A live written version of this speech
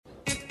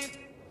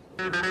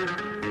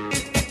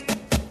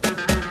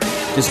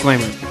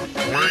Disclaimer.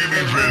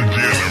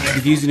 The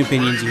views and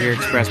opinions you hear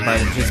expressed by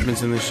the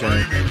participants in this show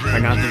are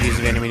not the views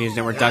of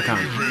AnimeNewsNetwork.com.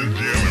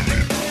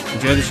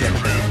 Enjoy the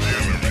show.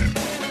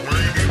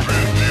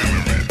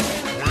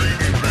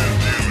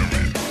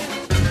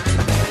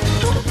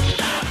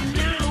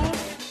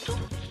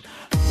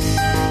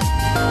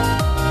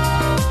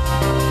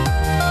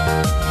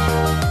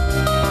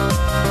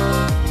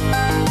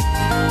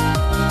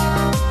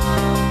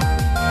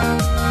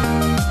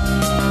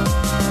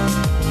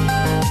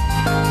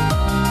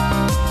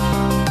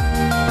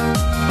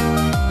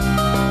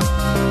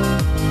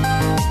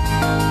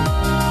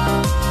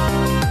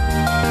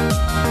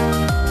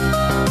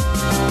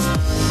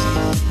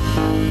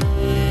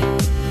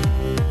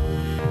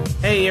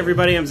 Hey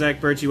everybody, I'm Zach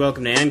Birchie.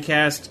 Welcome to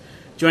ANNCast.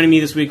 Joining me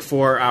this week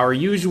for our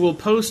usual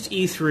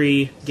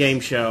post-E3 game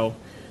show,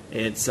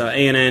 it's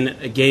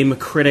ANN game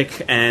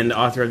critic and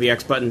author of the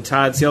X Button,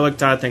 Todd Seelig.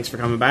 Todd, thanks for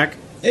coming back.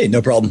 Hey,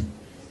 no problem.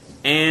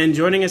 And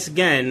joining us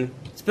again,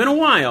 it's been a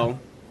while.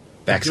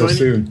 Back so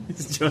soon.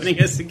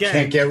 Joining us again.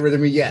 Can't get rid of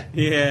me yet.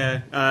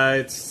 Yeah,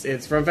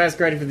 it's from Fast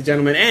Credit for the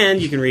Gentleman,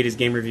 and you can read his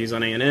game reviews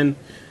on ANN.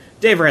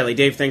 Dave Riley.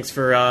 Dave, thanks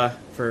for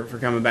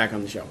coming back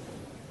on the show.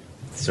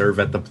 Serve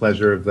at the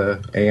pleasure of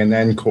the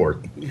ANN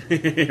court.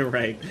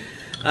 Right.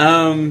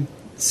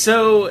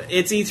 So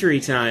it's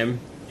E3 time,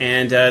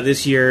 and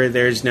this year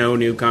there's no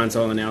new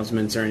console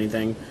announcements or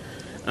anything.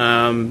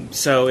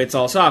 So it's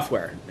all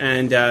software.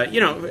 And,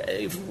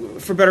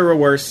 for better or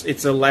worse,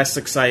 it's a less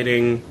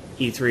exciting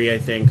E3, I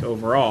think,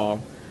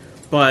 overall.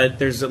 But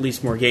there's at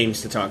least more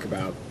games to talk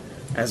about,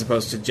 as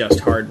opposed to just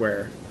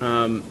hardware.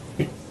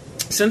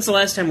 Since the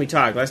last time we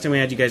talked, last time we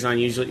had you guys on,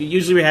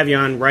 usually we have you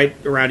on right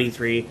around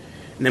E3,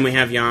 and then we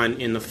have you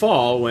on in the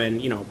fall when,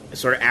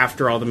 sort of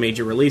after all the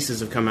major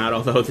releases have come out,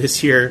 although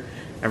this year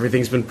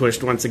everything's been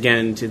pushed once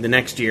again to the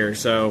next year,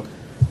 so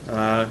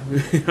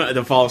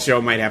the fall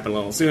show might happen a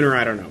little sooner,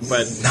 I don't know.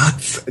 But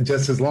not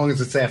just as long as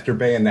it's after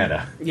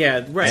Bayonetta.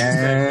 Yeah, right.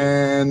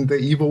 And The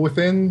Evil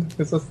Within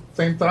is the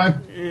same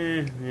time?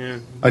 Yeah.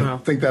 I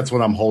think that's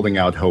what I'm holding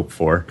out hope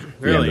for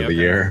really? The end of the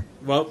year.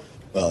 Well,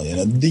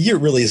 the year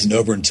really isn't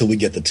over until we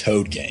get the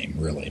Toad game,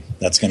 really.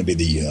 That's going to be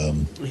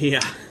the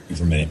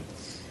for me.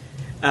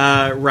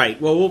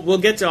 Right. Well, we'll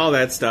get to all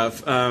that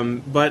stuff.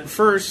 But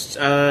first,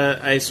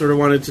 I sort of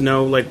wanted to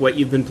know, what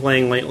you've been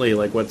playing lately,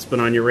 what's been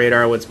on your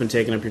radar, what's been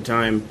taking up your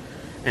time,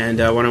 and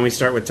why don't we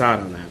start with Todd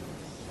on that?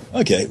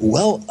 Okay.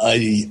 Well,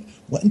 I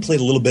went and played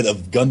a little bit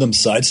of Gundam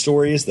Side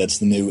Stories. That's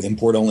the new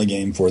import-only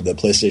game for the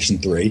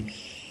PlayStation 3.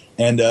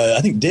 And I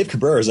think Dave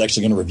Cabrera is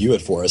actually going to review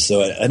it for us,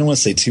 so I don't want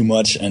to say too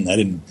much, and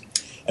I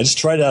just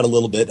tried it out a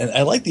little bit, and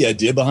I like the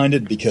idea behind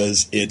it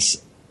because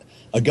it's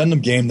a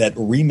Gundam game that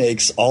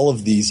remakes all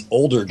of these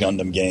older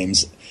Gundam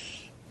games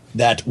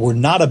that were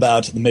not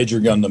about the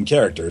major Gundam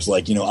characters,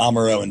 like,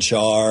 Amuro and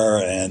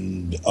Char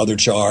and other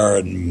Char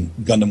and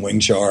Gundam Wing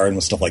Char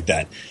and stuff like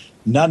that.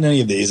 Not in any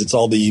of these. It's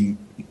all the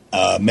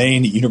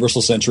main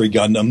Universal Century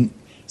Gundam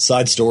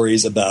side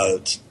stories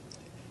about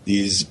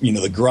these,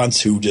 the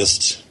grunts who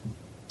just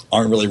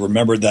aren't really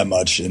remembered that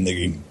much in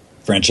the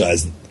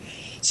franchise.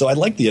 So I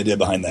like the idea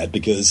behind that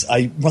because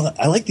I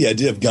like the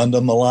idea of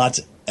Gundam a lot.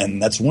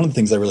 And that's one of the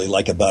things I really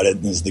like about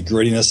it is the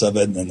grittiness of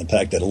it and the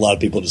fact that a lot of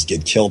people just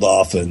get killed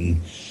off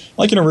and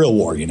like in a real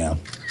war,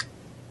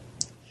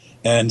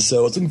 And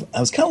so I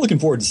was kind of looking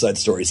forward to Side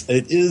Stories.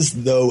 It is,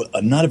 though,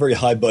 not a very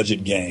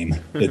high-budget game.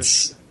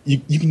 It's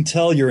you can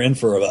tell you're in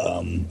for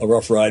a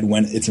rough ride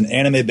when it's an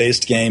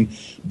anime-based game,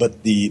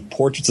 but the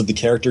portraits of the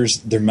characters,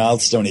 their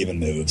mouths don't even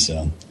move,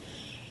 so...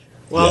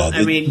 Well, yeah,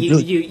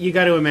 you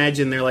got to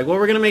imagine they're like, well,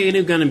 we're going to make a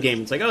new Gundam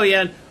game. It's like, oh,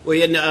 yeah,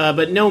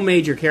 but no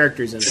major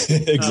characters in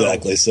it.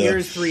 Exactly. So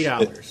here's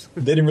 $3.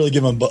 They didn't really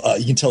give them,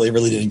 you can tell they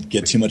really didn't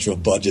get too much of a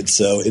budget.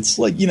 So it's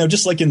like,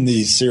 just like in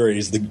the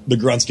series, the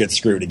grunts get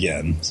screwed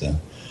again. So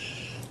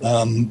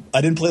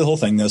I didn't play the whole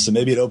thing, though, so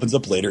maybe it opens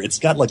up later. It's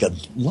got a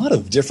lot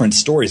of different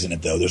stories in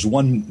it, though. There's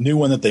one new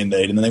one that they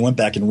made, and then they went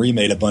back and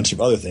remade a bunch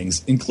of other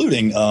things,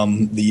 including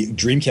the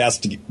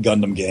Dreamcast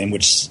Gundam game,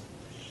 which...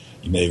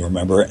 you may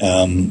remember,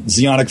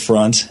 Zeonic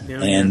Front,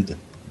 and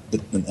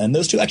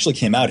those two actually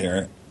came out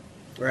here.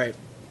 Right.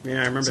 Yeah,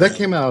 I remember so that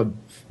came out,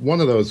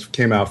 one of those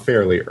came out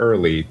fairly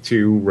early,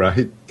 too,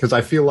 right? Because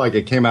I feel like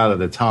it came out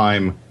at a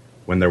time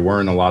when there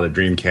weren't a lot of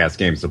Dreamcast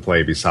games to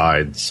play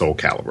besides Soul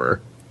Calibur.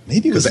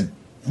 Maybe it was...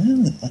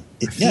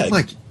 I feel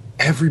like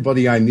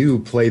everybody I knew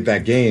played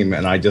that game,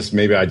 and I just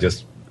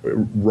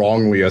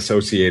wrongly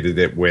associated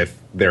it with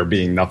there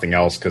being nothing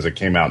else because it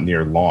came out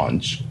near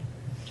launch.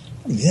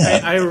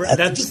 Yeah,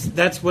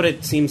 that's what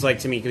it seems like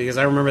to me, because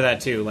I remember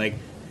that too.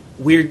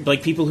 Weird,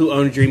 people who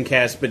owned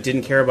Dreamcast but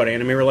didn't care about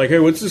anime were like, "Hey,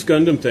 what's this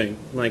Gundam thing?"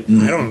 I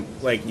don't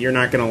you're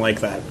not gonna like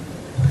that.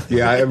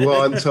 Yeah,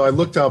 well, so I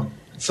looked up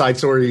Side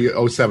Story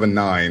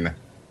 079,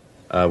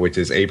 which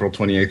is April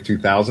 28th,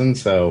 2000.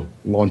 So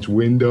launch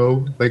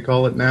window, they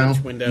call it now.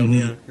 Launch window,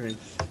 yeah, right.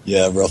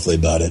 Yeah, roughly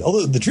about it.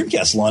 Although the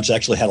Dreamcast launch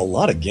actually had a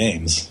lot of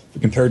games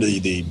compared to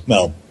the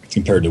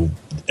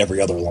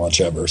every other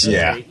launch ever. So.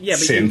 Yeah, but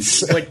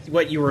since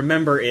what you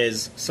remember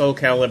is Soul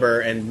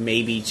Calibur and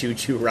maybe Choo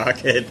Choo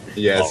Rocket.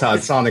 Yeah,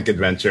 it's Sonic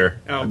Adventure.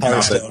 Oh,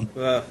 Hearthstone.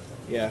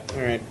 Yeah,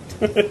 all right.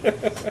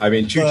 I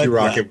mean, Choo Choo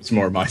Rocket was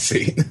more my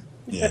scene.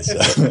 Yeah,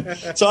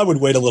 so I would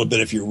wait a little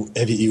bit if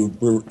you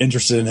were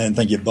interested in it and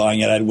think you're buying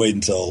it. I'd wait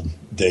until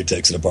Dave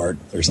takes it apart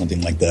or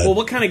something like that. Well,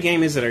 what kind of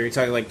game is it? Are you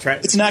talking like?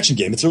 It's an action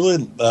game. It's a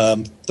really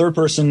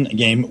third-person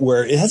game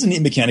where it has a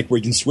neat mechanic where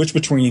you can switch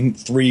between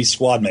 3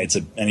 squad mates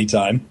at any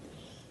time,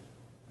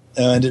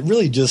 and it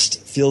really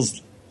just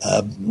feels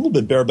a little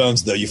bit bare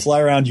bones. Though you fly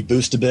around, you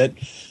boost a bit.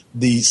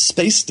 The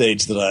space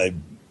stage that I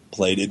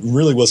played, it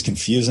really was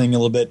confusing a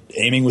little bit.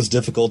 Aiming was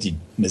difficult. You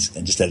just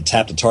had to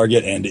tap the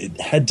target, and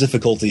it had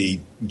difficulty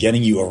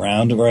getting you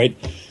around, right?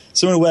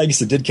 So in a way, I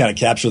guess it did kind of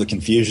capture the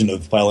confusion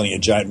of piloting a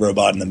giant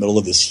robot in the middle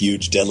of this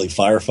huge, deadly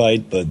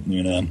firefight, but,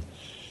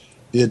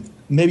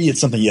 maybe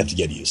it's something you have to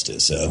get used to,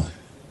 so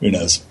who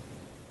knows?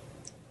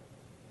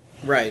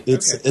 Right.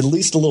 It's at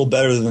least a little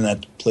better than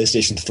that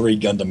PlayStation 3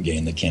 Gundam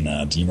game that came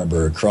out. Do you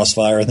remember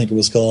Crossfire, I think it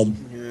was called?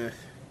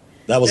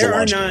 That was there a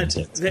launch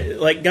game.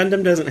 Like,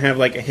 Gundam doesn't have,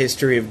 like, a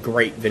history of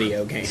great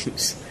video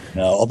games.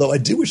 No, although I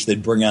do wish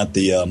they'd bring out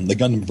the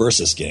Gundam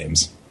Versus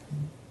games.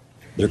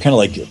 They're kind of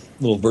like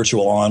little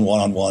virtual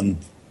one-on-one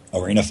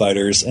arena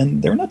fighters,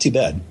 and they're not too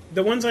bad.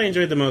 The ones I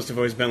enjoyed the most have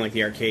always been, like,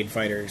 the arcade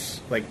fighters.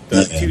 Like,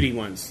 the 2D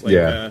ones. Like,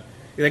 yeah.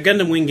 The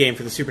Gundam Wing game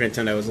for the Super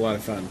Nintendo was a lot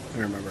of fun, I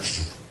remember.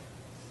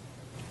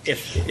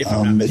 If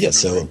I'm not yeah,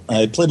 so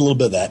I played a little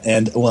bit of that,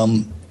 and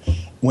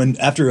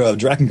after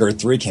Drakengard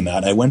 3 came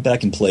out, I went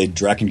back and played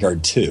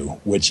Drakengard 2,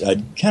 which I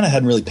kind of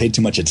hadn't really paid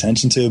too much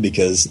attention to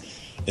because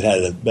it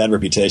had a bad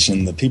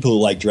reputation. The people who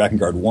like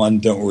Drakengard 1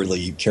 don't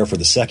really care for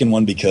the second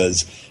one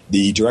because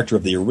the director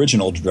of the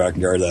original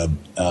Drakengard,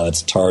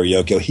 that's Taro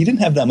Yoko, he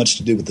didn't have that much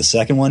to do with the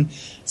second one,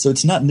 so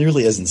it's not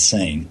nearly as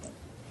insane.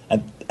 I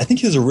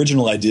think his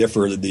original idea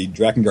for the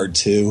Drakengard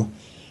 2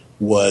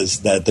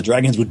 was that the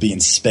dragons would be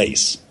in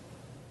space.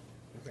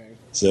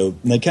 So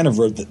they kind of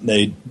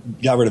they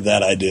got rid of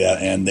that idea,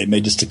 and they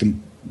made just a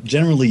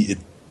generally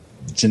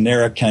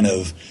generic kind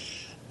of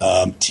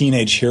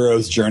teenage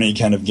hero's journey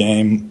kind of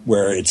game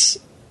where it's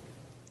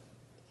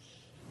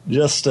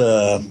just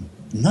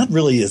not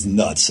really as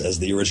nuts as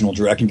the original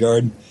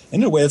Drakengard.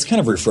 And in a way, it's kind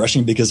of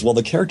refreshing because while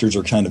the characters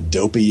are kind of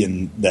dopey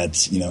in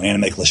that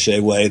anime cliche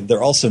way,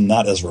 they're also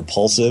not as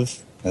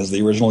repulsive as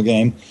the original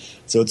game.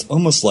 So it's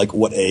almost like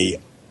what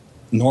a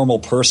normal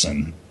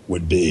person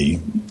would be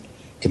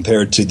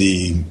compared to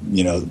the,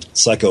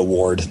 psycho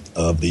ward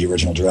of the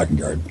original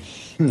Drakengard.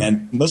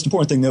 And most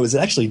important thing, though, is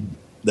actually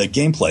the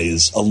gameplay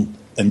is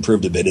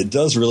improved a bit. It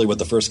does really what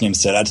the first game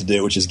set out to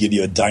do, which is give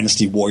you a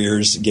Dynasty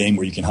Warriors game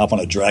where you can hop on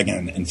a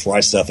dragon and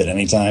fly stuff at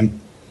any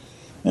time.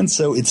 And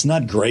so it's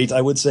not great,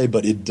 I would say,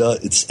 but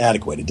it's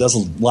adequate. It does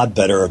a lot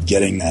better of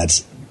getting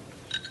that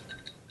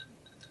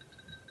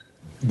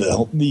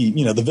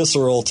the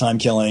visceral,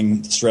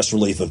 time-killing, stress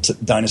relief of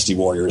Dynasty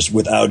Warriors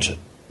without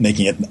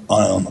making it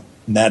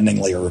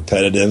maddeningly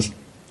repetitive.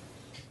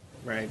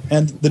 Right.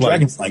 And the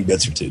dragon flying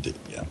bits are too deep,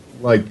 yeah.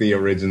 Like the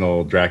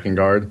original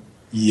Drakengard?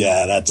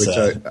 Yeah, that's... Which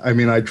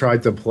I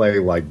tried to play,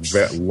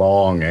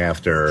 long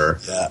after,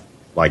 the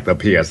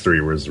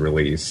PS3 was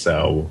released,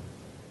 so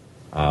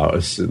it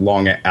was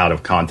long out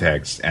of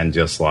context, and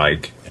just,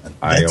 I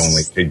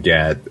only could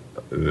get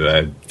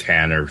the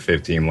 10 or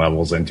 15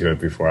 levels into it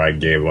before I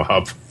gave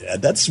up. Yeah,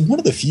 that's one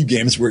of the few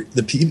games where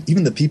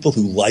even the people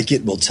who like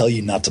it will tell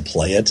you not to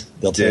play it.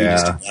 They'll tell you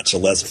just to watch a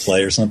Let's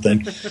Play or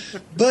something.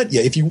 But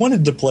yeah, if you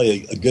wanted to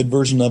play a good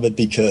version of it,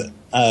 because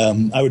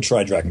I would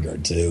try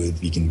Drakengard 2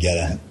 if you can get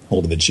a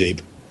hold of it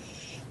cheap.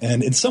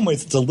 And in some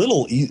ways, it's a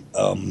little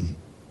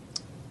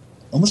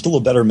almost a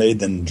little better made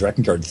than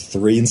Drakengard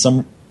 3 in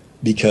some,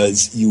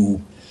 because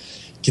you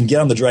can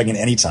get on the dragon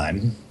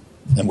anytime.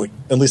 And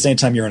at least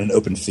anytime you're in an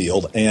open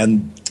field.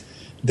 And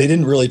they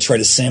didn't really try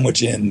to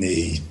sandwich in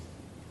the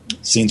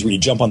scenes where you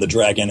jump on the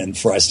dragon and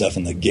fry stuff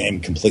and the game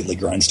completely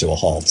grinds to a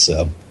halt.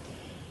 So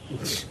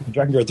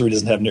Drakengard 3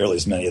 doesn't have nearly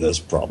as many of those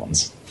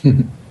problems.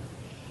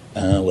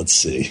 Let's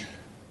see.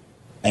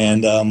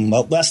 And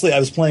lastly, I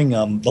was playing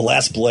the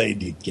Last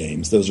Blade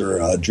games. Those are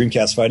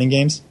Dreamcast fighting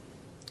games.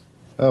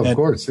 Oh, of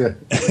course, yeah.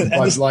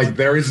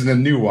 There isn't a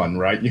new one,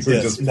 right? You were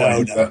just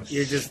playing.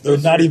 They're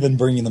not even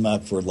bringing them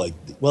out for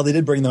they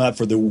did bring them out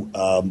for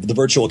the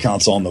Virtual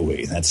Console on the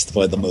Wii. That's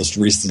probably the most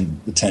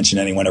recent attention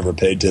anyone ever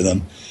paid to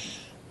them.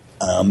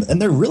 And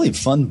they're really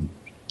fun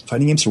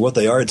fighting games for what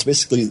they are. It's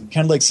basically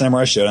kind of like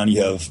Samurai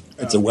Shodown.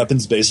 It's a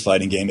weapons-based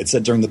fighting game. It's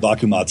set during the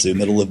Bakumatsu,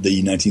 middle of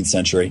the 19th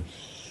century.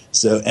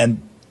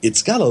 And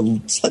it's got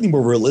a slightly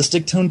more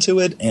realistic tone to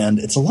it, and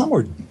it's a lot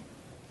more.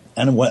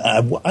 And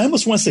I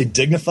almost want to say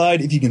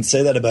dignified, if you can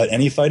say that about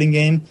any fighting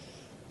game,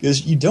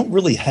 because you don't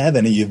really have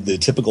any of the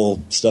typical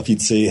stuff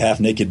you'd see,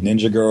 half-naked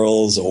ninja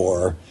girls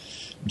or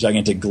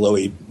gigantic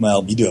glowy...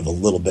 Well, you do have a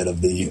little bit of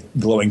the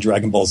glowing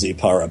Dragon Ball Z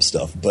power-up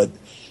stuff, but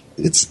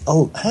it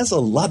has a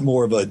lot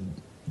more of a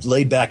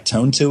laid-back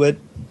tone to it.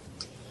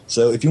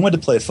 So if you want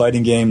to play a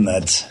fighting game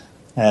that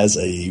has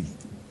a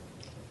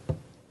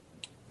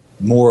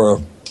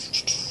more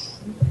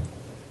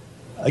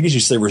I guess you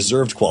say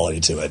reserved quality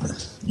to it.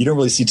 You don't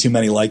really see too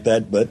many like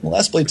that, but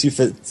Last Blade 2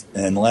 fit,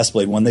 and the Last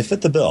Blade 1, they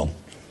fit the bill.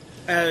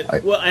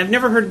 Well, I've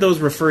never heard those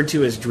referred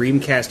to as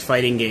Dreamcast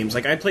fighting games.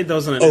 Like, I played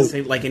those on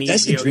an like an Did I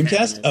say Dreamcast?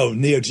 cabinet. Oh,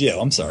 Neo Geo.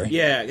 I'm sorry.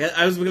 Yeah,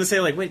 I was going to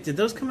say, like, wait, did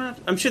those come out?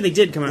 I'm sure they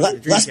did come out for the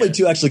Dreamcast. Last Blade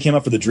 2 actually came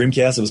out for the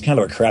Dreamcast. It was kind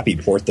of a crappy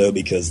port, though,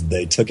 because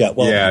they took out...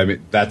 Well, yeah, I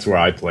mean, that's where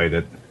I played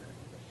it.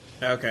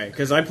 Okay,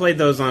 because I played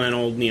those on an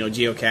old Neo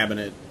Geo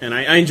cabinet, and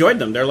I enjoyed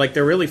them. They're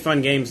really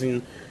fun games,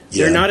 and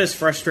they're not as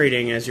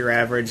frustrating as your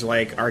average,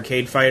 like,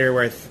 arcade fighter,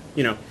 where,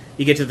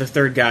 you get to the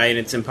third guy and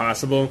it's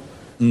impossible.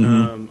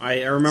 Mm-hmm.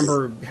 I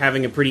remember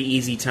having a pretty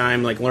easy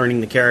time, like, learning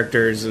the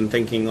characters and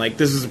thinking, like,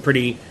 this is a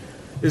pretty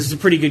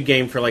good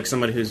game for, like,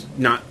 somebody who's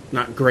not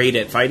great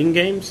at fighting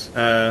games.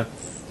 I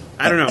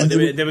don't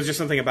know. There was just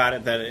something about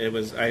it that it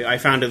was. I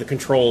found the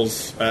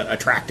controls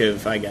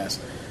attractive, I guess.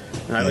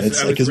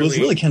 It was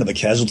really kind of a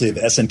casualty of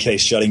SNK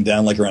shutting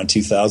down, like, around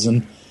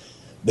 2000.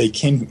 They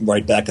came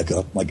right back a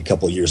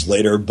couple of years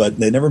later, but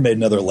they never made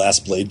another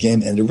Last Blade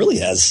game, and it really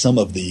has some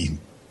of the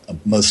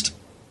most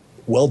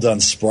well-done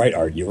sprite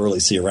art you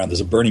really see around.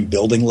 There's a burning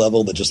building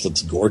level that just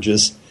looks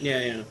gorgeous.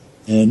 Yeah.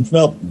 And,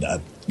 well,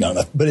 not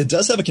enough. But it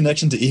does have a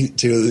connection to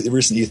the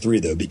recent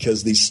E3, though,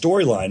 because the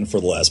storyline for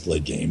the Last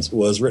Blade games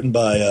was written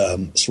by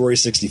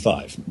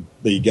Sorori65,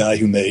 the guy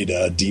who made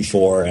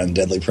D4 and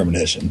Deadly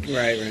Premonition.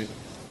 Right.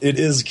 It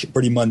is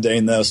pretty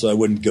mundane, though, so I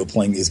wouldn't go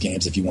playing these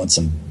games if you want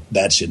some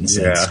bad shit in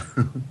sense.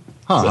 Yeah.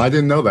 I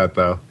didn't know that,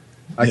 though.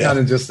 I kind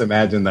of just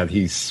imagined that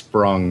he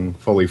sprung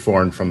fully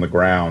formed from the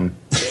ground,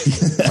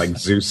 like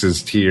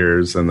Zeus's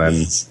tears, and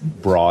then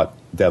brought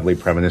Deadly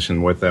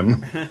Premonition with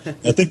him.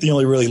 I think the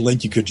only really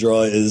link you could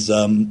draw is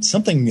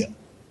something...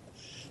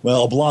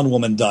 Well, a blonde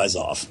woman dies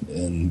off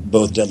in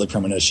both Deadly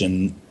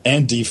Premonition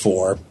and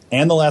D4,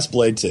 and The Last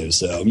Blade, too.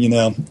 So,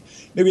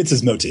 maybe it's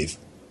his motif.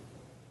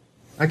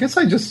 I guess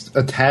I just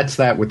attached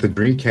that with the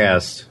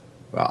Dreamcast,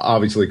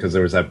 obviously because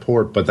there was that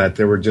port, but that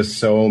there were just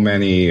so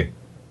many...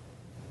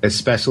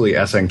 especially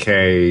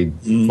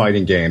SNK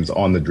fighting games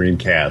on the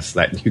Dreamcast,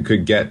 that you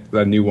could get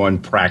a new one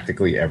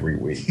practically every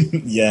week.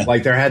 Yeah.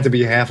 Like, there had to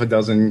be half a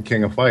dozen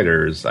King of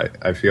Fighters.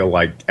 I feel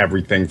like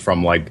everything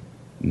from, like,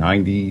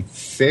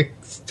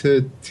 96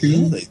 to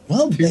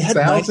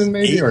 2000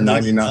 maybe, or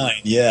 99.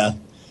 Yeah.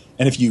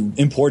 And if you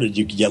imported,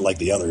 you could get, like,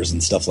 the others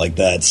and stuff like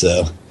that.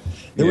 So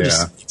there were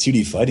just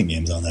 2D fighting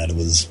games on that. It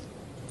was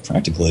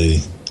practically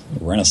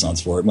a renaissance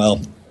for it. Well...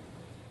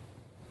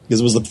 because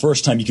it was the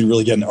first time you could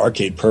really get an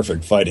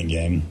arcade-perfect fighting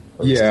game.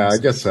 Yeah, I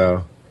guess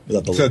so.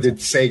 So did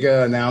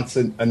Sega announce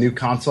a new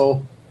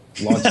console?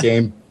 Launch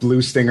game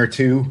Blue Stinger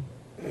 2?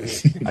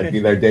 I'd be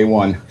there day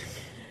one.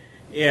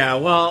 Yeah,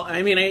 well,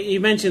 I mean, you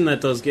mentioned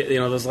that those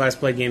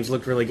Last Blade games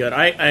looked really good.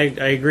 I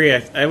agree.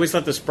 I always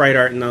thought the sprite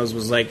art in those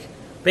was, like,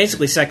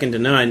 basically second to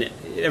none.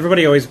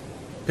 Everybody always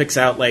picks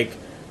out, like,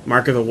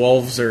 Mark of the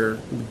Wolves or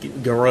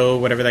Garou,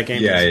 whatever that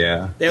game is.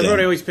 Yeah.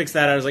 Everybody always picks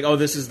that out as like, oh,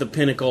 this is the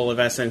pinnacle of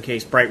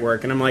SNK sprite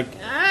work. And I'm like,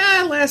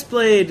 Last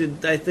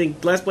Blade, I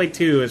think, Last Blade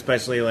 2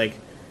 especially, like,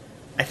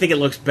 I think it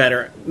looks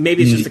better.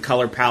 Maybe it's just the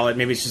color palette.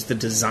 Maybe it's just the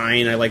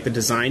design. I like the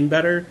design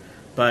better.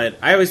 But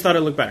I always thought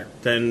it looked better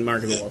than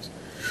Mark of the Wolves.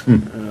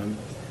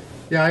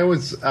 Yeah, I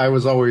was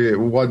always...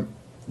 What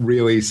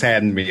really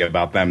saddened me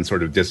about them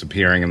sort of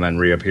disappearing and then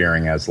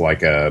reappearing as,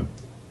 like, a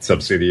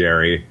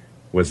subsidiary...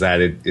 was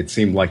that it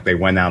seemed like they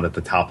went out at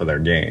the top of their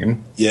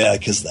game. Yeah,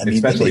 because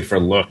especially for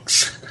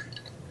looks.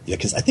 Yeah,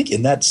 because I think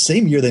in that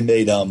same year they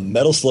made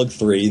Metal Slug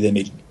 3, they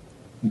made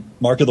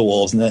Mark of the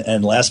Wolves,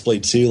 and Last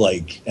Blade 2,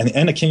 like,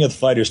 and a King of the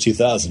Fighters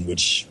 2000,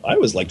 which I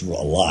always liked a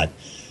lot.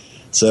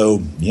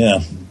 So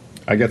yeah,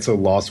 I get so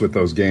lost with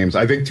those games.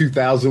 I think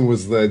 2000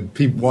 was the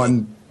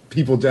one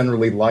people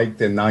generally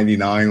liked, and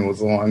 99 was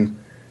the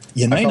one.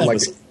 Yeah, 99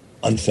 was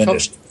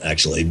unfinished,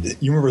 actually.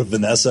 You remember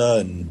Vanessa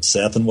and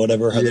Seth and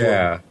whatever?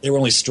 They were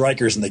only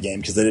strikers in the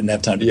game because they didn't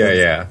have time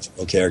to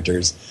put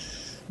characters.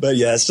 But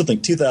yeah, I still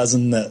think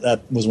 2000,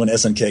 that was when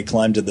SNK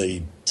climbed to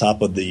the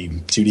top of the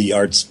 2D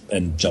arts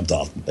and jumped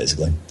off,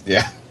 basically.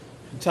 Yeah.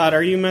 Todd,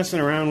 are you messing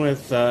around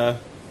with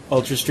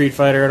Ultra Street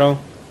Fighter at all?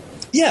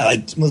 Yeah,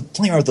 I was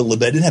playing around with it a little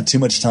bit. I didn't have too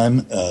much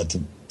time to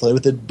play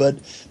with it, but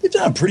they've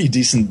done a pretty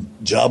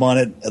decent job on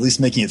it, at least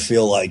making it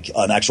feel like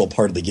an actual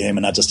part of the game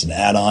and not just an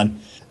add-on.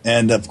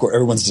 And, of course,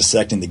 everyone's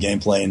dissecting the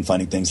gameplay and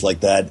finding things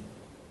like that.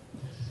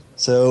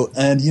 So,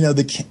 and,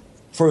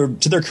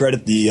 to their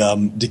credit, the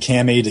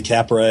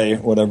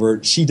DeCapre,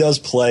 whatever, she does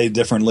play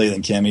differently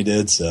than Cammy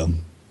did, so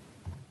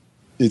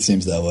it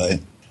seems that way.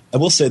 I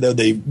will say, though,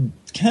 they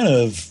kind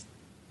of...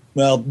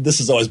 Well, this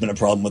has always been a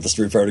problem with the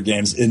Street Fighter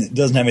games, and it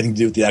doesn't have anything to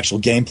do with the actual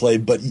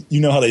gameplay, but you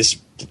know how they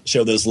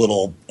show those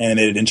little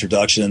animated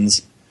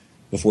introductions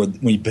when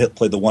you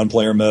play the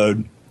one-player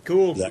mode?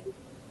 Cool.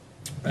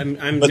 I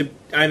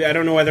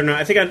don't know whether or not...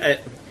 I think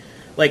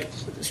like,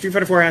 Street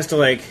Fighter 4 has to,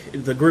 like,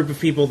 the group of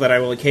people that I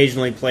will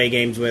occasionally play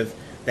games with,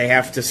 they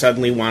have to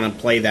suddenly want to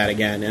play that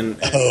again.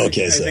 And I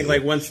think,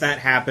 like, once that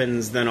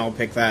happens, then I'll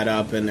pick that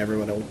up and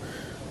everyone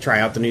try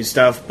out the new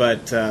stuff.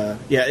 But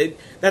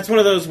that's one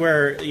of those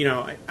where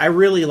I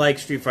really like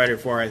Street Fighter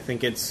 4. I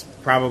think it's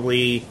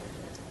probably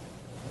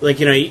like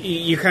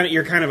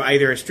you're kind of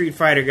either a Street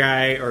Fighter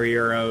guy or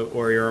you're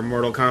a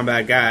Mortal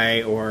Kombat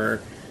guy,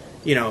 or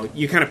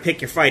you kind of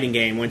pick your fighting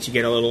game once you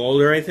get a little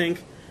older, I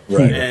think.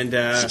 Right. And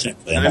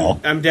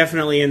I'm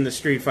definitely in the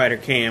Street Fighter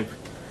camp.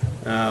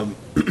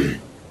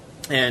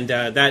 And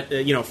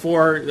that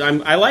 4,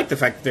 I like the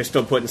fact that they're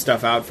still putting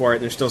stuff out for it,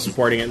 and they're still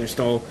supporting it, and they're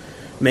still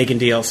making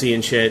DLC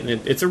and shit.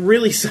 And it's a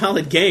really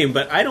solid game,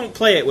 but I don't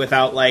play it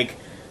without like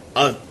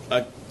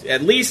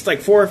at least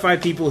like 4 or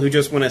 5 people who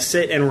just want to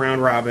sit and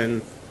round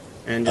robin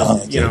and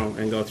just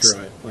and go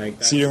through it.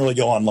 Like so you don't really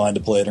go online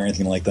to play it or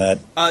anything like that?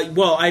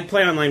 Well, I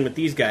play online with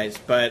these guys,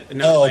 but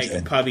not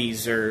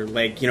pubbies or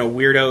like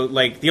weirdo.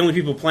 Like the only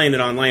people playing it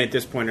online at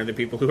this point are the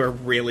people who are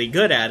really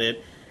good at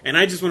it. And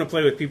I just want to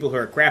play with people who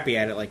are crappy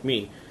at it like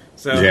me.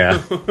 So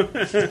yeah.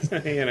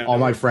 All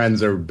my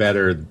friends are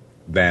better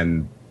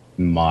than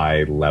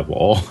my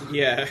level.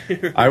 Yeah.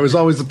 I was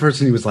always the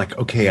person who was like,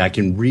 okay, I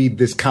can read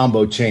this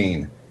combo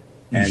chain.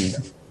 And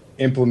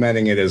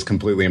implementing it is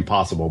completely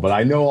impossible. But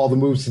I know all the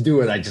moves to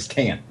do it, I just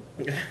can't.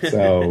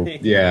 So,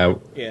 yeah.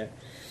 Yeah.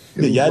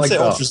 Yeah, I'd say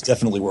Ultra's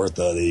definitely worth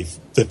the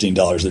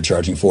 $15 they're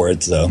charging for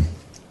it, so...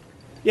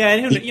 Yeah,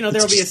 and there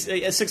will be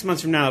a 6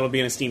 months from now. It'll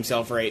be in a Steam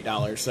sale for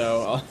 $8.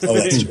 So,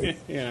 that's true.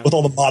 With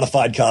all the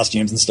modified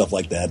costumes and stuff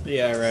like that.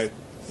 Yeah, right.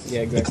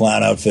 Yeah, exactly. The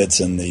clown outfits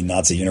and the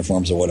Nazi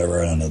uniforms or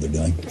whatever. I don't know what they're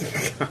doing.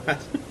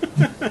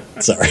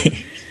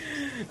 Sorry.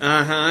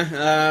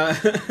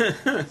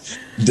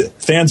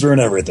 Fans ruin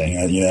everything,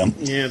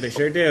 Yeah, they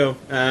sure do.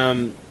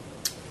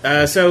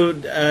 So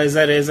is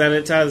that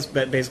it, Todd?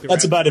 Basically,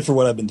 that's about it for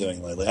what I've been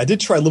doing lately. I did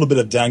try a little bit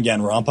of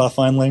Danganronpa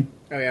finally.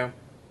 Oh yeah.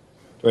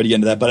 Ready to get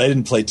into that, but I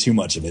didn't play too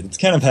much of it. It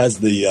kind of has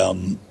the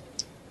I'm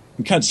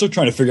kind of still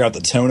trying to figure out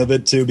the tone of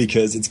it too,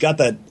 because it's got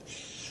that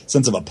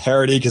sense of a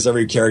parody, because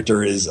every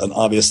character is an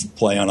obvious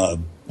play on a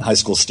high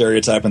school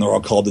stereotype, and they're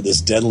all called to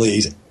this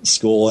deadly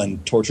school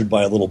and tortured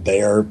by a little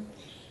bear.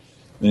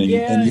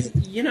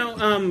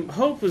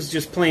 Hope was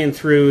just playing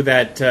through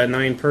that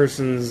 9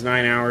 persons,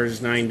 9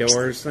 hours, 9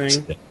 doors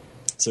thing.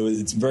 So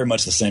it's very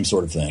much the same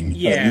sort of thing,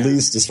 yeah. At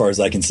least as far as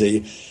I can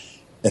see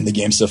in the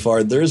game so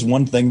far. There is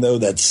one thing, though,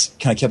 that's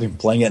kind of kept me from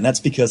playing it, and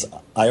that's because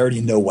I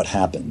already know what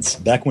happens.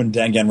 Back when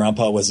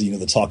Danganronpa was,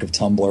 the talk of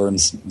Tumblr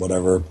and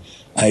whatever,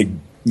 I,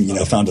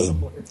 found a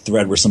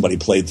thread where somebody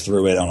played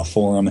through it on a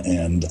forum,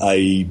 and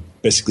I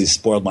basically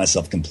spoiled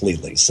myself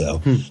completely.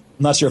 So I'm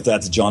not sure if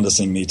that's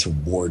jaundicing me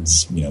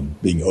towards,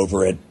 being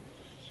over it,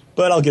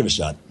 but I'll give it a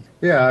shot.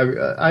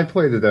 Yeah, I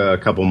played it a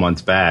couple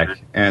months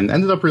back and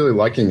ended up really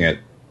liking it.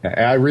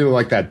 I really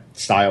like that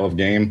style of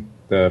game,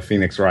 the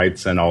Phoenix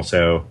Wrights, and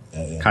also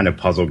kind of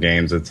puzzle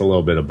games. It's a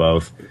little bit of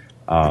both.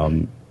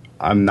 I'm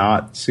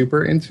not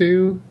super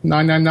into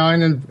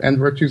 999 and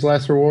Virtue's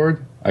Last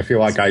Reward. I feel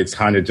like I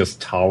kind of just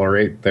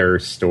tolerate their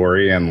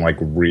story and like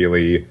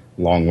really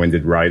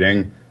long-winded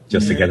writing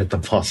just to get at the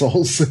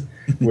puzzles,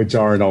 which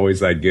aren't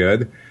always that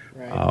good.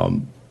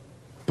 Right.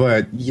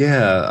 But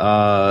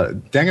yeah,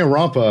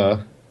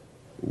 Danganronpa,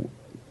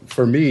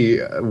 for me,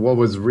 what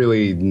was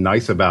really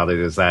nice about it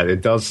is that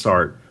it does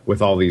start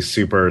with all these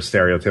super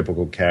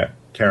stereotypical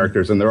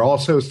characters, and they're all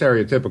so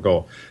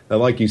stereotypical that,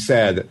 like you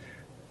said,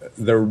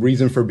 the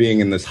reason for being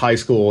in this high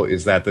school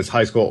is that this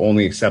high school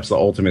only accepts the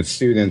ultimate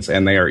students,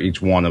 and they are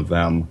each one of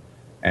them.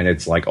 And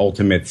it's like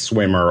ultimate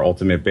swimmer,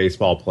 ultimate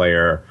baseball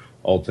player,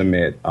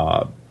 ultimate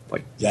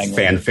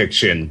fan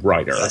fiction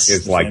writer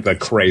is like the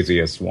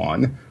craziest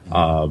one.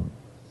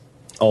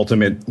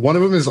 Ultimate, one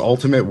of them is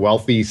ultimate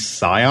wealthy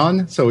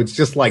scion, so it's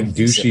just like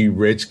douchey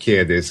rich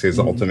kid is his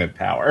ultimate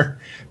power,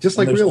 just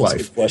like real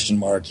life. Question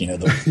mark,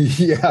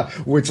 yeah,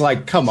 which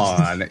like, come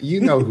on,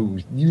 you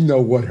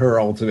know what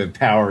her ultimate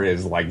power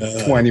is like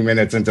 20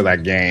 minutes into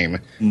that game.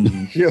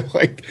 You're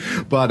like,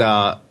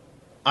 but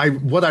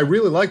what I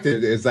really liked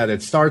it is that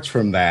it starts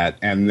from that,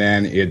 and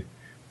then it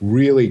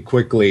really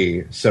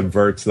quickly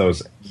subverts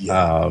those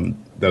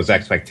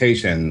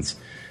expectations.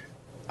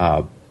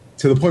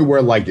 To the point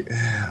where, like,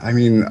 I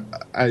mean,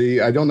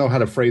 I don't know how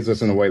to phrase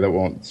this in a way that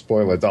won't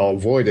spoil it. I'll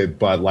avoid it.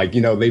 But, like,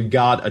 they've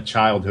got a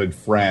childhood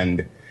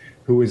friend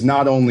who is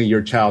not only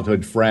your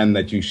childhood friend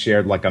that you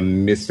shared, like, a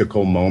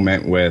mystical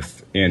moment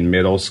with in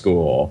middle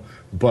school,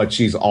 but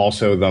she's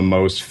also the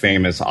most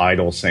famous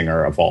idol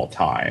singer of all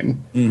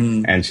time.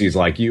 Mm-hmm. And she's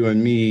like, you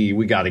and me,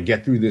 we got to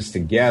get through this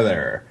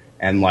together.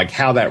 And, like,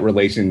 how that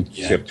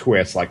relationship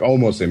twists, like,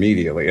 almost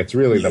immediately. It's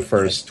really the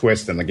first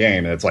twist in the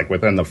game. And it's, like,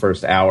 within the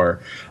first hour.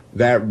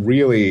 That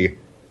really,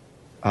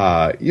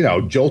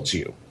 jolts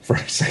you for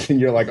a second.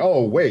 You're like,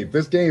 oh, wait,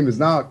 this game is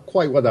not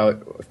quite what I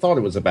thought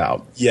it was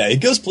about. Yeah, it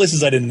goes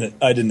places I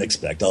didn't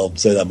expect. I'll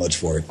say that much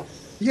for it.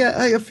 Yeah,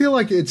 I feel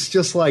like it's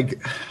just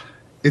like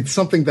it's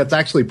something that's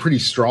actually pretty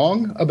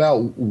strong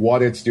about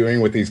what it's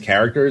doing with these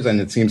characters, and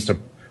it seems to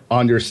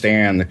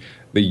understand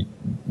the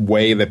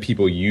way that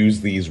people use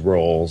these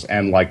roles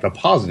and like the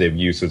positive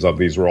uses of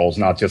these roles,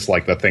 not just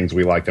like the things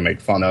we like to make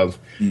fun of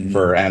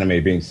for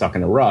anime being stuck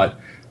in a rut.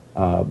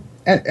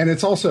 And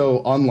it's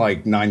also,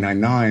 unlike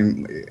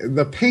 999,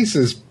 the pace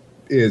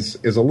is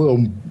a little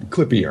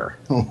clippier.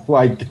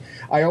 Like,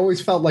 I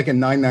always felt like in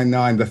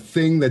 999, the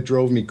thing that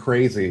drove me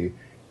crazy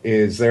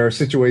is there are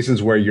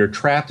situations where you're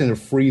trapped in a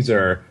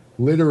freezer,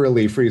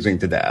 literally freezing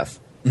to death.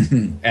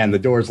 And the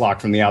door's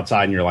locked from the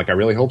outside, and you're like, I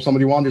really hope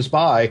somebody wanders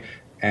by.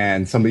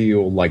 And somebody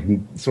will, like,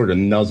 sort of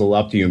nuzzle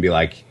up to you and be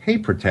like, hey,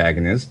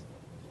 protagonist,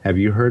 have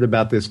you heard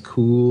about this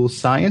cool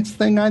science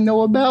thing I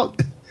know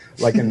about?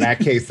 Like, in that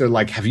case, they're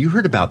like, have you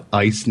heard about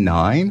Ice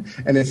 9?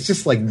 And it's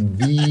just, like,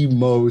 the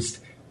most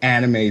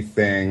anime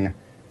thing.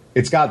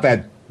 It's got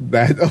that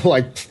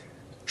like,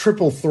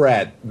 triple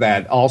threat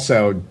that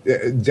also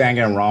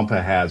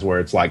Danganronpa has, where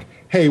it's like,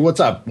 hey,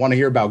 what's up? Want to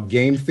hear about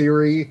game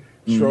theory,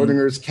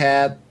 Schrodinger's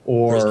cat,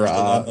 or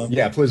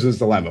Prisoner's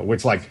Dilemma?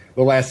 Which, like,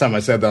 the last time I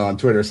said that on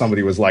Twitter,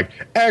 somebody was like,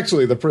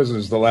 actually, the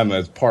Prisoner's Dilemma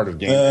is part of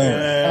game theory.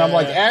 And I'm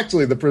like,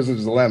 actually, the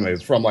Prisoner's Dilemma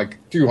is from, like,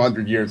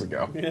 200 years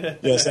ago.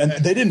 Yes, and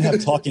they didn't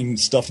have talking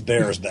stuffed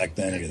bears back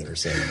then either.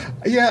 So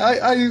yeah,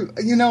 I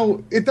you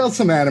know, it does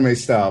some anime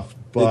stuff,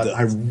 but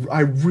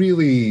I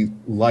really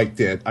liked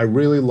it. I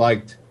really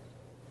liked,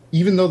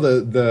 even though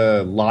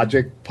the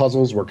logic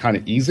puzzles were kind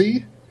of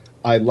easy,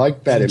 I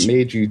liked that it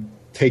made you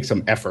take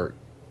some effort.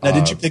 Now,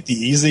 did you pick the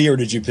easy or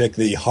did you pick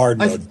the hard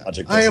mode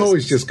logic puzzles? I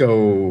always just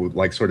go,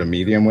 like, sort of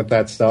medium with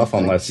that stuff,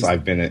 unless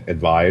I've been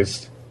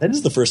advised. That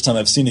is the first time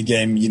I've seen a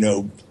game,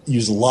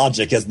 use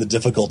logic as the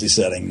difficulty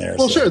setting there.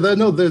 Well, sure.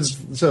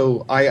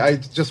 I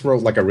just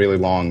wrote, like, a really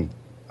long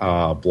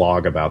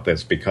blog about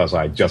this because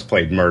I just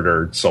played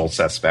Murder Soul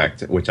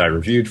Suspect, which I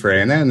reviewed for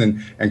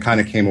ANN and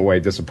kind of came away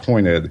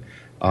disappointed.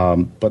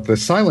 But the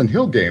Silent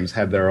Hill games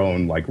had their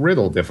own, like,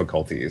 riddle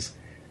difficulties.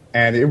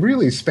 And it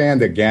really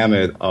spanned a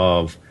gamut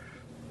of,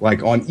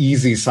 like, on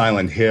easy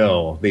Silent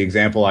Hill, the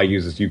example I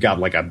use is you got,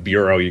 like, a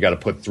bureau you got to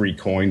put 3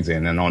 coins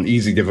in. And on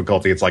easy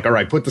difficulty, it's like, all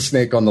right, put the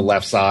snake on the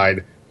left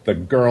side, the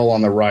girl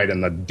on the right,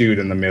 and the dude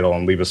in the middle,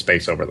 and leave a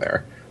space over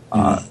there.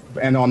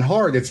 And on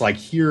hard, it's like,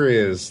 here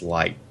is,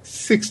 like,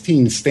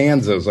 16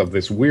 stanzas of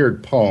this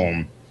weird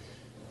poem.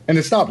 And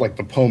it's not like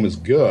the poem is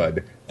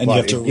good. And you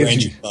have to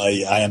arrange it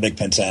by iambic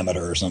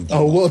pentameter or something.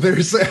 Oh, well,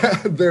 there's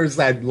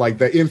that, like,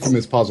 the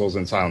infamous puzzles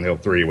in Silent Hill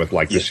 3 with,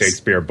 like, the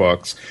Shakespeare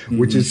books,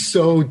 which is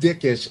so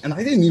dickish. And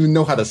I didn't even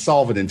know how to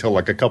solve it until,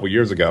 like, a couple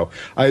years ago.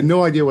 I had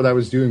no idea what I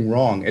was doing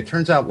wrong. It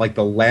turns out, like,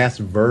 the last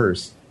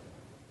verse,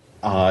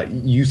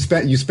 you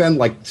spend,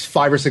 like,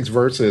 5 or 6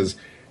 verses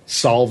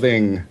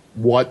solving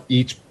what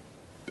each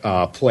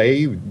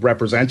play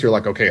represents. You're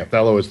like, okay,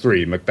 Othello is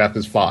 3, Macbeth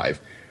is 5.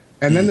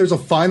 And then there's a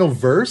final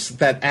verse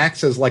that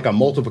acts as, like, a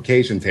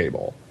multiplication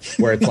table,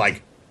 where it's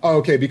like, oh,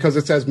 okay, because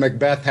it says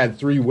Macbeth had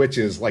 3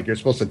 witches, like, you're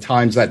supposed to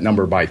times that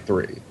number by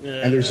 3.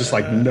 And there's just,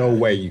 like, no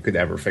way you could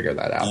ever figure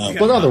that out.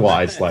 But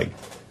otherwise, like,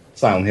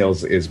 Silent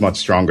Hills is much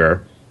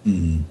stronger.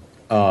 And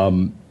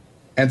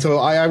so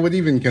I would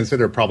even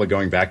consider probably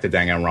going back to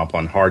Danganronpa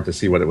on hard to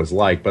see what it was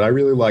like. But I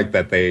really like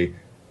that they,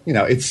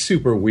 it's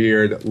super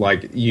weird.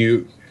 Like,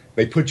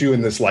 they put you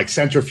in this, like,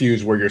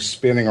 centrifuge where you're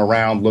spinning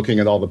around looking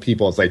at all the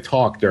people as they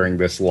talk during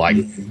this, like,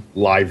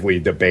 lively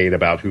debate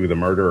about who the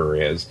murderer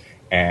is.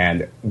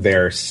 And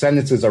their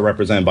sentences are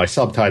represented by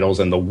subtitles,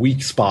 and the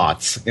weak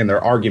spots in their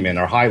argument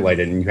are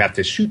highlighted, and you have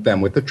to shoot them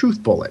with the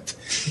truth bullet,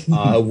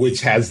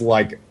 which has,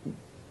 like,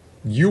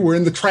 you were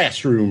in the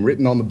trash room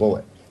written on the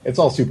bullet. It's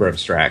all super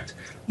abstract.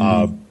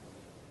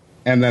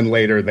 And then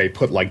later they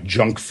put, like,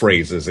 junk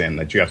phrases in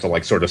that you have to,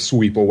 like, sort of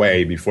sweep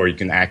away before you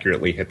can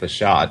accurately hit the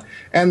shot.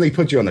 And they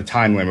put you on a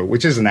time limit,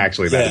 which isn't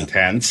actually that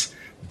intense,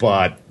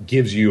 but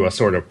gives you a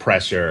sort of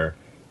pressure.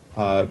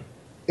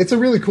 It's a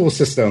really cool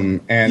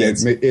system, and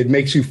it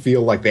makes you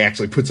feel like they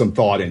actually put some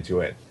thought into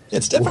it.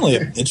 It's definitely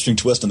an interesting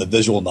twist on the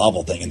visual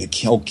novel thing and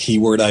the whole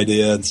keyword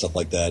idea and stuff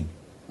like that.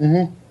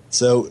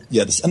 So,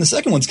 yeah, and the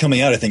second one's coming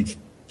out, I think,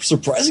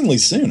 surprisingly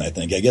soon, I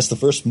think. I guess the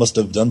first must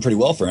have done pretty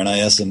well for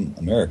NIS in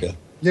America.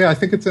 Yeah, I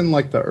think it's in,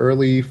 like, the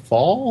early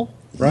fall,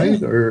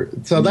 right?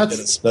 Yeah. That's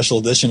a special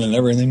edition and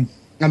everything.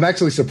 I'm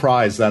actually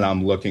surprised that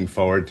I'm looking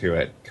forward to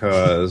it,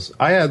 because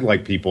I had,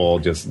 like, people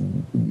just,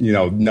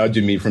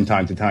 nudging me from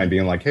time to time,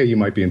 being like, hey, you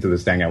might be into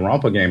this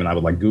Danganronpa game, and I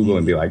would, like, Google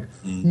and be like,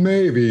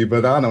 maybe,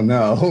 but I don't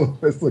know.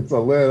 This looks a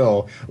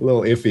little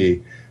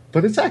iffy.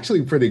 But it's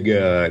actually pretty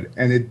good,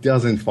 and it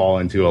doesn't fall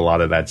into a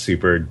lot of that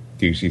super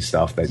douchey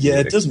stuff that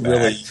you doesn't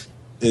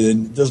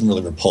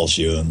really repulse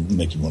you and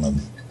make you want to.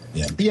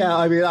 Yeah,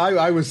 I mean,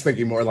 I was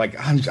thinking more like,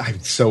 I'm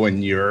so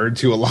inured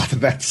to a lot of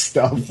that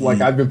stuff.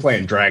 Like, I've been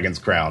playing Dragon's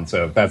Crown,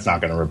 so if that's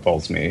not going to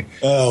repulse me,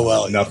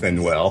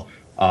 nothing will.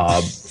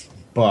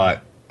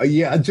 But,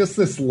 yeah, just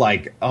this,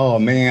 like, oh,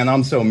 man,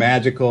 I'm so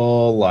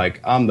magical.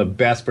 Like, I'm the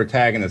best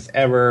protagonist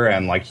ever.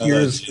 And, like,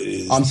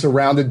 I'm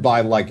surrounded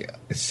by, like,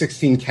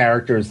 16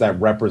 characters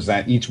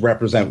that each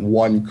represent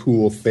one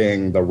cool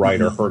thing the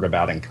writer heard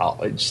about in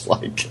college.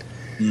 Like...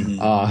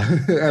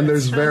 and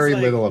there's very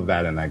little of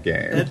that in that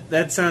game.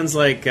 That sounds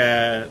like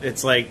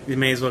it's like you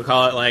may as well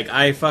call it like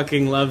I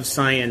fucking love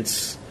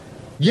science.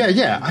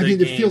 Yeah. I mean,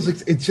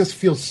 it just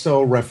feels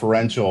so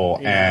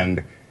referential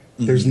and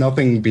There's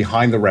nothing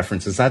behind the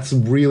references. That's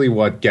really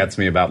what gets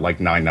me about like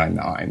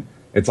 999.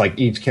 It's like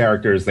each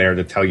character is there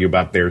to tell you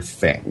about their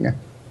thing,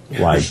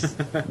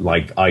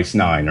 like Ice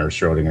Nine or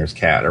Schrodinger's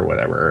cat or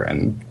whatever.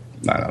 And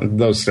I don't know,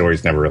 those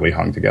stories never really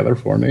hung together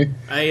for me.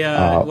 I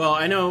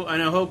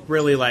know Hope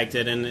really liked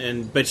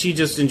it, but she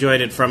just enjoyed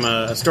it from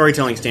a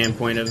storytelling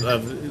standpoint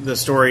of the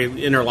story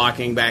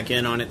interlocking back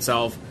in on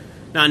itself,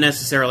 not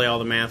necessarily all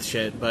the math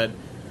shit. But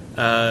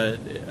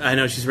I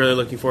know she's really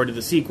looking forward to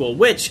the sequel,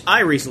 which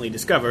I recently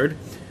discovered,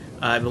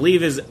 I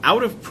believe, is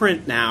out of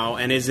print now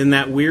and is in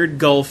that weird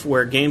gulf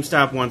where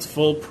GameStop wants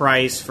full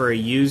price for a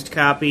used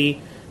copy.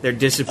 They're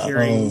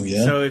disappearing. Oh,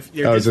 yeah. So if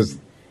they're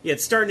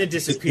it's starting to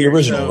disappear. The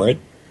original, right?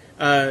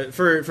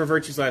 For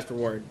Virtue's Last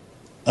Reward.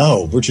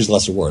 Oh, Virtue's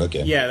Last Reward,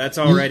 okay. Yeah, that's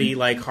already,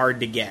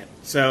 hard to get.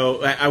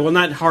 So,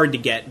 not hard to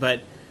get,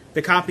 but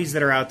the copies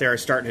that are out there are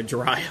starting to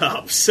dry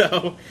up.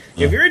 So,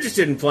 if you're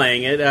interested in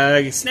playing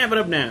it, snap it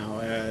up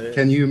now.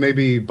 Can you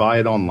maybe buy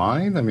it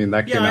online? I mean,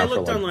 that came out I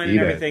looked for, online and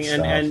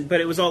everything,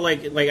 but it was all I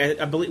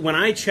believe, when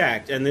I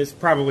checked, and this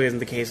probably isn't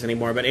the case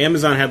anymore, but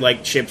Amazon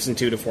had, ships in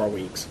 2 to 4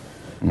 weeks.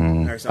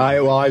 Or something. I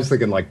was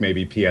thinking,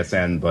 maybe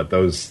PSN, but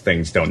those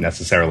things don't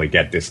necessarily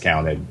get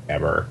discounted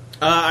ever.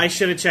 I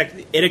should have checked.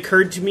 It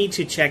occurred to me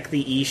to check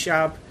the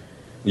eShop.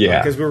 Yeah.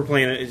 Because we were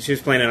playing it. She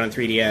was playing it on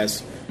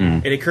 3DS.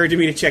 It occurred to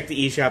me to check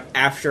the eShop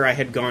after I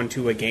had gone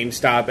to a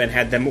GameStop and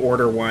had them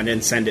order one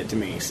and send it to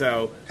me.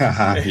 So,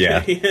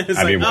 yeah. It's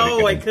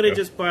I could have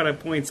just bought a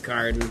points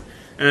card. And,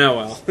 oh,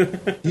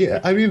 well. Yeah,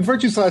 I mean,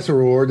 Virtue's Last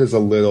Reward is a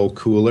little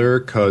cooler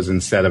because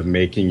instead of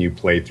making you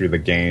play through the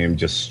game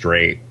just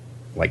straight,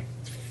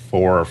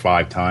 4 or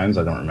 5 times,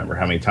 I don't remember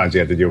how many times you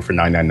had to do it for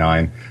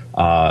 999,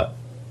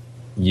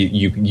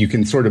 you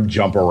can sort of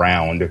jump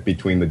around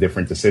between the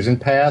different decision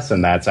paths,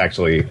 and that's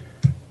actually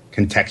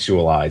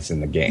contextualized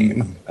in the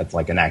game. That's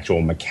like an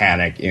actual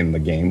mechanic in the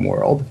game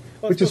world,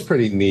 which is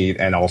pretty neat,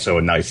 and also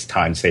a nice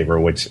time saver,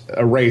 which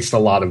erased a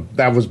lot of...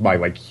 That was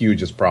my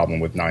hugest problem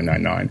with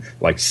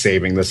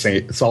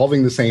 999,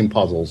 solving the same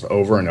puzzles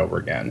over and over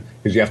again,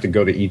 because you have to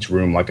go to each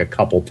room a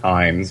couple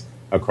times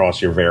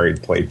across your varied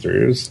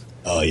playthroughs.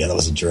 Oh, yeah, that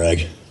was a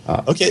drag.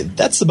 Okay,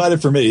 that's about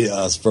it for me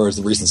as far as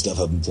the recent stuff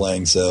I've been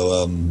playing.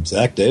 So,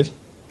 Zach, Dave?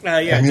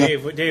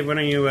 Dave, why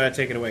don't you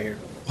take it away here?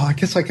 Well, I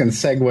guess I can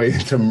segue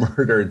into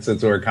Murdered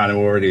since we're kind of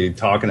already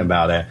talking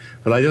about it.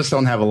 But I just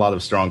don't have a lot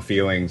of strong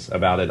feelings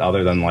about it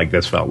other than,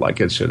 this felt like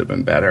it should have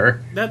been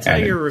better. That's how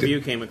your review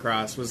came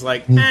across, was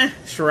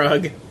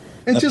shrug.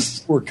 And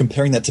just... We're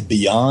comparing that to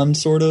Beyond,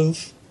 sort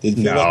of?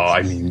 No,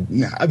 I mean,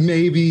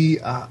 maybe...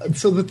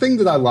 so the thing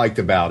that I liked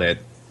about it,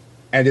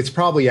 and it's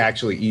probably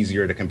actually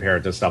easier to compare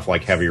it to stuff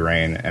like Heavy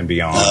Rain and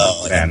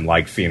Beyond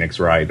than Phoenix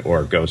Wright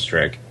or Ghost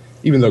Trick,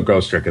 even though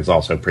Ghost Trick is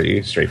also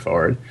pretty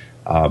straightforward.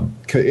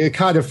 It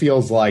kind of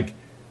feels like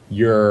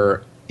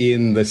you're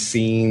in the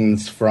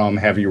scenes from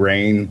Heavy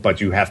Rain, but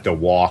you have to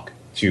walk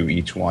to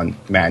each one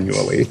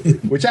manually,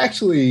 which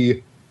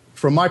actually,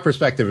 from my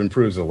perspective,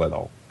 improves a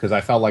little. Because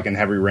I felt like in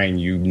Heavy Rain,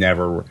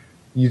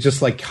 you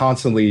just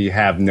constantly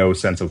have no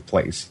sense of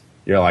place.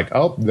 You're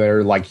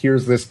they're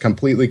here's this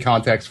completely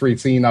context-free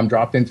scene I'm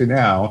dropped into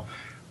now.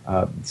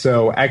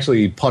 So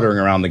actually puttering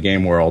around the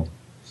game world,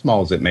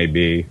 small as it may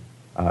be,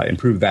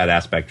 improved that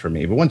aspect for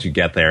me. But once you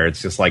get there,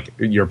 it's just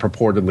you're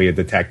purportedly a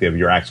detective.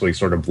 You're actually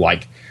sort of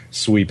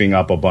sweeping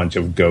up a bunch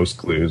of ghost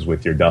clues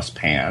with your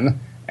dustpan.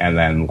 And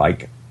then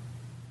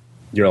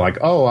you're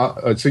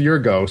so you're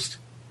a ghost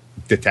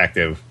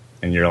detective.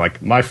 And you're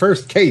my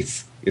first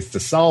case is to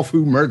solve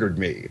who murdered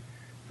me,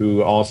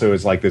 who also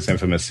is this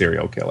infamous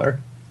serial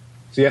killer.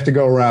 So you have to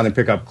go around and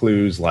pick up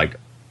clues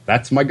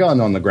that's my gun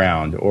on the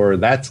ground, or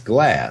that's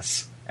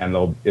glass.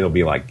 And it'll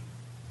be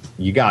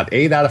you got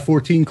 8 out of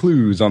 14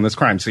 clues on this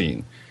crime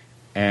scene.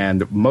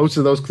 And most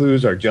of those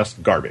clues are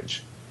just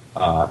garbage.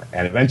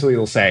 And eventually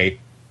it'll say,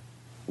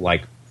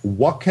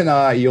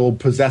 you'll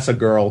possess a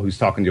girl who's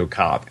talking to a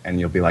cop, and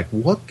you'll be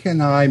what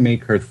can I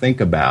make her think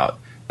about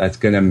that's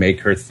going to make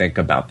her think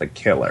about the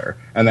killer?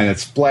 And then it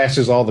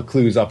splashes all the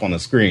clues up on the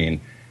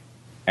screen.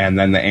 And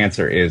then the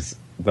answer is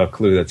the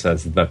clue that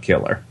says the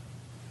killer.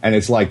 And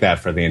it's like that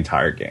for the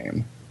entire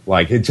game.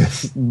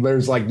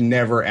 There's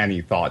never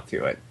any thought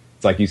to it.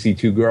 It's you see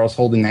 2 girls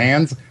holding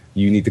hands,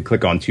 you need to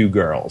click on 2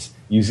 girls.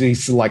 You see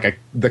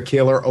the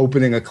killer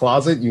opening a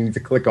closet, you need to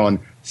click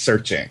on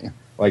searching.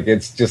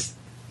 It's just,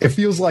 it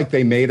feels like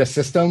they made a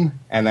system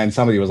and then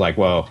somebody was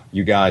whoa,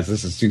 you guys,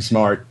 this is too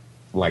smart.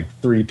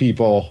 3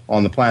 people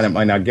on the planet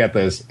might not get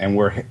this, and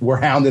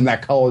we're hounding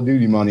that Call of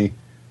Duty money.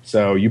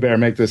 So you better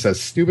make this as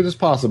stupid as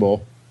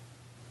possible.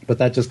 But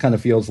that just kind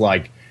of feels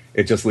like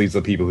it just leaves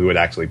the people who would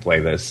actually play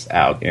this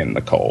out in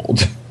the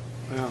cold.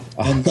 Wow.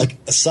 And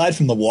aside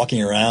from the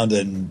walking around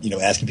and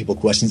asking people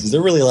questions, is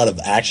there really a lot of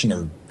action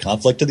or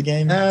conflict to the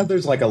game?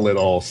 There's a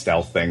little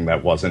stealth thing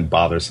that wasn't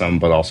bothersome,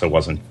 but also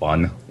wasn't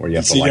fun. Where you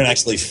have so to you don't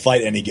actually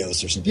fight any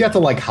ghosts or something. You have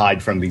to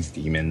hide from these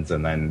demons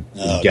and then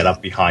get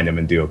up behind them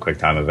and do a quick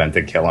time event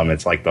to kill them.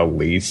 It's the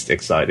least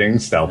exciting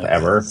stealth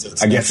ever. So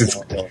I guess it's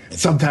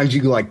sometimes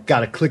you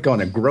gotta click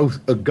on a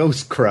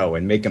ghost crow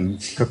and make him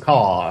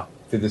caw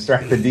to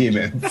distract the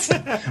demons.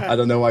 I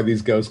don't know why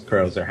these ghost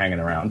crows are hanging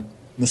around.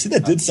 Now, see,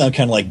 that did sound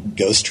kind of like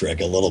Ghost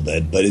Trick a little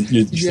bit, but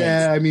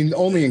I mean,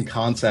 only in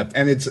concept,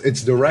 and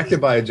it's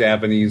directed by a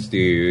Japanese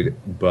dude,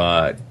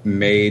 but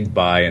made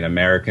by an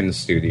American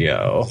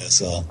studio.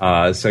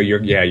 So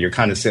you're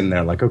kind of sitting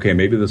there like, okay,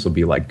 maybe this will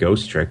be like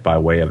Ghost Trick by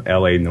way of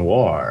L.A.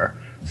 Noire,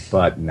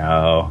 but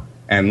no.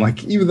 And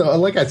like, even though,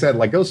 like I said,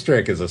 like Ghost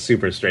Trick is a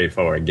super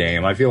straightforward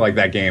game, I feel like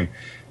that game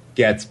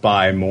gets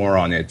by more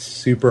on its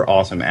super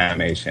awesome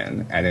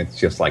animation and it's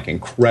just like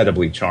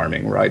incredibly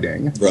charming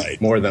writing. Right.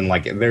 More than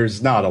like,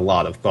 there's not a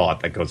lot of thought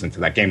that goes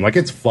into that game. Like,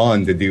 it's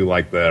fun to do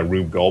like the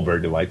Rube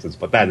Goldberg devices,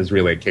 but that is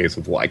really a case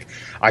of like,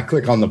 I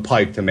click on the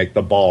pipe to make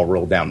the ball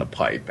roll down the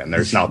pipe, and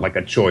there's not like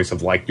a choice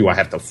of like, do I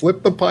have to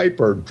flip the pipe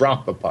or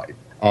drop the pipe?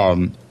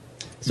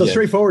 So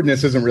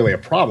straightforwardness isn't really a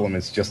problem.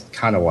 It's just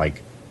kind of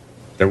like,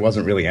 there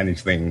wasn't really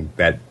anything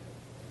that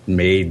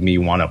made me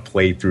want to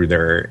play through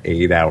their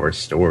 8-hour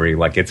story.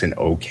 Like, it's an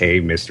okay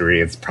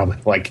mystery. It's probably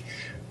like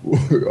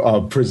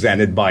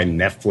presented by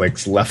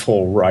Netflix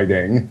level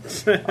writing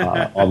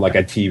on like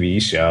a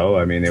TV show.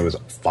 I mean, it was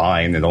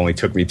fine. It only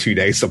took me 2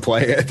 days to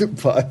play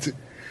it, but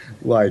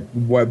like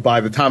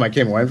by the time I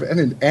came away, and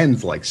it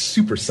ends like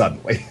super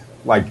suddenly.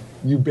 Like,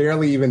 you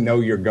barely even know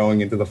you're going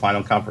into the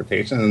final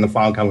confrontation, and the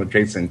final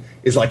confrontation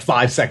is like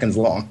 5 seconds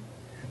long.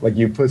 Like,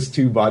 you push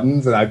 2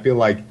 buttons, and I feel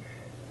like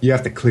you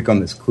have to click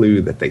on this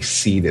clue that they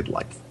seeded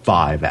like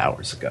 5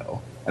 hours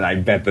ago. And I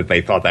bet that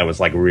they thought that was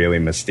like really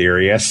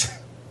mysterious.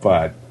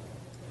 But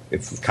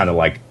it's kind of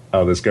like,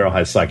 oh, this girl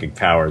has psychic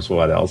powers.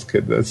 What else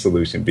could the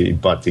solution be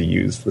but to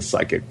use the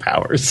psychic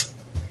powers?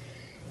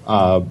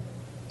 So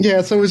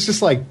it was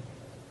just like,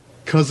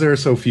 because there are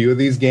so few of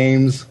these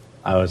games,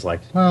 I was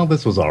like, well,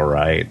 this was all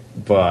right.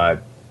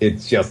 But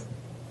it's just,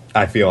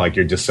 I feel like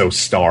you're just so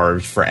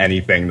starved for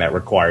anything that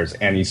requires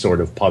any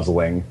sort of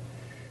puzzling,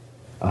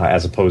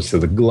 as opposed to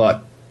the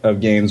glut of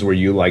games where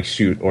you like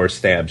shoot or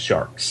stab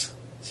sharks.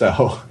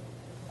 So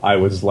I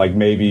was like,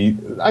 maybe,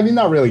 I mean,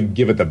 not really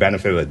give it the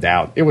benefit of the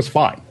doubt. It was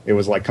fine. It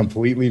was like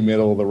completely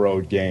middle of the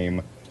road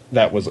game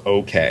that was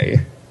okay.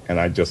 And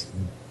I just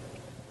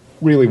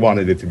really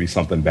wanted it to be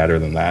something better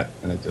than that.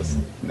 And it just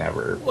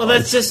never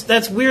was.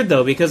 That's weird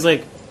though, because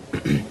like,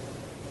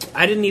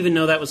 I didn't even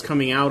know that was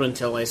coming out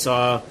until I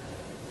saw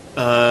it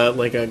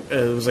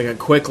was like a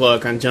quick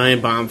look on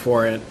Giant Bomb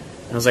for it.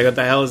 And I was like, what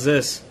the hell is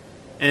this?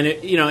 And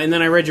and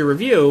then I read your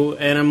review,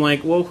 and I'm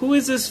like, well, who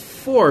is this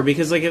for?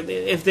 Because like,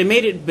 if they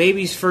made it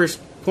baby's first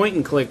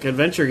point-and-click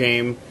adventure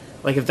game,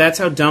 like if that's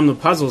how dumb the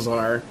puzzles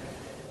are,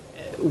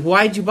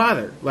 why'd you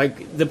bother?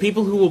 Like, the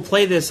people who will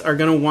play this are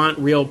going to want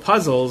real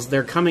puzzles.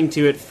 They're coming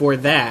to it for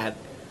that,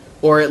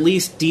 or at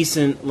least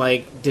decent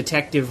like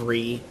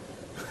detective-y.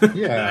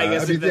 Yeah, I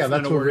guess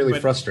that's what really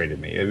frustrated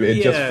me.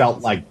 It just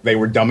felt like they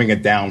were dumbing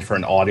it down for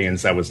an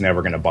audience that was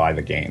never going to buy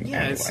the game. Yeah,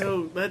 anyway.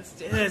 So that's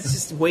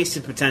just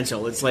wasted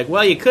potential. It's like,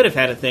 well, you could have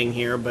had a thing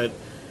here, but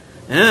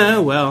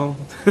well.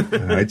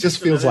 It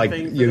just feels like,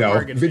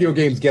 video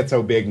games get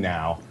so big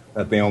now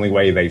that the only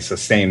way they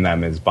sustain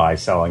them is by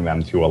selling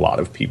them to a lot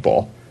of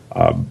people,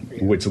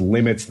 which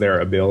limits their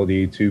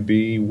ability to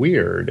be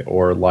weird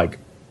or like,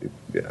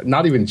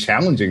 not even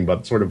challenging,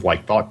 but sort of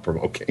like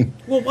thought-provoking.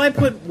 Well, why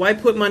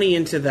put money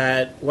into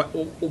that?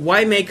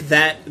 Why make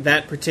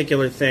that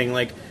particular thing?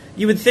 Like,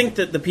 you would think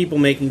that the people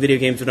making video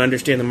games would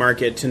understand the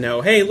market to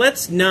know, hey,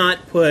 let's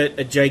not put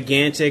a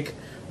gigantic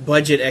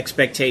budget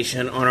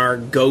expectation on our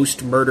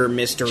ghost murder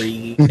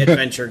mystery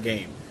adventure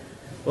game.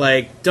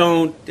 Like,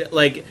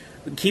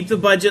 keep the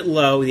budget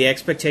low, the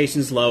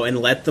expectations low, and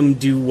let them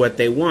do what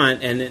they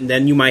want, and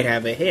then you might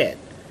have a hit.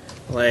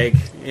 Like,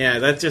 yeah,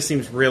 that just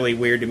seems really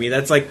weird to me.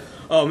 That's like,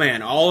 oh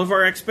man, all of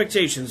our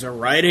expectations are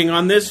riding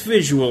on this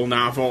visual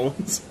novel.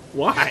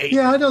 Why?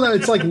 Yeah, I don't know.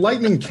 It's like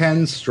lightning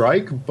can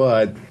strike,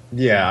 but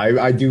yeah,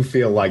 I do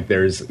feel like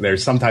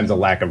there's sometimes a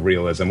lack of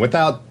realism.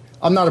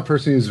 I'm not a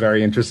person who's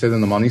very interested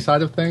in the money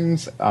side of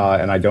things,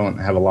 and I don't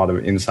have a lot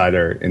of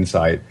insider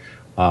insight.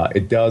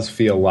 It does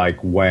feel like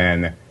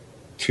when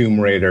Tomb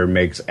Raider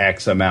makes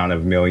X amount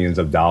of millions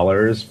of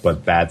dollars,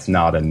 but that's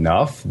not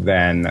enough,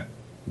 then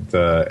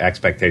the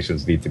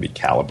expectations need to be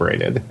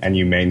calibrated, and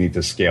you may need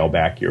to scale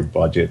back your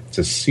budget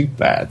to suit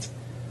that.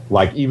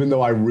 Like, even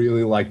though I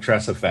really like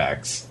Tress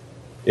Effects,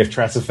 if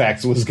Tress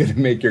Effects was going to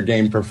make your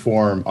game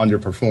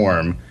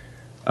underperform,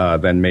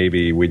 then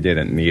maybe we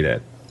didn't need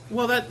it.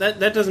 Well,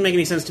 that doesn't make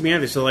any sense to me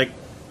either. So, like,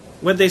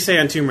 what'd they say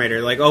on Tomb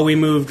Raider? Like, oh, we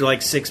moved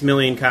like 6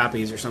 million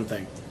copies or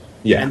something.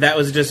 Yeah. And that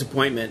was a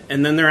disappointment.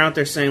 And then they're out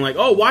there saying, like,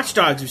 oh, Watch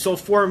Dogs, we sold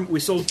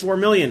 4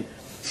 million.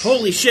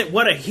 Holy shit,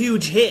 what a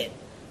huge hit.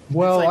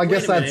 Well, like, I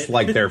guess that's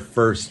like their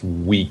first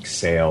week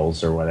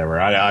sales or whatever.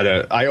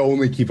 I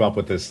only keep up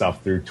with this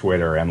stuff through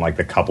Twitter and like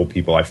the couple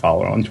people I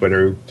follow on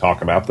Twitter who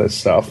talk about this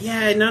stuff.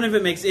 Yeah, none of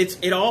it makes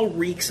it all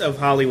reeks of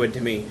Hollywood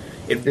to me.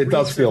 It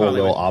does feel a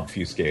little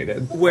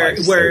obfuscated.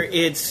 Where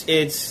it's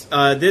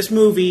this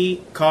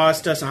movie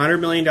cost us $100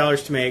 million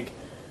to make.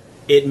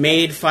 It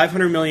made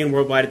 $500 million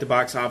worldwide at the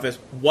box office.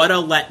 What a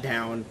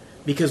letdown,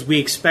 because we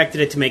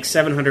expected it to make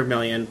 $700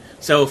 million.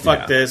 So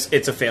fuck this,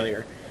 it's a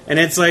failure. And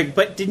it's like,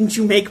 but didn't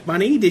you make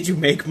money? Did you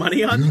make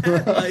money on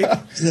that?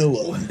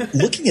 Like,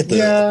 looking at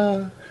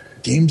the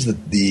games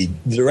that the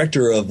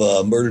director of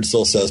Murdered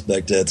Soul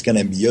Suspect, it's kind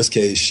of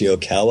Yosuke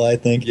Shiokawa, I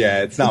think.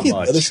 Yeah, it's not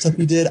much. Other stuff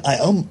he did,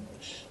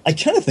 I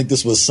kind of think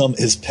this was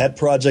his pet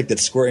project that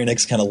Square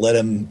Enix kind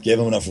of gave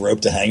him enough rope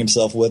to hang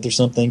himself with or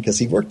something, because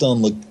he worked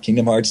on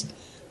Kingdom Hearts,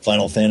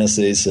 Final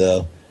Fantasy,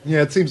 so...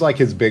 Yeah, it seems like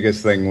his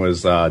biggest thing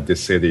was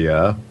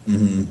Dissidia.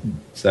 Mm-hmm.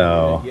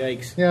 So,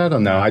 yikes. Yeah, I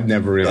don't know. I'd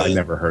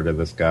never heard of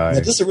this guy. Now,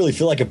 does it really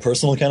feel like a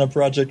personal kind of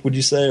project, would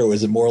you say, or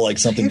was it more like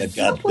something that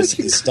got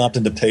basically stomped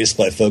into paste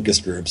by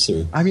focus groups?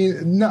 Or? I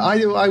mean, no,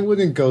 I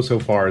wouldn't go so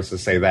far as to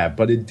say that,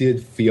 but it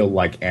did feel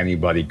like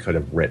anybody could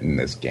have written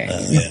this game.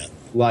 Yeah.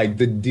 Like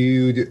the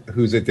dude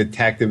who's a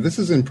detective, this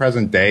is in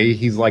present day.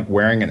 He's like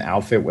wearing an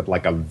outfit with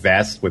like a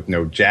vest with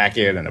no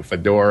jacket and a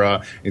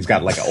fedora. He's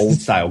got like an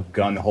old style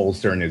gun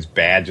holster and his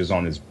badge is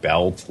on his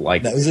belt.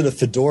 Like, now, is it a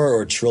fedora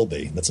or a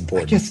trilby? That's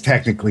important. I guess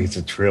technically it's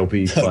a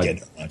trilby,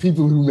 but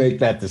people who make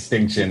that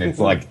distinction, it's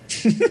like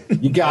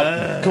you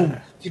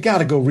gotta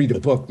go read a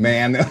book,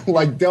 man.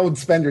 Like, don't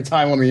spend your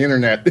time on the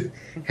internet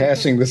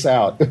hashing this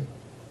out.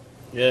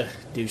 Yeah,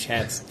 douche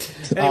hats.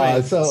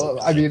 Anyway. So,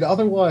 I mean,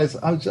 otherwise,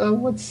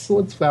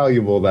 what's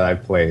valuable that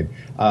I've played?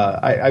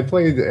 I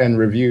played and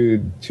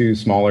reviewed 2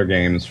 smaller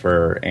games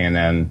for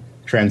ANN,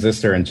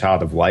 Transistor and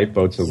Child of Light,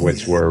 both of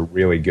which were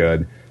really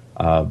good.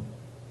 Child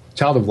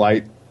of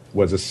Light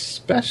was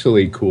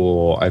especially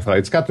cool. I thought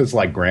it's got this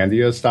like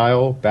Grandia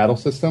style battle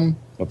system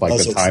with like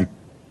the time.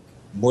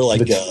 More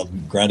like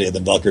Grandia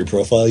than Valkyrie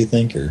Profile, you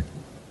think? Or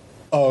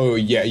oh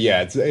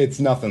yeah, it's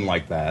nothing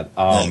like that.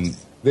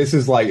 This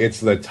is like, it's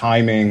the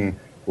timing,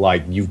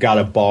 like you've got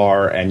a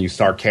bar and you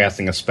start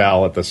casting a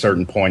spell at the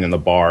certain point in the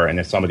bar, and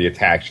if somebody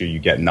attacks you, you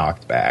get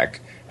knocked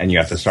back and you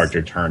have to start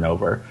your turn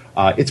over.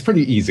 It's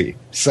pretty easy.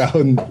 So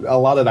a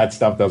lot of that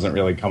stuff doesn't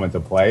really come into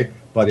play.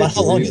 But about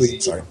how long is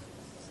it?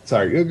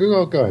 Sorry,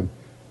 go ahead.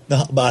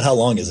 No, about how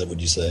long is it,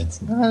 would you say?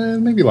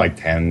 Maybe like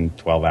 10,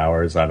 12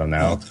 hours. I don't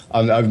know.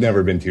 I've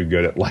never been too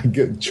good at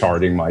like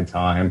charting my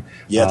time.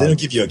 Yeah, if they don't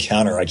give you a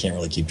counter, I can't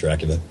really keep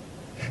track of it.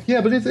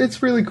 Yeah, but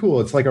it's really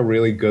cool. It's like a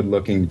really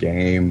good-looking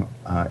game.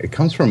 It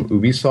comes from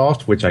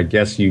Ubisoft, which I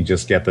guess you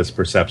just get this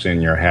perception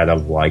in your head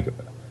of like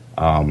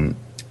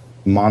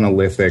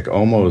monolithic,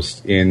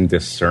 almost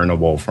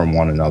indiscernible from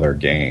one another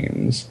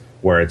games,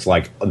 where it's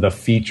like the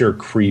feature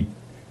creep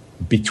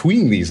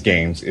between these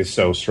games is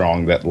so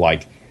strong that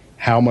like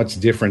how much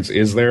difference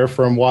is there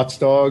from Watch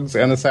Dogs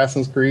and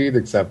Assassin's Creed,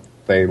 except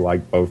they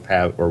like both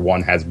have, or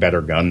one has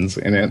better guns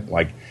in it.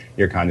 Like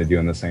you're kind of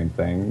doing the same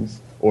things.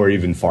 Or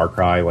even Far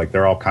Cry, like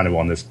they're all kind of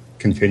on this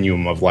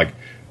continuum of like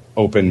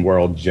open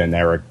world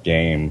generic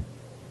game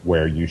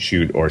where you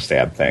shoot or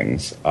stab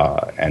things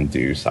and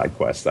do side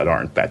quests that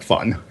aren't that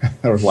fun,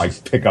 or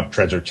like pick up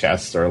treasure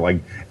chests or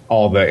like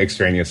all the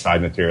extraneous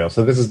side material.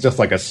 So this is just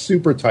like a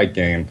super tight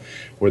game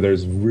where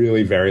there's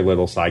really very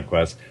little side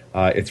quests.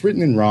 It's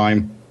written in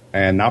rhyme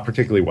and not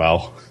particularly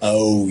well.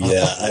 Oh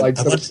yeah,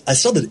 I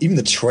saw that even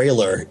the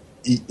trailer.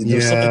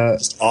 There's something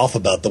just off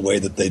about the way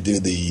that they do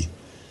the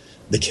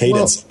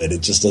cadence of it. It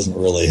just doesn't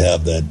really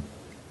have that.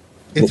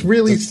 It's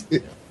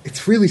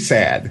really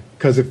sad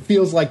because it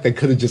feels like they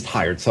could have just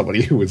hired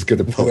somebody who was good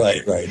to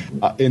play. Right.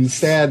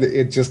 Instead,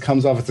 it just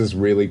comes off as this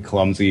really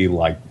clumsy,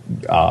 like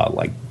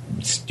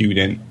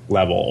student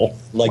level,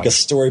 like a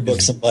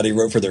storybook somebody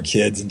wrote for their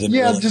kids and didn't.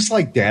 Yeah, just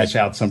like dash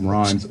out some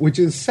rhymes, which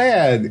is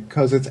sad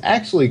because it's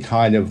actually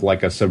kind of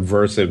like a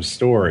subversive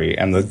story,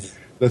 and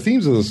the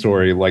themes of the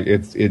story, like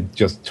it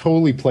just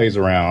totally plays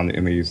around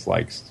in these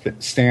like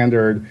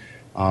standard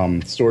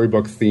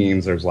storybook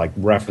themes. There's like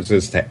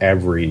references to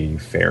every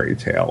fairy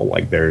tale,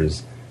 like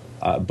there's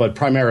but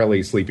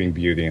primarily Sleeping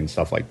Beauty and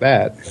stuff like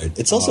that. Right.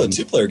 It's also a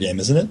 2-player game,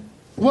 isn't it?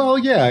 Well,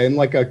 yeah, in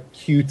like a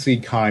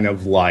cutesy kind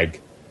of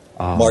like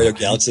Mario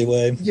Galaxy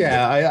way.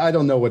 Yeah, I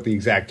don't know what the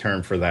exact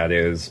term for that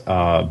is,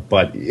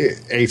 but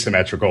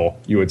asymmetrical,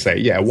 you would say.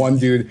 Yeah,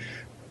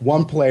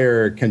 one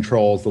player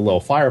controls the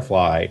little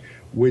firefly,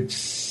 which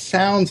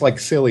sounds like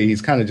silly.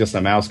 He's kind of just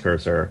a mouse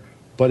cursor.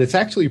 But it's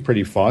actually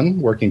pretty fun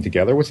working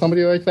together with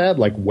somebody like that.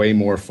 Like way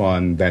more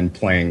fun than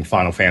playing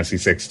Final Fantasy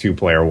VI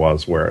 2-player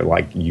was, where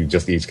like you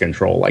just each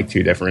control like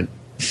 2 different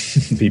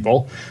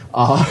people.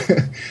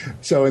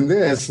 So in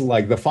this,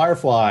 like the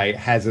Firefly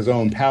has his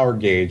own power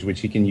gauge, which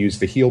he can use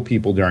to heal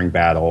people during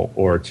battle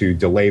or to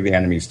delay the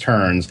enemy's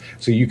turns.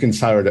 So you can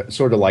sort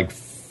of like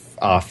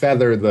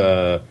feather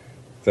the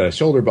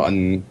shoulder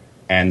button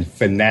and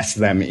finesse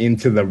them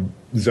into the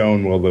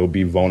zone where they'll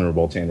be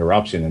vulnerable to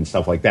interruption and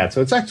stuff like that.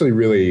 So it's actually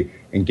really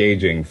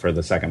engaging for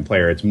the second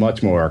player. It's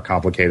much more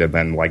complicated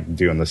than like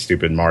doing the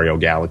stupid Mario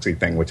Galaxy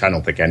thing, which I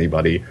don't think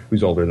anybody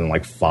who's older than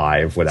like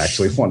 5 would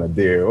actually want to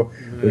do,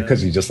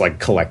 because you just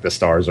like collect the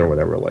stars or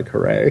whatever, like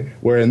hooray.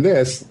 Where in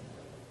this,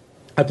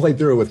 I played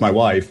through it with my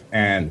wife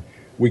and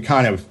we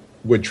kind of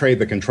would trade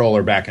the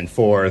controller back and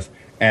forth,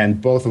 and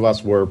both of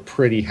us were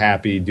pretty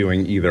happy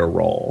doing either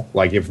role.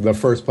 Like if the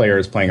first player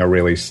is playing a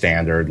really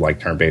standard like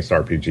turn-based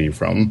RPG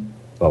from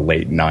the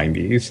late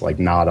 90s, like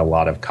not a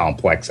lot of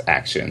complex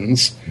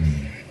actions.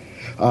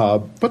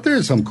 But there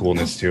is some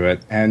coolness to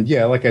it. And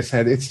yeah, like I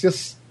said, it's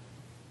just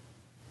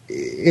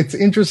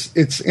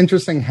it's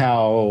interesting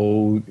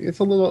how it's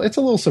a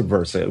little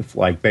subversive.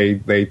 Like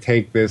they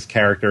take this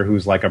character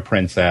who's like a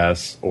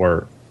princess,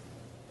 or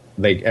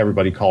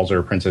everybody calls her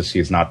a princess. She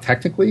is not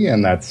technically,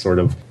 and that's sort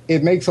of,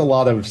 it makes a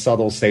lot of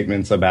subtle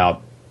statements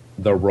about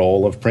the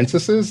role of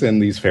princesses in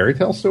these fairy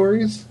tale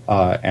stories,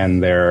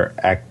 and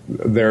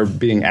they're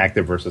being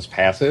active versus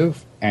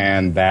passive,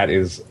 and that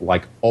is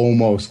like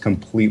almost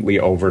completely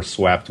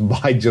overswept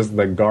by just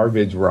the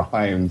garbage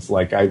rhymes.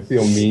 Like, I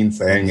feel mean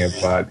saying it,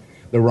 but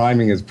the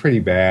rhyming is pretty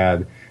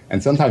bad,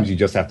 and sometimes you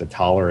just have to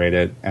tolerate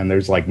it, and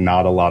there's like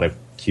not a lot of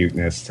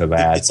cuteness to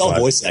that. It's all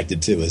voice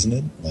acted too, isn't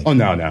it? Like, oh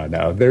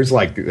no. There's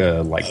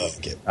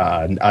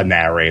a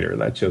narrator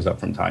that shows up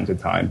from time to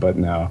time, but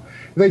no.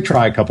 They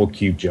try a couple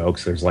cute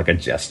jokes. There's like a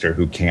jester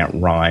who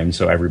can't rhyme,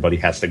 so everybody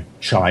has to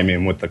chime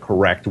in with the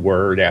correct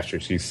word after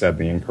she said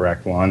the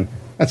incorrect one.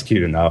 That's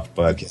cute enough,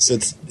 but okay, so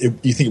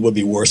you think it would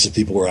be worse if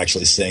people were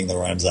actually saying the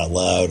rhymes out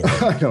loud?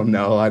 Or? I don't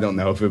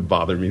know if it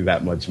bothered me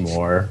that much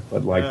more.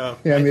 But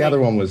the other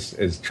one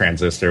is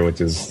Transistor,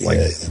 which is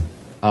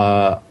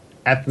like.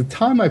 At the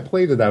time I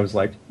played it, I was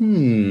like,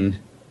 I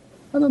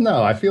don't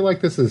know. I feel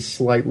like this is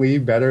slightly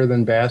better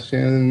than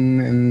Bastion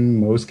in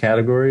most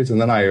categories.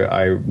 And then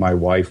my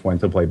wife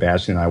went to play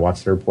Bastion, and I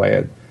watched her play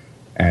it,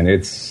 and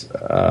it's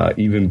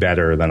even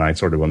better than I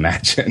sort of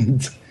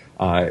imagined.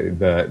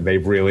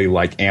 They've really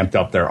like amped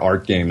up their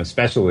art game,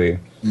 especially.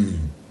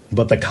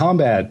 But the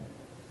combat,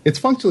 it's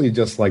functionally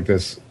just like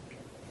this.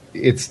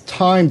 It's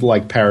timed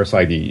like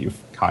Parasite Eve,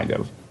 kind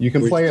of. You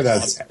can play it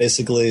as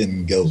basically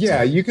and go.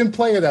 Yeah, you can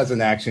play it as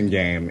an action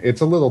game. It's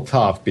a little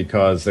tough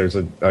because there's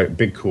a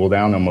big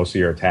cooldown on most of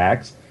your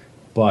attacks,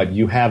 but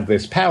you have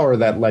this power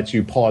that lets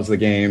you pause the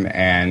game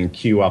and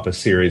queue up a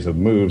series of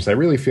moves. That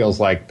really feels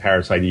like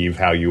Parasite Eve,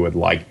 how you would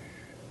like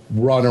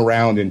run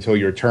around until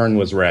your turn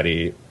was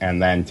ready,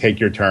 and then take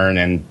your turn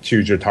and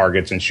choose your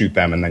targets and shoot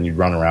them, and then you'd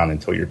run around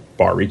until your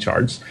bar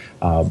recharged.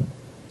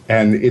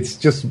 And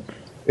it's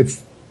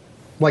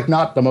like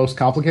not the most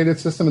complicated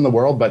system in the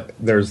world, but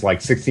there's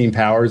like 16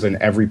 powers, and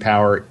every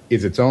power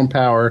is its own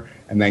power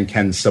and then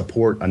can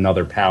support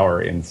another power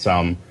in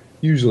some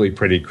usually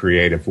pretty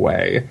creative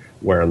way,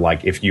 where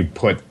like if you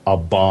put a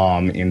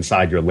bomb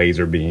inside your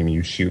laser beam,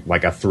 you shoot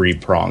like a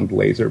 3-pronged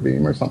laser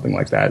beam or something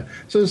like that.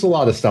 So there's a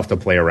lot of stuff to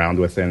play around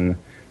with, and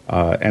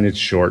it's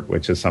short,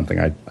 which is something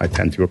I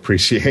tend to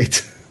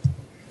appreciate.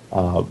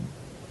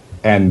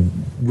 And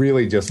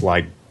really just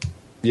like,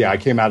 yeah, I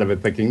came out of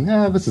it thinking,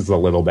 this is a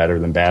little better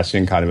than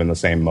Bastion, kind of in the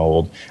same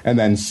mold. And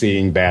then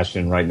seeing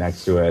Bastion right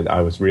next to it,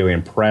 I was really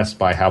impressed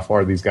by how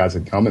far these guys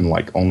had come in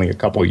like only a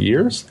couple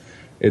years.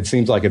 It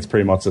seems like it's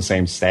pretty much the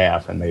same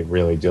staff, and they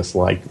really just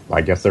like,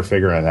 I guess they're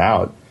figuring it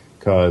out,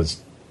 because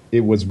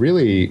it was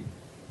really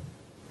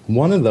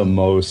one of the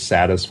most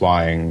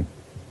satisfying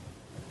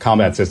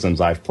combat systems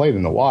I've played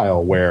in a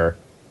while, where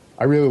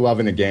I really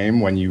love in a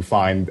game when you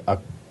find a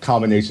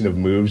combination of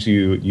moves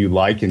you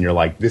like, and you're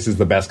like, this is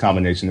the best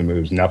combination of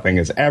moves, nothing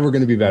is ever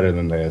going to be better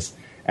than this,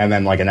 and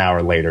then like an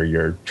hour later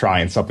you're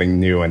trying something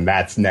new, and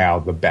that's now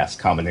the best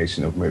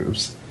combination of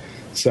moves.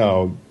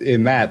 So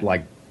in that,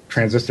 like,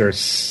 Transistor is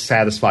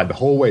satisfied the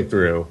whole way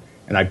through,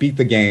 and I beat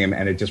the game,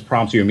 and it just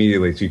prompts you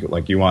immediately to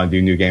like, you want to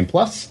do New Game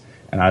Plus?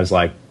 And I was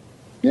like,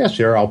 yeah,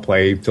 sure, I'll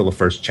play till the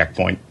first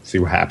checkpoint, see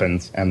what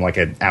happens. And like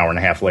an hour and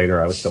a half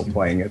later I was still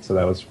playing it, so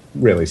that was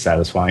really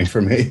satisfying for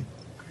me.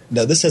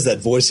 Now, this has that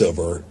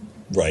voiceover,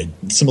 right?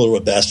 Similar to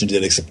what Bastion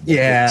did, except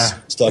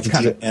it's talking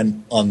to you.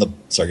 And on the...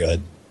 Sorry, go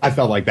ahead. I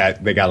felt like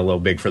that they got a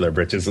little big for their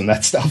britches and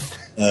that stuff.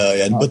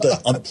 Yeah, but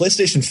on the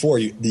PlayStation 4,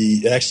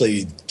 it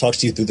actually talks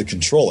to you through the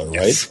controller,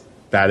 right? Yes.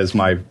 That is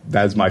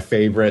my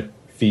favorite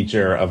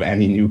feature of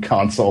any new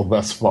console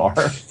thus far,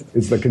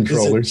 is the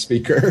controller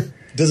speaker.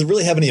 Does it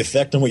really have any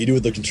effect on what you do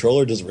with the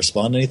controller? Does it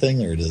respond to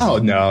anything, or does? Oh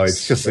no,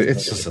 it's just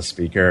a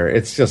speaker.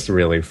 It's just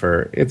really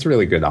it's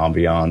really good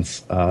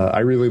ambiance. I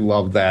really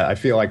love that. I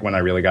feel like when I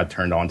really got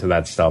turned on to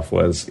that stuff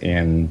was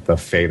in the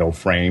Fatal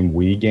Frame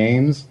Wii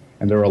games,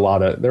 and there were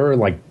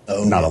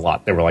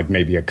like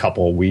maybe a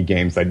couple Wii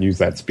games that use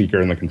that speaker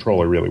and the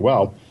controller really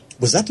well.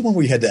 Was that the one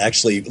where you had to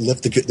actually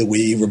lift the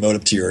Wii remote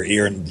up to your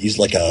ear and use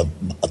like a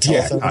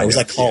telephone? Or was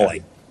that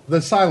calling? Yeah.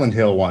 The Silent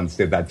Hill ones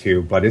did that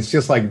too, but it's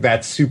just like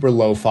that super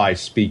lo-fi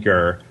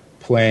speaker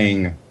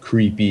playing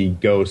creepy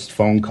ghost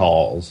phone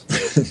calls.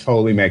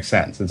 Totally makes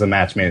sense. It's a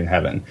match made in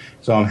heaven.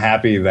 So I'm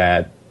happy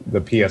that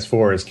the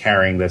PS4 is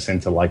carrying this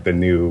into like the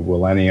new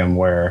millennium,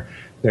 where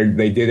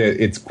they did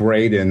it. It's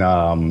great in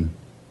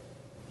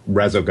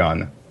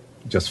Resogun.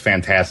 Just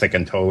fantastic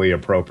and totally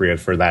appropriate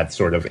for that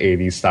sort of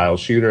 80s style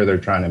shooter they're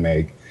trying to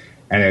make.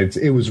 And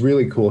it was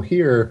really cool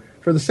here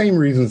for the same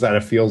reasons that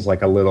it feels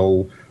like a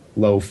little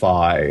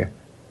lo-fi.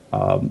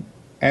 And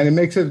it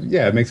makes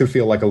it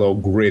feel like a little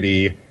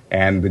gritty,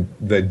 and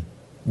the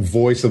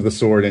voice of the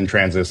sword in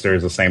Transistor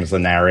is the same as the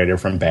narrator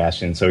from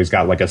Bastion, so he's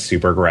got like a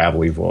super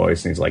gravelly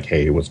voice, and he's like,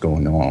 hey, what's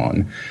going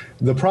on?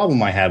 The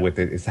problem I had with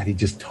it is that he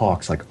just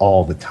talks like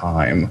all the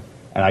time,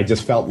 and I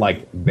just felt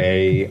like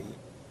they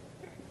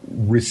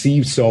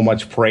received so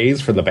much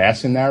praise for the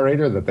Bastion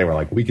narrator that they were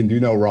like, we can do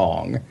no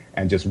wrong,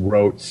 and just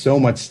wrote so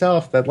much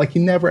stuff that like he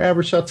never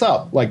ever shuts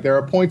up. Like there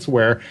are points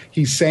where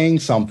he's saying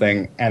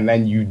something and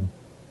then you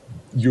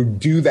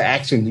do the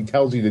action he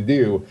tells you to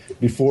do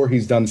before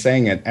he's done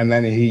saying it, and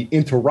then he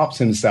interrupts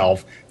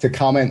himself to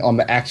comment on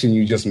the action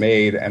you just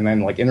made, and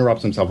then like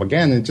interrupts himself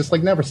again, and it just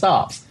like never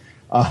stops.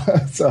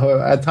 So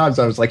at times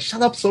I was like,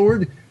 shut up,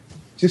 sword,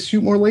 just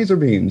shoot more laser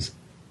beams.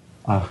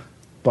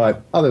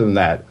 But other than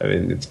that, I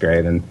mean, it's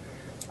great. And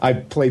I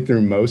played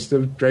through most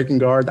of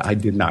Drakengard. I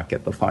did not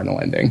get the final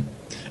ending.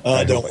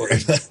 Don't worry.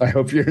 I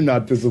hope you're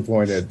not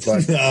disappointed.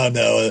 But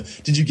no.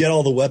 Did you get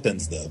all the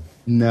weapons, though?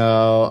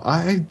 No,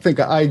 I think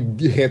I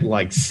hit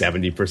like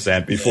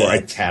 70% before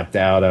I tapped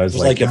out. I was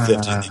like a 50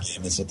 in the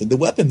game and something. The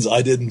weapons,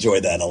 I did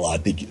enjoy that a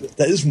lot.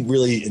 That is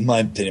really, in my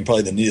opinion,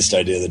 probably the neatest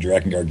idea the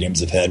Drakengard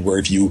games have had, where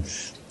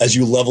as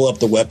you level up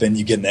the weapon,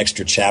 you get an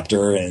extra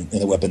chapter in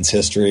the weapon's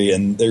history,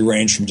 and they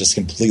range from just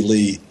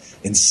completely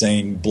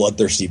insane,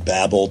 bloodthirsty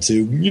babble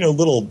to,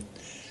 little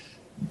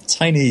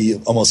tiny,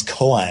 almost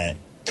koans,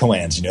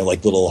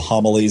 like little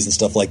homilies and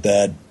stuff like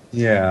that.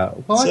 Yeah.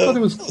 Well, I thought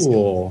it was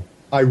cool.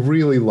 I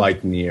really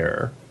liked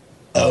Nier.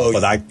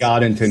 But I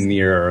got into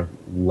Nier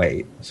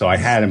late, so I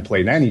hadn't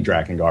played any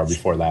Drakengard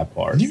before that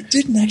part. Nier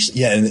didn't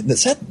actually, and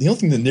the only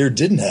thing that Nier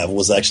didn't have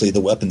was actually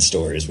the weapon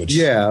stories. Which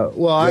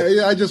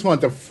I just wanted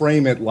to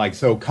frame it like,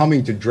 so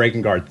coming to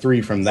Drakengard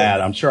 3 from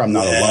that, I'm sure I'm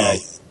not alone.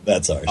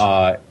 That's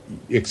ours.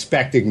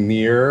 Expecting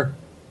Nier,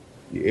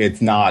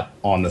 it's not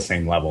on the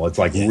same level. It's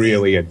like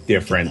really a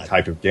different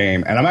type of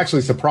game, and I'm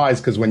actually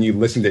surprised because when you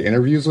listen to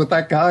interviews with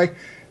that guy,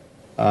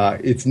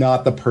 it's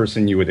not the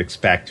person you would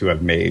expect to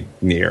have made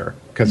Nier,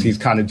 because he's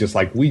kind of just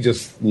like, we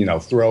just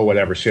throw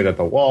whatever shit at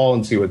the wall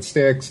and see what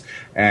sticks,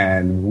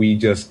 and we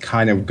just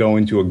kind of go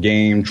into a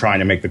game trying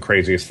to make the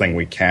craziest thing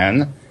we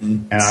can.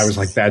 And I was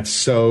like, that's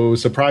so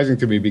surprising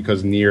to me,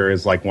 because Nier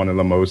is like one of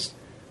the most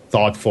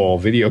thoughtful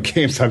video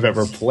games I've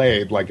ever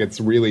played. Like, it's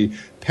really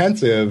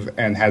pensive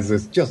and has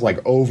this just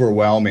like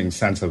overwhelming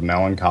sense of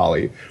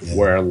melancholy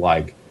where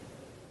like,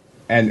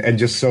 and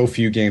just so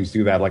few games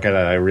do that. Like,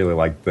 I really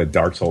like the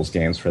Dark Souls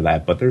games for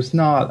that, but there's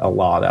not a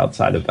lot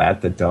outside of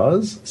that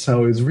does.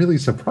 So it was really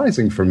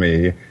surprising for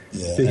me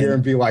to hear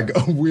him be like,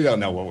 oh, we don't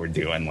know what we're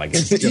doing. Like,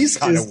 it's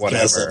just kind of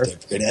whatever.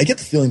 I get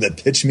the feeling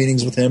that pitch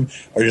meetings with him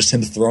are just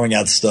him throwing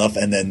out stuff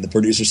and then the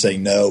producer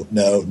saying no,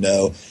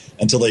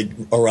 until they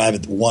arrive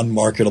at one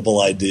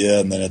marketable idea,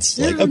 and then it's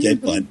like, okay,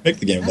 fine, make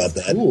the game about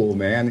that. Cool,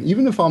 man.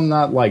 Even if I'm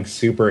not like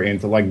super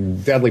into,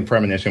 like, Deadly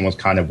Premonition was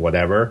kind of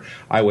whatever,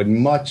 I would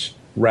much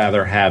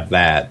rather have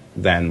that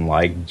than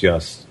like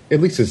just, at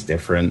least it's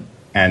different,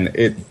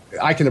 and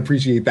I can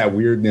appreciate that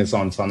weirdness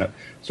on some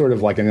sort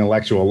of like an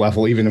intellectual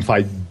level, even if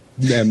I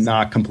am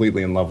not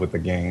completely in love with the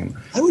game.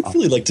 I would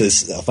really like to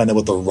find out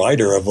what the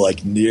writer of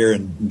like Nier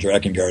and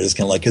Drakengard is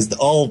kind of like, because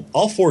all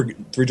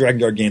three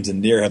Drakengard games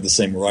and Nier have the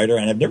same writer,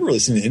 and I've never really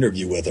seen an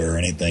interview with her or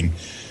anything.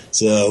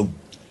 So,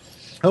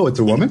 it's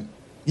a woman.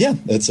 Yeah,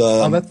 it's that's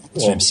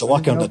cool.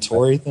 Sawako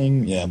Natori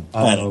thing. Yeah,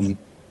 I don't know.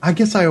 I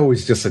guess I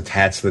always just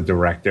attach the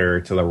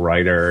director to the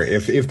writer.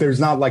 If there's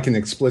not like an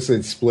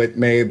explicit split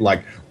made,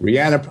 like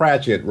Rhianna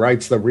Pratchett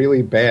writes the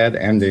really bad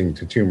ending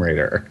to Tomb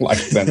Raider, like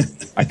then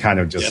I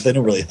kind of just they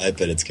don't really hype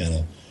it. It's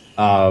kind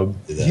of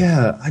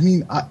I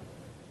mean,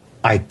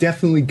 I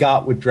definitely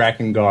got what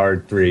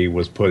Drakengard 3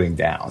 was putting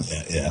down.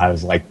 Yeah. I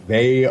was like,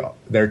 they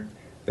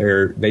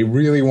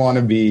really want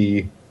to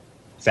be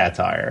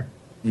satire.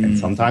 And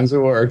sometimes it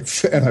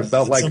works, and I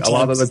felt like a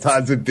lot of the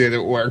times it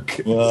didn't work.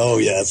 Oh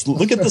yes,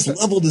 look at this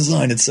level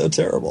design; it's so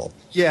terrible.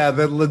 Yeah,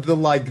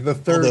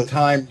 the third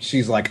time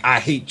she's like, "I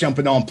hate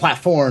jumping on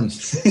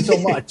platforms so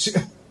much."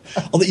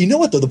 Although, you know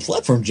what though, the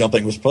platform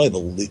jumping was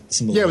probably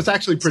it was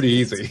actually pretty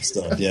easy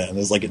stuff. Yeah, and it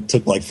was like it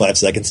took like 5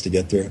 seconds to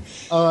get through.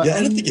 I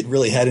don't think it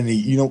really had any.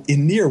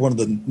 In Nier, one of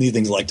the neat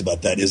things I liked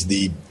about that is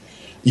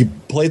you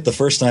play it the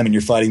first time and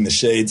you're fighting the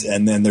shades,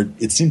 and then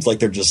it seems like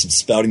they're just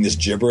spouting this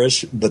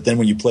gibberish. But then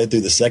when you play it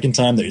through the second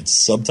time, it's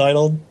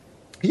subtitled.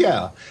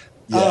 Yeah.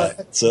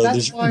 So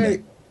that's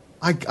why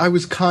I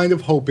was kind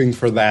of hoping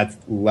for that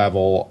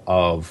level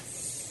of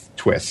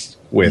twist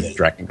with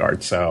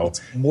Drakengard. So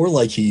it's more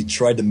like he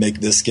tried to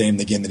make this game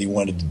the game that he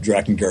wanted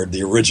Drakengard,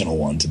 the original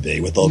one, to be,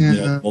 with all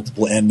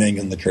multiple endings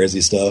and the crazy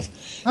stuff.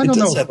 I don't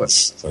know.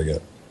 Sorry, go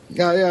ahead.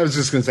 Yeah, I was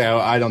just going to say,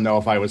 I don't know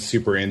if I was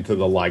super into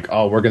the like,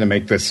 oh, we're going to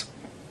make this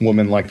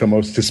woman like the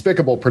most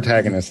despicable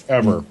protagonist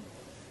ever.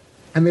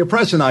 And the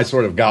impression I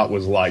sort of got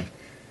was like,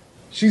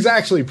 she's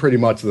actually pretty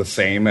much the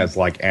same as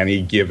like any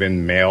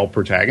given male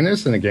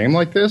protagonist in a game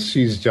like this.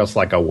 She's just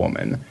like a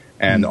woman.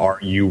 And are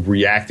you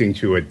reacting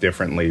to it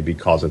differently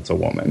because it's a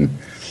woman?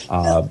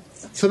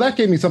 So that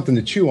gave me something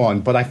to chew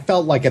on. But I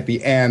felt like at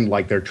the end,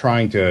 like they're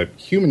trying to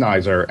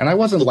humanize her. And I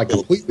wasn't like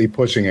completely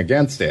pushing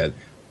against it.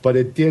 But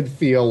it did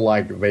feel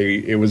like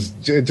it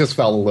just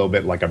felt a little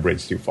bit like a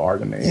bridge too far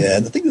to me. Yeah,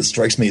 and the thing that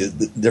strikes me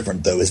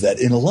different, though, is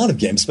that in a lot of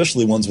games,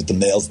 especially ones with the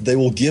males, they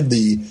will give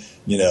the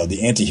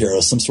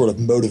anti-hero some sort of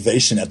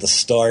motivation at the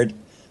start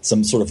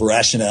some sort of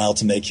rationale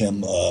to make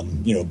him,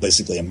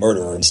 basically a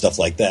murderer and stuff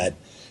like that.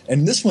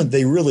 And this one,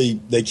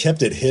 they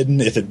kept it hidden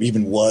if it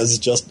even was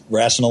just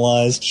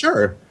rationalized.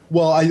 Sure.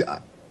 Well,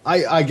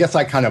 I guess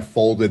I kind of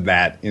folded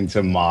that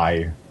into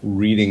my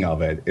reading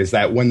of it, is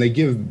that when they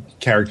give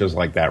characters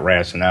like that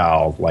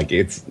rationale, like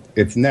it's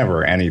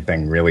never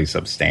anything really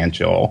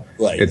substantial.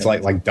 Right. It's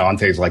like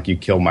Dante's like, you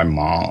killed my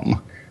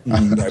mom.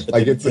 Right,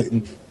 like it's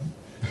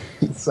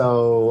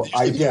so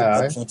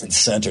front and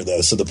center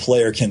though, so the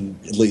player can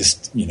at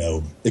least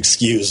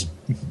excuse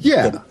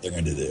what they're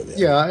going to do.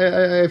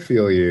 Yeah, I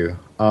feel you.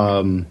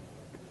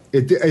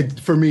 It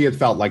for me, it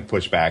felt like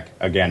pushback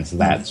against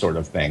that sort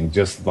of thing.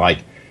 Just like,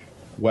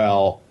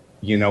 well,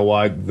 you know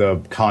what? The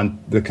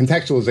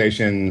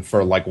contextualization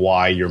for like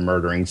why you're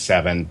murdering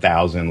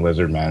 7,000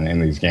 lizardmen in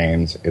these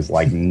games is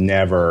like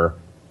never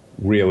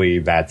really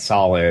that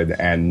solid,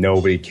 and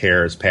nobody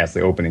cares past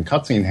the opening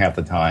cutscene half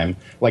the time.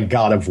 Like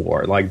God of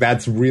War, like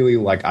that's really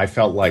like, I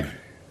felt like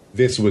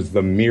this was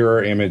the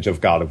mirror image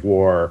of God of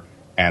War,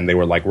 and they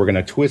were like, we're going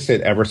to twist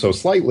it ever so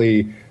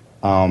slightly.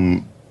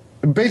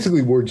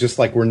 Basically,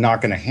 we're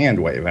not going to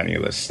hand wave any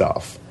of this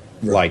stuff.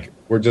 Right. Like,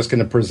 we're just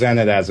going to present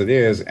it as it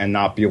is and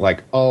not be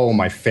like, oh,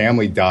 my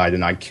family died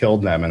and I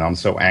killed them and I'm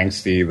so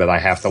angsty that I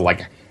have to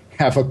like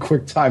have a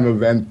quick time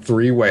event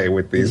 3-way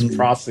with these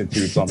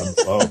prostitutes on a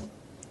boat,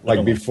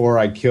 like before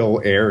I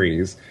kill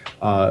Ares.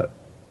 And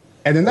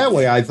in that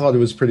way, I thought it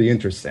was pretty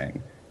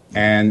interesting.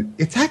 And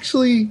it's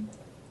actually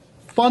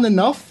fun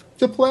enough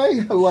to play,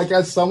 like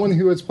as someone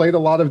who has played a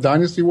lot of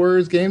Dynasty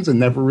Warriors games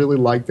and never really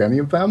liked any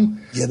of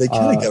them. Yeah, they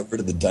kind of got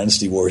rid of the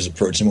Dynasty Warriors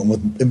approach,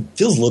 and it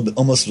feels a little bit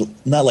almost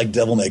not like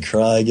Devil May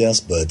Cry, I guess,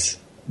 but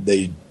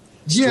they.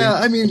 Yeah,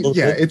 I mean,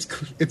 yeah, it's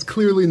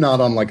clearly not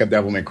on like a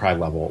Devil May Cry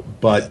level,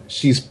 but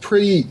she's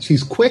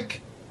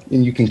quick,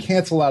 and you can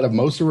cancel out of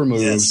most of her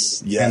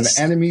moves, and the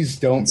enemies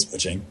don't,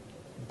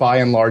 by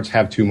and large,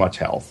 have too much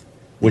health,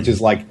 which is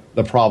like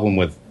the problem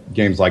with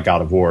games like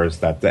God of War, is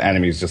that the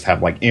enemies just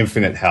have like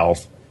infinite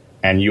health,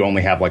 and you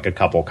only have like a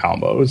couple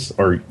combos,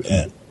 or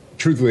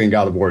truthfully in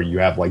God of War, you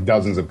have like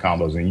dozens of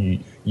combos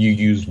and you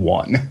use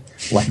one,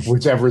 like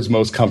whichever is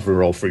most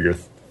comfortable for your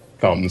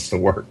thumbs to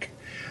work.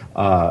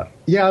 I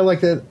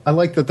like that. I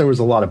like that there was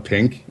a lot of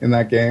pink in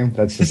that game.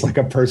 That's just like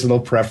a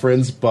personal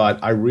preference, but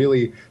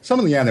some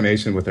of the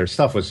animation with their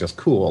stuff was just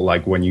cool.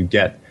 Like when you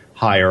get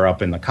higher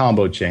up in the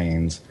combo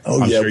chains,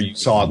 I'm sure you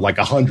saw it like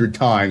 100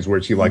 times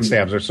where she like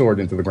stabs her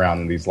sword into the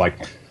ground and these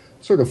like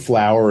sort of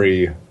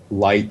flowery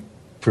light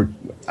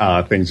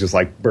things just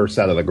like burst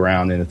out of the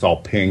ground and it's all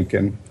pink,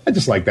 and I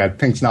just like that.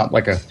 Pink's not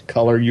like a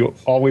color you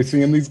always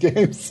see in these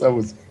games,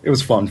 so it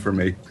was fun for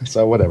me.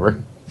 So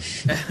whatever.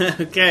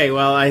 Okay,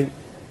 well, I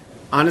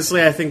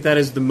think that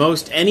is the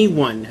most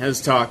anyone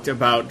has talked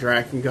about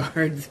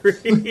Drakengard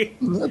 3.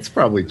 That's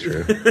probably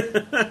true.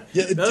 It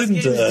didn't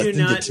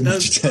get too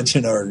much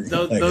attention.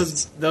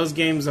 Those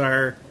games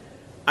are,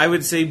 I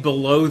would say,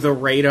 below the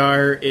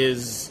radar.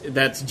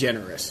 That's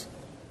generous.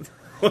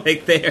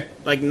 Like they're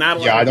like not.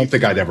 Yeah, I don't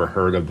think I'd ever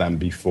heard of them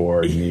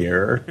before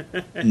Nier,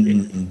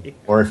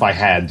 or if I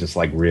had, just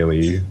like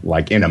really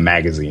like in a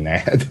magazine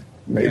ad,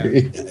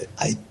 maybe. Yeah.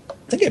 I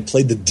think I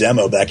played the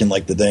demo back in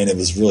like the day, and it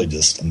was really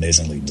just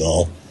amazingly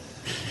dull.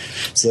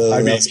 So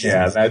I mean,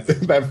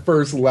 that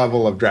first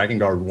level of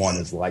Drakengard 1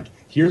 is like,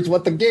 here's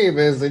what the game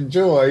is,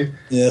 enjoy.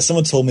 Yeah,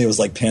 someone told me it was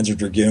like Panzer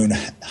Dragoon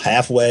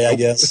halfway, I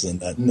guess,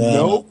 and that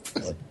nope.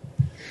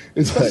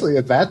 Especially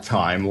at that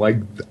time, like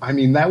I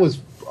mean, that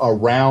was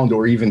around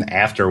or even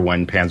after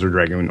when Panzer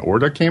Dragoon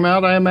Orta came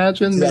out, I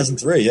imagine.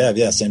 2003,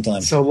 yeah, same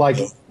time. So like,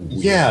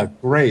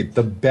 great.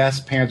 The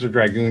best Panzer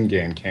Dragoon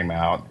game came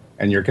out,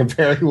 and you're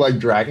comparing like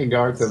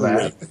Drakengard to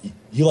that.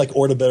 You like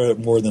Orta better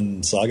more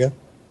than Saga?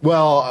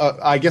 Well,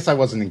 I guess I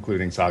wasn't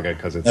including Saga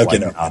because it's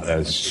not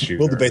a shooter.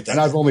 We'll debate that.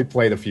 And I've only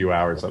played a few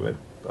hours of it,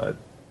 but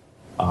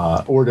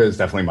Orta is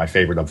definitely my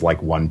favorite of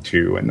like 1,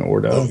 2, and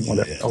Orta.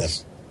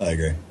 I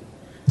agree.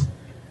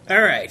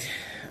 All right.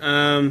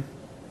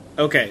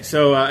 Okay,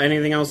 so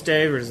anything else,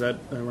 Dave, or does that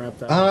wrap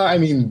that up? I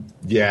mean,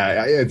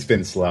 yeah, it's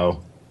been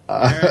slow.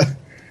 Right.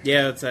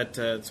 Yeah, it's that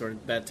sort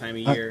of that time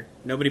of year.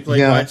 Nobody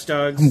played Watch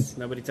Dogs?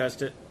 Nobody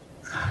touched it?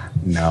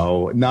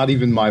 No, not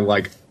even my,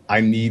 like,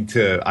 I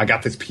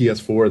got this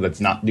PS4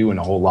 that's not doing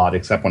a whole lot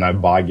except when I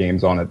buy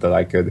games on it that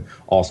I could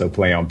also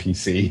play on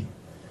PC.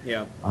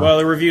 Yeah. Well,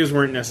 the reviews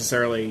weren't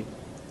necessarily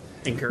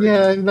encouraging.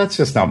 Yeah, that's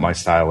just not my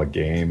style of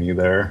game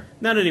either.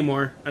 Not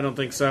anymore. I don't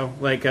think so.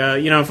 Like,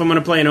 if I'm going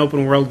to play an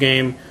open world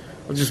game,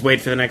 I'll just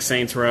wait for the next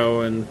Saints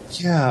Row. And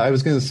yeah, I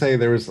was going to say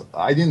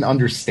I didn't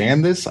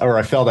understand this, or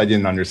I felt I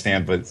didn't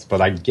understand,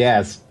 but I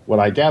guess what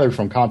I gathered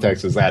from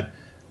context is that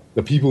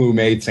the people who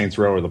made Saints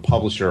Row, or the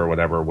publisher or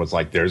whatever, was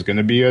like, there's going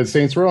to be a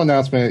Saints Row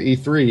announcement at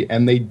E3,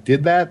 and they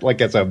did that like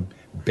as a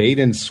bait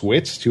and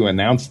switch to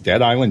announce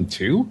Dead Island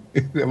 2?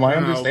 Am I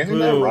understanding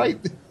that right?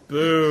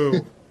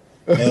 Boo.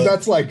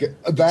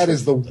 That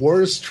is the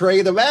worst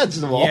trade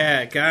imaginable.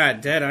 Yeah,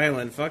 God, Dead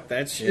Island, fuck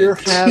that shit. Here,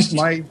 have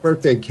my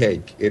birthday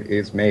cake. It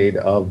is made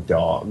of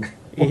dog.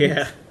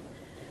 Yeah.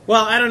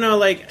 Well, I don't know,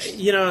 like,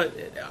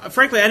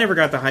 frankly, I never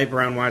got the hype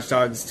around Watch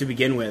Dogs to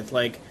begin with.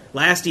 Like,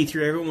 last E3,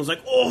 everyone was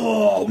like,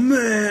 oh,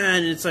 man!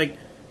 And it's like,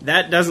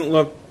 that doesn't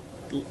look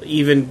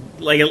even,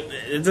 like,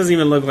 it doesn't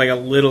even look like a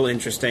little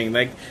interesting.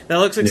 Like, that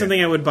looks like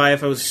something I would buy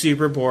if I was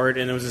super bored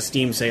and it was a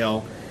Steam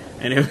sale.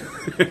 And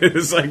it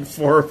was like $4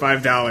 or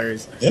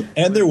 $5. Yep,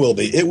 and there will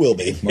be. It will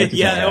be.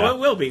 It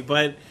will be,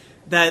 but...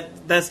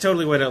 That's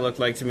totally what it looked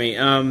like to me.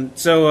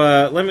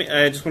 Let me.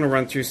 I just want to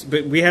run through.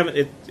 But we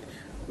haven't.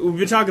 We've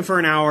been talking for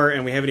an hour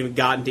and we haven't even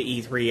gotten to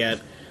E3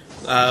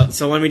 yet.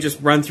 So let me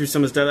just run through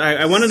some of the stuff.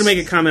 I wanted to make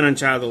a comment on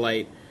Child of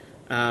Light.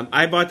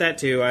 I bought that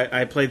too.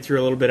 I played through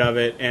a little bit of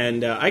it,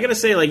 and I gotta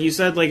say, like you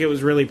said, like it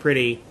was really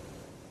pretty.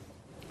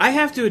 I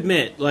have to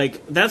admit,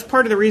 like that's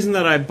part of the reason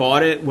that I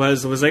bought it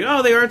was like,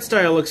 oh, the art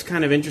style looks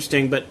kind of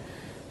interesting. But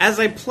as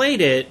I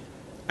played it,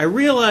 I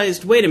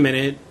realized, wait a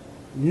minute,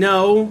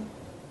 no,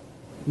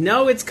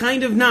 it's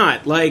kind of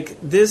not. Like,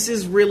 this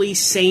is really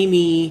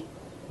samey.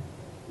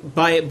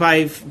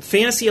 By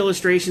fantasy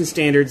illustration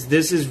standards,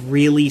 this is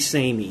really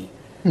samey.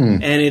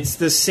 And it's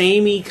the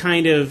samey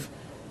kind of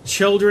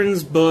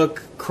children's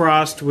book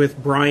crossed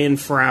with Brian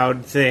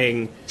Froud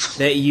thing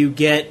that you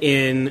get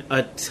in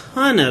a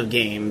ton of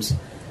games.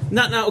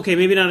 Okay,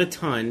 maybe not a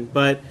ton,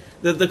 but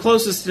the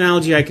closest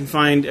analogy I can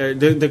find,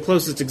 the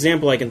closest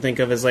example I can think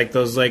of is like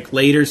those like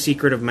later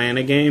Secret of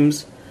Mana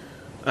games.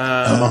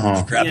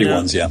 Crappy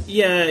ones, yeah.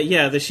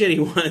 Yeah, the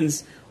shitty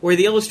ones, where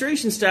the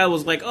illustration style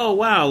was like, oh,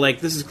 wow, like,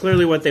 this is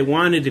clearly what they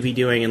wanted to be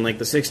doing in, like,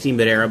 the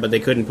 16-bit era, but they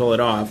couldn't pull it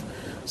off.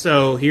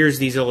 So here's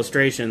these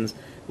illustrations.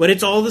 But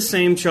it's all the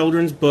same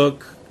children's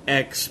book,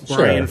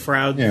 Brian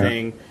Froud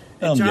thing.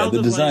 The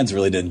designs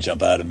really didn't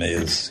jump out at me.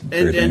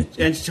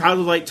 And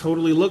Child of Light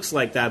totally looks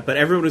like that, but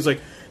everyone is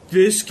like,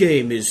 this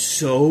game is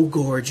so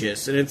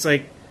gorgeous. And it's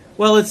like,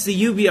 well, it's the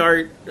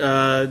UbiArt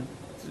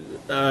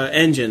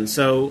engine,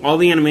 so all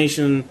the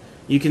animation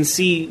you can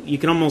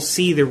almost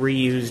see the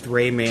reused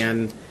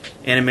Rayman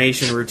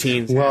animation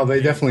routines. Well,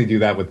 they definitely do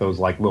that with those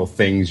like little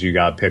things you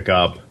got to pick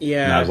up.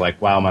 Yeah, and I was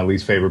like, wow, my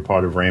least favorite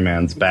part of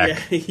Rayman's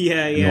back.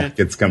 Yeah.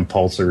 It's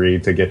compulsory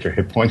to get your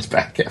hit points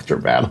back after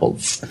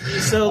battles.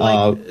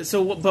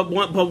 But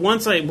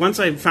once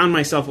I found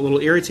myself a little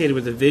irritated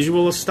with the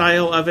visual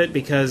style of it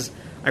because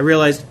I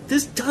realized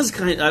this does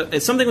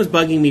something was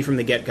bugging me from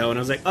the get-go, and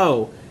I was like,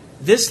 oh,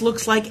 this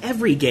looks like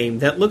every game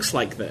that looks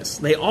like this.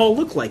 They all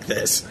look like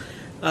this.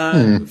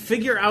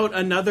 Figure out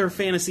another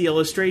fantasy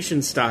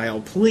illustration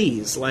style,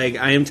 please. Like,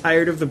 I am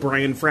tired of the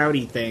Brian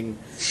Froudy thing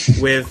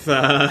with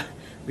I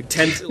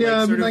guess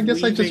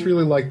I just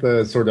really like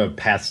the sort of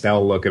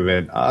pastel look of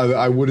it.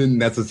 I wouldn't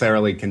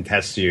necessarily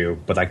contest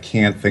you, but I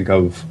can't think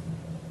of...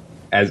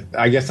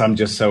 I guess I'm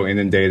just so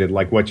inundated.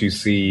 Like, what you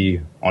see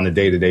on a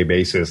day-to-day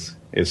basis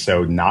is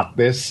so not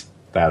this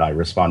that I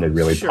responded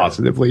really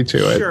positively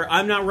to it. Sure,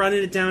 I'm not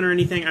running it down or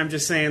anything. I'm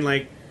just saying,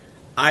 like,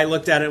 I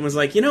looked at it and was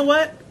like, you know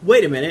what?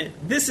 Wait a minute.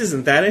 This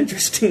isn't that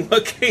interesting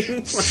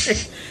looking.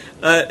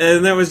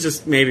 And that was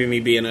just maybe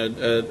me being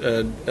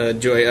a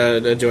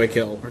joy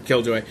kill or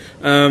killjoy.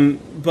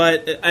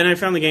 But I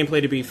found the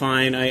gameplay to be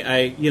fine.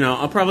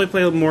 I'll probably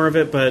play more of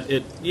it, but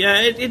it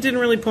didn't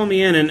really pull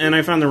me in, and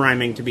I found the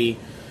rhyming to be.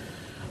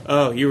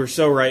 Oh, you were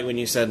so right when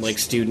you said like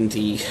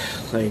student-y.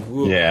 Like,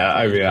 whoa. Yeah,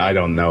 I mean, I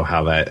don't know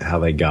how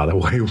they got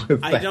away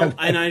with that.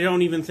 I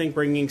don't even think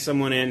bringing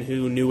someone in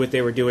who knew what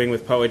they were doing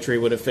with poetry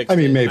would have fixed it. I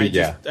mean, maybe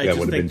that would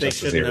have been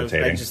just as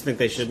irritating. I just think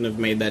they shouldn't have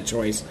made that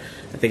choice.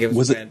 I think it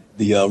was bad. It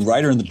the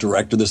writer and the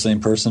director the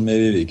same person?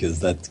 Maybe because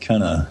that's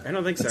kind of. I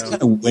don't think so.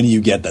 Kind of when you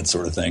get that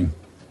sort of thing.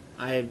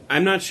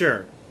 I'm not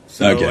sure,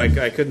 so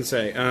I couldn't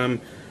say.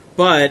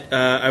 But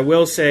I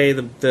will say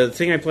the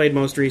thing I played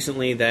most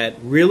recently that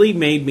really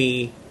made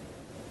me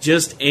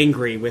just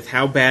angry with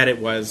how bad it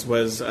was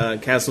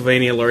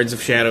Castlevania Lords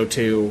of Shadow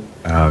 2.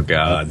 Oh,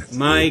 God.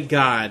 My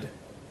God.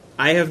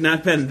 I have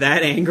not been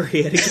that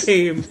angry at a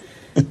game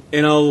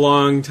in a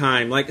long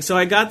time. Like, so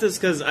I got this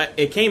because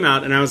it came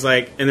out, and I was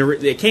like...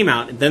 it came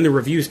out, and then the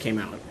reviews came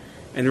out.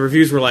 And the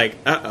reviews were like,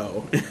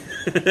 uh-oh.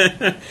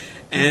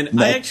 And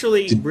I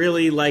actually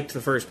really liked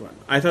the first one.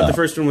 I thought the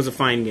first one was a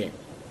fine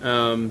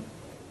game.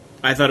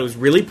 I thought it was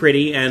really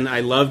pretty, and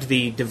I loved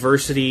the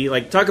diversity.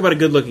 Like, talk about a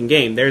good-looking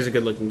game. There's a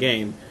good-looking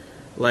game.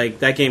 Like,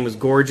 that game was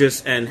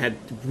gorgeous and had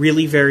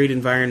really varied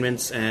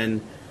environments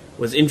and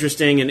was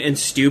interesting and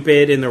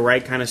stupid in the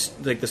right kind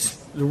of... Like, the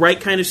right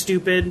kind of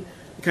stupid.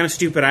 The kind of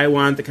stupid I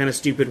want. The kind of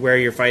stupid where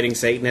you're fighting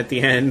Satan at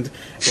the end.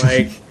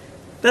 Like,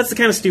 that's the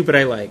kind of stupid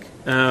I like.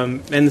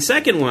 And the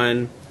second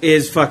one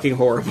is fucking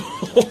horrible.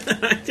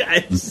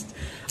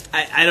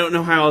 I don't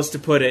know how else to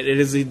put it. It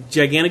is a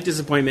gigantic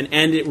disappointment,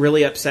 and it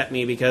really upset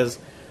me because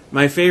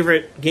my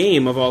favorite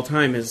game of all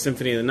time is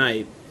Symphony of the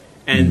Night,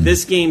 and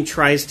this game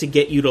tries to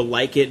get you to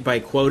like it by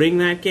quoting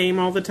that game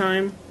all the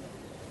time.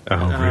 Oh,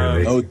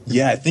 really? Oh,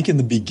 yeah. I think in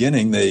the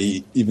beginning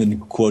they even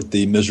quote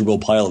the miserable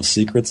pile of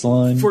secrets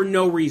line. For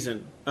no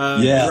reason.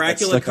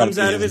 Dracula comes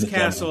out of his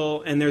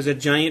castle, and there's a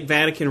giant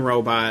Vatican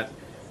robot.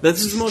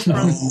 This is the most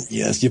promising.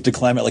 Yes, you have to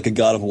climb it like a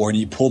God of War, and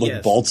you pull the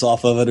bolts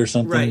off of it or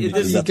something. Right,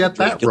 you get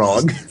that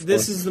wrong.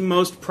 This is the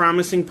most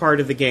promising part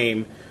of the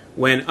game,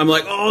 when I'm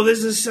like, oh,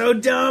 this is so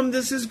dumb,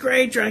 this is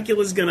great,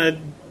 Dracula's gonna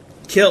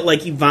kill,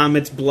 like, he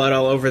vomits blood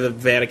all over the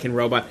Vatican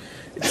robot.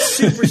 It's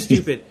super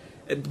stupid.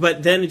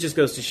 But then it just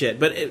goes to shit.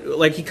 But,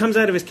 like, he comes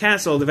out of his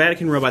castle, the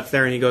Vatican robot's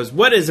there, and he goes,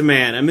 what is a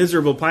man? A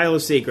miserable pile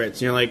of secrets.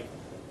 And you're like,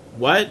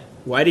 what?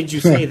 Why did you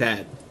say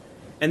that?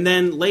 And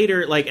then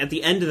later, like, at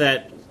the end of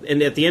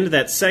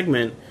that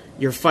segment,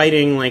 you're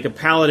fighting, like, a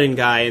paladin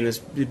guy in this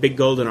big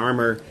golden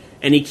armor,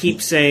 and he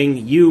keeps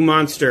saying, you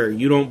monster,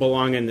 you don't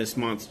belong in this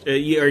monster,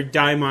 or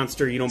die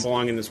monster, you don't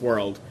belong in this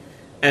world,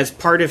 as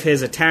part of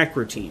his attack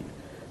routine.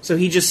 So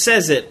he just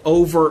says it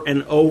over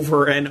and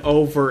over and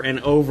over and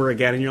over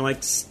again, and you're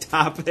like,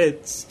 stop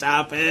it,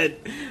 stop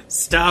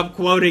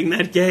quoting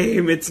that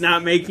game, it's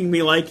not making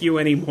me like you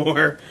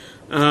anymore.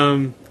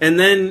 And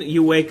then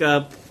you wake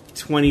up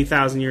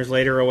 20,000 years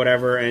later or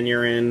whatever, and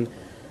you're in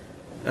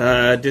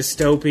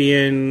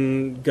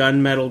dystopian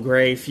gunmetal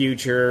gray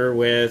future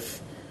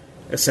with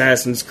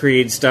Assassin's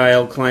Creed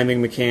style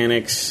climbing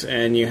mechanics,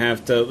 and you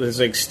have to, there's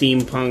like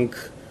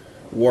steampunk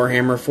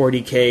Warhammer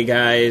 40k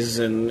guys,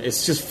 and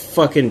it's just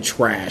fucking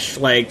trash.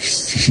 Like,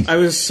 I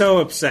was so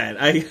upset.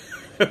 I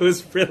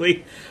was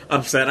really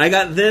upset. I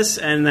got this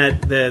and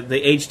that the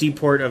HD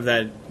port of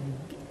that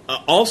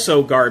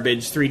also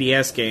garbage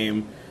 3DS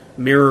game,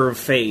 Mirror of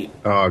Fate.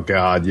 Oh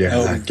god, yeah,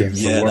 that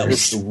game's the worst. That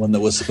was the one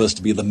that was supposed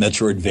to be the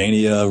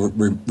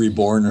Metroidvania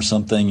reborn or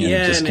something. And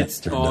yeah, it just and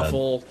it's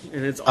awful.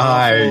 And it's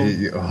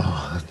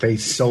awful. They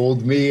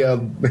sold me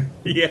a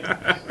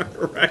yeah,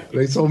 right.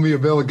 They sold me a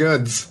bill of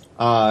goods.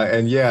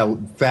 And yeah,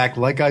 Zach,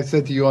 like I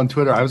said to you on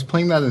Twitter, I was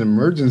playing that in an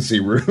emergency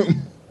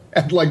room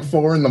at like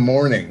 4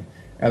 a.m,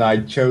 and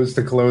I chose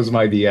to close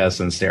my DS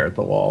and stare at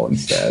the wall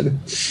instead.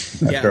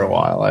 After a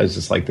while, I was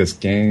just like, this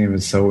game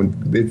is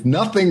it's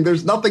nothing.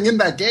 There's nothing in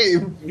that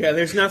game. Yeah,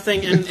 there's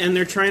nothing, and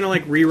they're trying to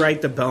like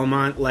rewrite the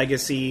Belmont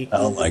legacy.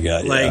 Oh my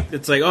god! Like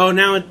it's like, oh,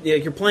 now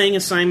you're playing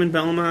as Simon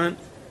Belmont,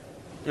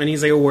 and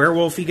he's like a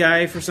werewolfy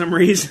guy for some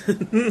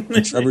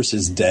reason. Trevor's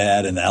his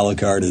dad, and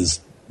Alucard is.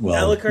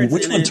 Well, Alucard's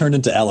which one turned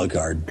into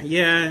Alucard?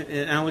 Yeah,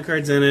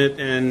 Alucard's in it,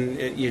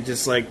 and you're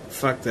just like,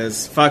 fuck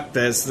this,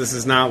 this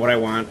is not what I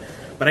want.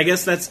 But I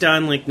guess that's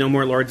done, like, no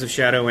more Lords of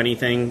Shadow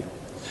anything,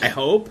 I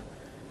hope.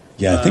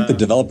 Yeah, I think the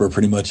developer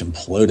pretty much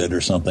imploded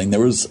or something.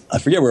 There was, I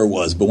forget where it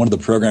was, but one of the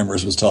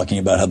programmers was talking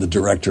about how the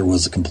director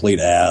was a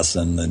complete ass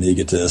and an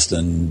egotist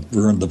and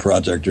ruined the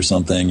project or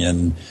something,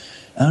 and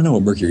I don't know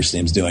what Mercury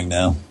Steam's doing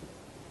now.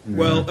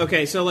 Well,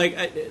 okay, so, like,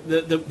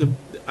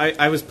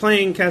 I was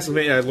playing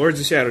Castlevania, Lords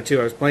of Shadow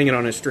 2, I was playing it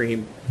on a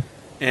stream,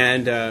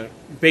 and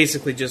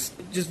basically just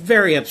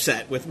very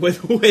upset with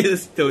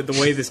the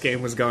way this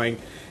game was going.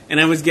 And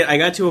I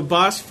got to a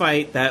boss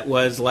fight that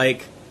was,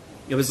 like,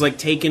 it was, like,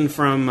 taken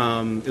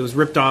from, it was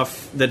ripped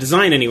off, the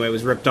design, anyway,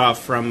 was ripped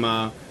off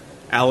from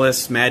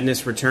Alice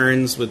Madness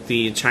Returns with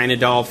the China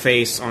doll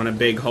face on a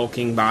big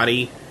hulking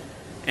body.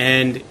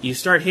 And you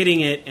start hitting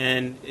it,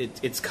 and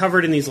it's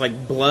covered in these,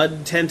 like,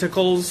 blood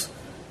tentacles.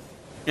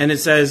 And it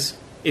says,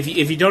 if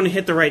you don't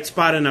hit the right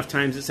spot enough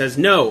times, it says,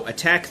 no,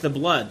 attack the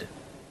blood.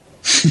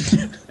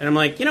 And I'm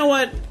like, you know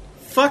what?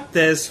 Fuck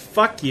this.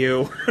 Fuck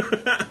you.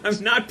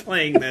 I'm not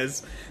playing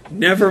this.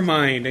 Never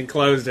mind. And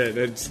closed it.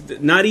 It's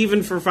not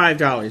even for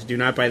 $5. Do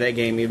not buy that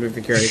game, even if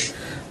you're curious.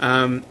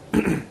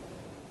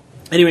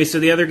 Anyway,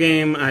 so the other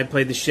game I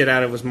played the shit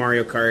out of was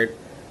Mario Kart.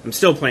 I'm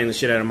still playing the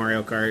shit out of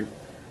Mario Kart.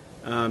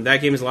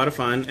 That game is a lot of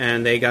fun,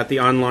 and they got the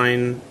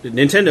online...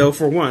 Nintendo,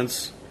 for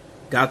once,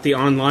 got the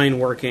online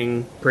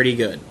working pretty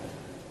good.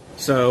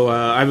 So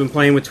I've been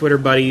playing with Twitter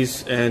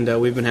buddies,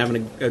 and we've been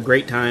having a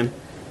great time.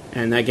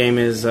 And that game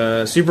is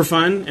super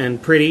fun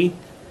and pretty,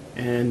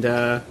 and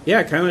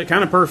yeah, kind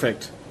of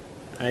perfect.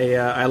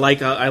 I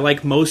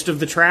like most of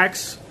the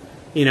tracks.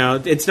 You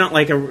know, it's not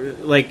like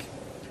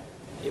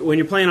when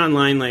you're playing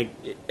online, like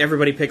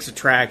everybody picks a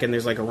track, and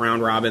there's like a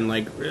round robin,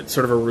 like it's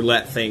sort of a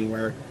roulette thing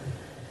where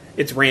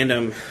it's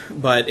random,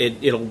 but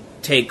it'll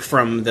take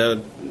from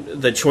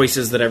the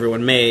choices that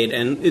everyone made,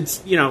 and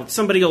it's, you know,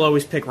 somebody will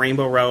always pick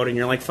Rainbow Road, and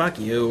you're like, fuck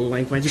you,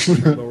 like, why'd you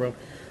pick Rainbow Road?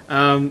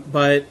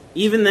 But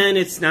even then,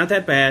 it's not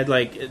that bad.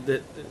 Like,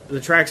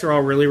 the tracks are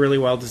all really, really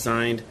well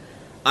designed.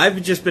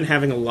 I've just been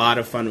having a lot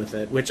of fun with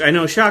it, which I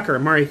know, shocker, a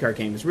Mario Kart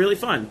game is really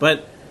fun,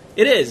 but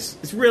it is.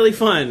 It's really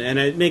fun, and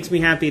it makes me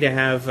happy to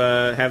have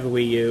the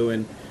Wii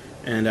U,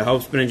 and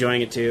Hope's been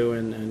enjoying it too,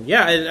 and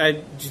yeah,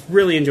 I just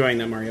really enjoying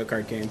that Mario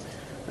Kart game.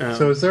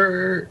 So is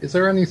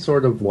there any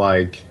sort of,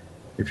 like,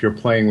 if you're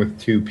playing with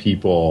two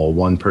people,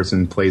 one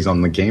person plays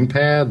on the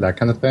gamepad, that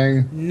kind of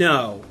thing?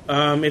 No.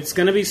 It's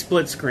going to be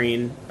split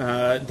screen.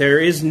 There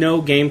is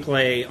no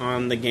gameplay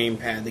on the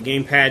gamepad. The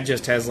gamepad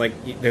just has,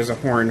 like, there's a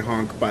horn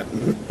honk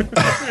button.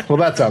 Well,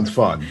 that sounds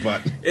fun,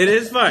 but... It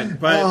is fun,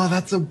 but... Oh,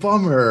 that's a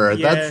bummer.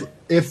 Yeah.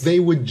 If they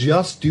would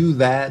just do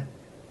that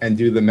and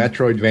do the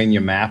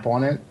Metroidvania map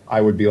on it,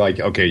 I would be like,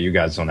 okay, you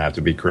guys don't have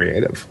to be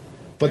creative.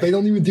 But they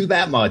don't even do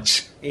that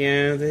much.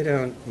 Yeah, they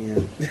don't. Yeah.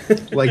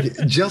 Like,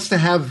 just to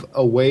have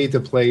a way to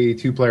play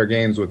two-player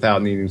games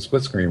without needing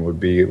split screen would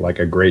be, like,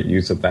 a great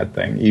use of that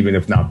thing, even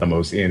if not the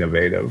most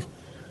innovative.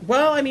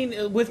 Well, I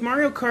mean, with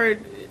Mario Kart,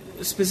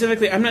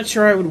 specifically, I'm not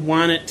sure I would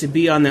want it to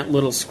be on that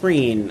little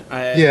screen.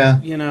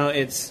 You know,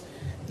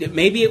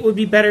 maybe it would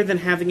be better than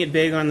having it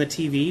big on the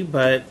TV,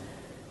 but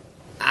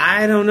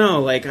I don't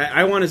know. Like,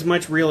 I want as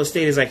much real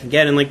estate as I can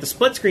get, and like the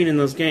split screen in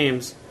those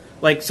games.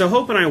 Like, so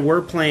Hope and I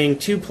were playing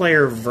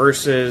 2-player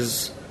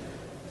versus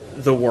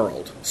the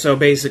world. So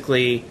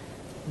basically,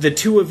 the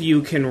two of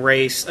you can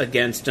race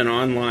against an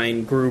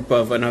online group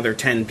of another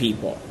 10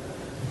 people.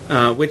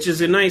 Which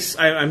is a nice...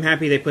 I'm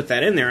happy they put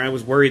that in there. I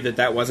was worried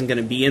that wasn't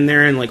going to be in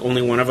there, and like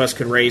only one of us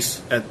could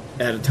race at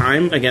a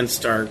time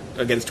against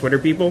Twitter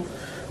people.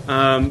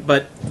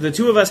 But the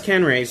two of us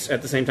can race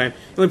at the same time.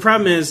 The only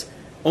problem is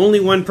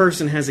only one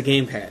person has a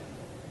gamepad.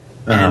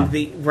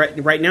 And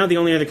right now the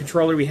only other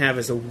controller we have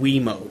is a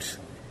Wiimote,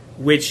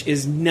 which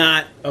is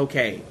not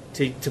okay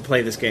to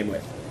play this game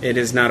with. It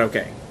is not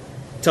okay.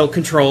 Tilt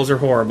controls are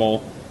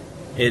horrible.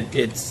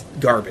 It's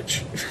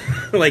garbage.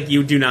 Like,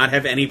 you do not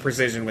have any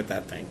precision with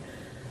that thing.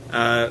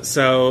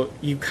 So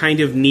you kind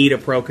of need a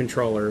pro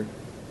controller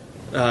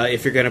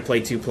if you're going to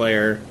play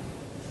 2-player.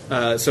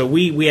 So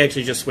we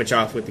actually just switch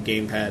off with the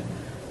gamepad.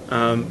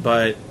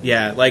 But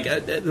yeah, like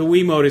the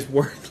Wiimote is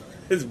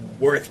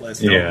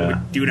worthless.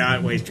 Yeah. Do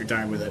not waste your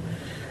time with it.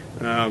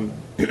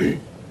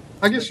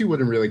 I guess you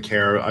wouldn't really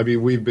care. I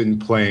mean, we've been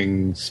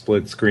playing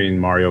split screen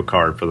Mario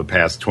Kart for the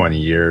past 20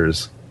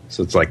 years.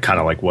 So it's like kind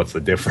of like, what's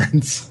the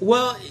difference?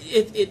 Well,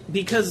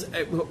 because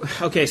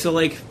okay, so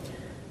like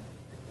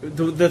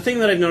the thing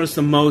that I've noticed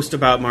the most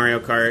about Mario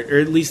Kart, or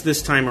at least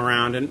this time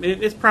around, and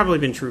it's probably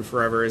been true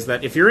forever, is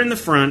that if you're in the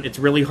front, it's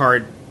really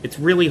hard. It's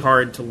really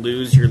hard to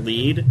lose your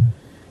lead.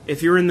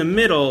 If you're in the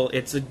middle,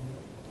 it's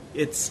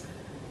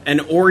an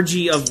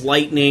orgy of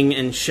lightning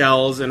and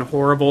shells and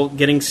horrible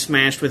getting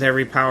smashed with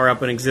every power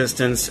up in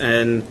existence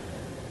and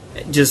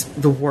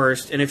just the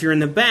worst. And if you're in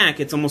the back,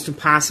 it's almost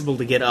impossible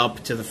to get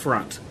up to the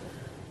front.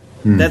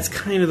 That's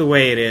kind of the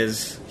way it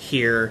is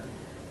here.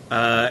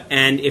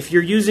 And if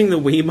you're using the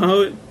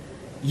Wiimote,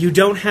 you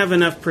don't have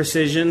enough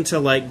precision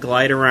to like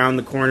glide around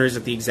the corners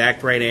at the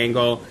exact right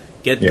angle,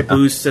 get the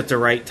boosts at the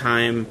right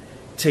time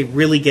to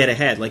really get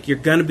ahead. Like, you're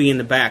going to be in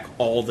the back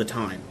all the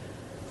time.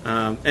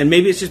 And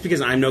maybe it's just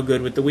because I'm no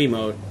good with the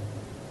Wiimote,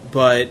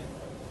 but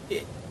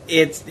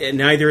it's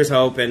neither is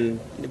Hope, and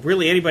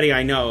really anybody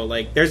I know.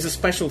 Like, there's a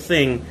special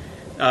thing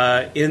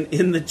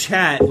in the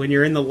chat when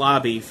you're in the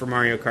lobby for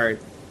Mario Kart.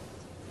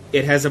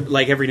 It has,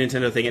 like every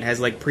Nintendo thing, it has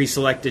like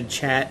pre-selected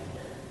chat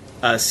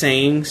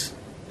sayings,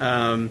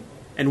 and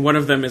one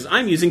of them is,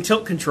 "I'm using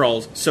tilt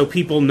controls," so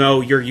people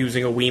know you're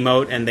using a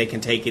Wiimote and they can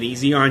take it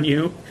easy on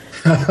you.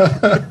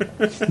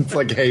 It's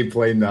like, hey,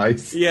 play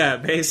nice. Yeah,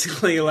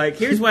 basically, like,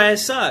 here's why I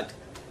suck.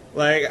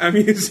 Like, I'm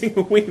using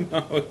a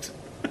Wiimote.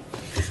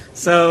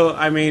 So,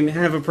 I mean, if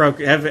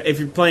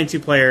you're playing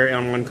 2-player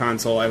on one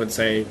console, I would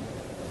say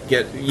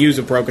use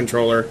a pro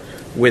controller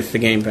with the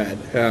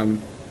gamepad.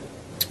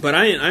 But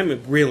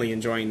I'm really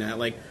enjoying that.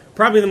 Like,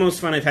 probably the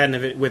most fun I've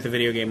had with a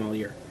video game all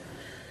year.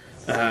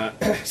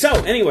 So,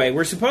 anyway,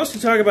 we're supposed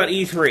to talk about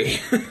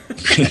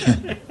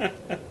E3.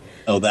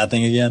 Oh, that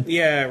thing again?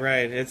 Yeah,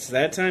 right. It's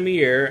that time of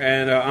year.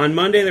 And on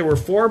Monday, there were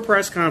 4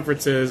 press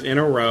conferences in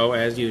a row,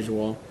 as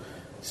usual,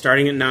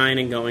 starting at 9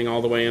 and going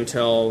all the way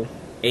until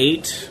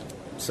 8.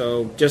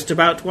 So, just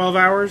about 12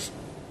 hours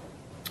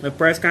of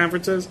press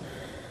conferences.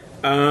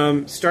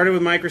 Started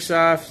with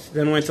Microsoft,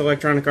 then went to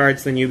Electronic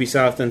Arts, then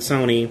Ubisoft, then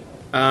Sony.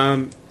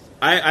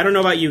 I don't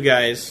know about you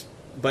guys,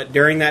 but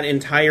during that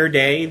entire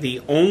day,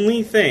 the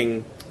only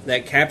thing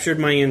that captured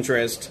my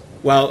interest...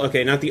 Well,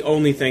 okay, not the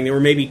only thing. There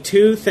were maybe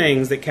 2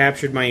 things that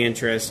captured my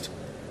interest.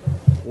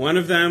 One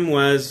of them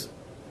was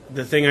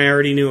the thing I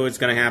already knew was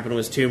going to happen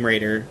was Tomb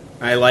Raider.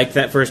 I liked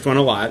that first one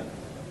a lot.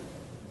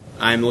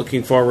 I'm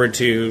looking forward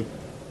to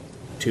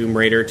Tomb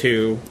Raider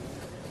 2.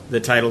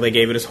 The title they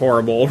gave it is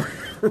horrible.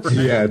 Right?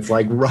 Yeah, it's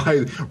like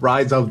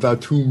Rise of the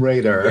Tomb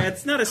Raider. Yeah,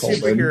 it's not a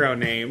superhero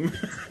name.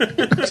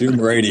 Tomb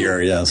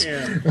Raider, yes.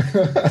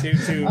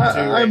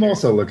 Yeah. I'm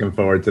also looking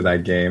forward to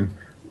that game.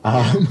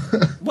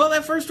 Well,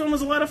 that first one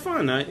was a lot of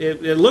fun.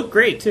 It looked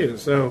great, too.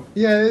 So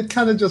yeah, it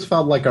kind of just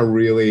felt like a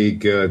really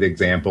good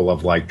example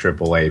of, like,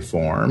 AAA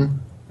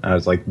form. I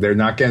was like, they're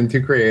not getting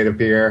too creative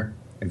here.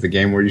 It's a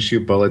game where you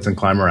shoot bullets and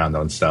climb around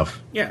on stuff.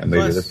 Yeah, and they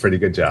did a pretty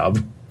good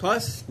job.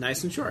 Plus,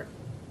 nice and short.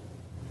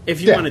 If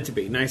you want it to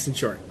be, nice and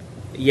short.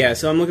 Yeah,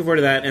 so I'm looking forward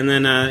to that. And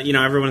then,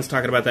 everyone's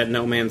talking about that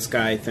No Man's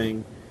Sky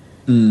thing.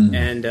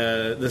 And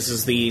this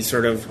is the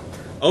sort of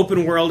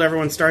open world.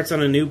 Everyone starts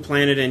on a new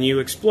planet, and you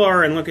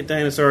explore and look at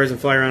dinosaurs and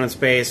fly around in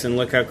space and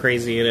look how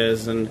crazy it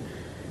is. And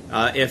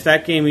if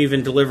that game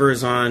even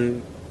delivers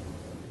on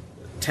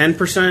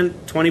 10%,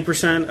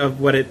 20% of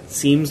what it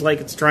seems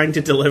like it's trying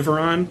to deliver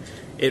on,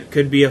 it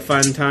could be a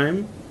fun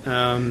time.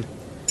 I'm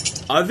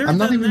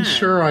not even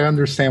sure I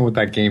understand what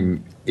that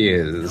game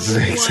is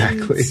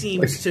exactly. One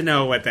seems to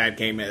know what that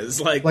game is.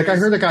 Like I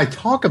heard a guy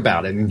talk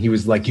about it, and he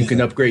was like, you can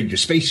upgrade your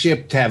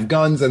spaceship to have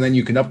guns, and then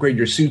you can upgrade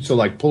your suit so,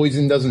 like,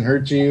 poison doesn't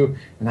hurt you.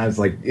 And I was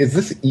like, is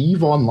this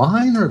EVE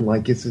Online, or,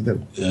 like, is it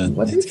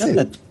what is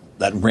it?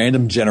 That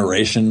random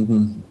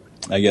generation,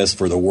 I guess,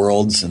 for the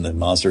worlds and the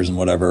monsters and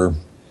whatever.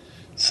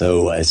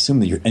 So I assume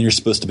that you're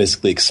supposed to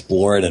basically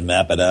explore it and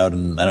map it out,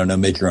 and I don't know,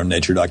 make your own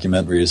nature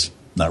documentaries.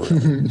 Not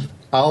really.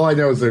 All I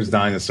know is there's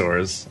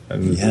dinosaurs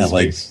and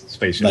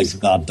spaceships.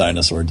 Like not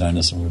dinosaurs.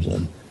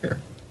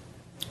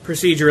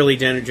 Procedurally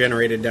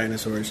generated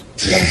dinosaurs.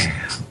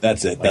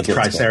 That's it. Like That's what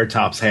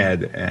Triceratops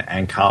head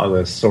and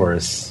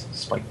Ankylosaurus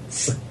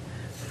spikes.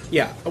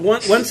 Yeah.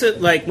 Once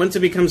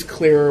it becomes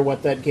clearer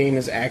what that game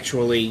is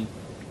actually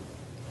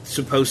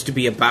supposed to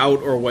be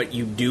about or what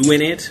you do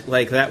in it,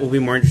 like that will be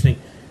more interesting.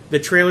 The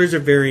trailers are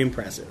very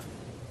impressive.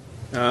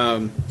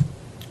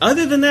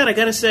 Other than that, I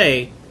gotta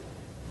say,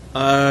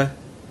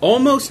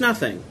 almost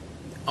nothing.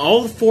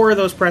 All 4 of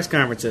those press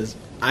conferences,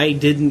 I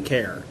didn't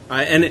care.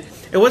 And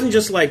it wasn't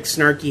just like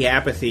snarky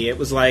apathy. It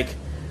was like,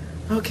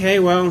 okay,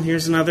 well,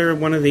 here's another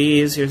one of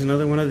these, here's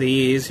another one of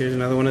these, here's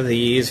another one of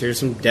these, here's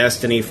some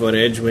Destiny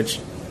footage, which,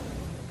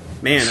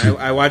 man,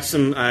 I watched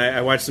some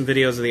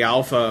videos of the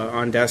alpha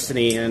on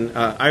Destiny, and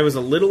I was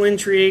a little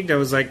intrigued. I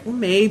was like, well,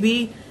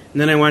 maybe. And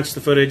then I watched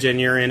the footage,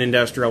 and you're in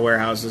industrial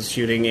warehouses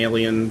shooting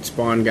alien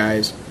spawn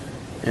guys,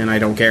 and I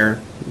don't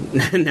care.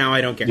 Now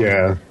I don't care.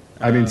 Yeah.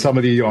 I mean,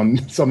 somebody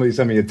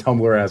sent me a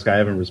Tumblr ask I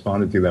haven't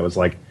responded to that was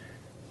like,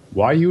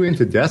 why are you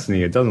into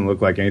Destiny? It doesn't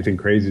look like anything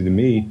crazy to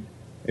me.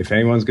 If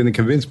anyone's going to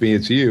convince me,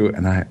 it's you.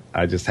 And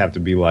I just have to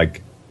be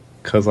like,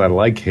 because I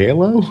like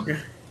Halo?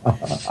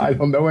 I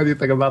don't know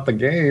anything about the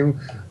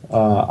game.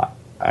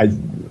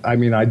 I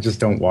mean, I just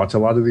don't watch a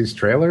lot of these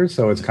trailers,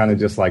 so it's kind of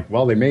just like,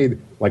 well, they made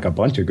like a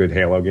bunch of good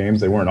Halo games.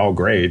 They weren't all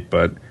great,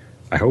 but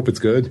I hope it's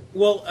good.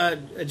 Well,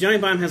 Johnny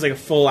Bomb has like a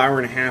full hour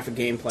and a half of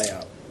gameplay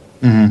out,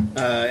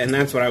 and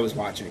that's what I was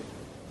watching.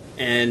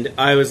 And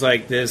I was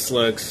like, this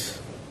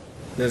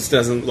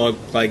doesn't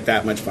look like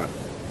that much fun.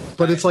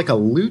 But it's like a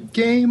loot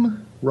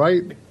game,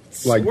 right?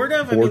 Like sort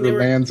of.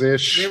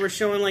 Borderlands-ish. They were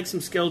showing like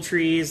some skill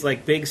trees,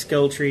 like big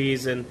skill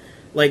trees, and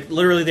like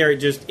literally they're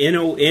just in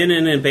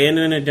an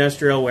abandoned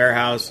industrial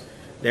warehouse.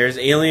 There's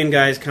alien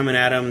guys coming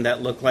at them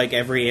that look like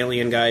every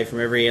alien guy from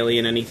every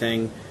Alien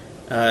anything,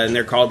 and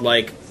they're called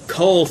like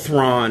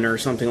Kull-Thron or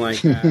something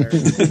like that, or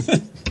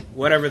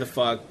whatever the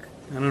fuck.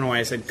 I don't know why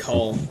I said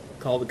Kull.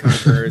 Call the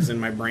Conquerors in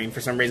my brain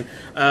for some reason.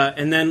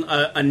 And then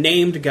a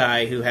named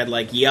guy who had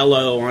like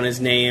yellow on his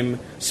name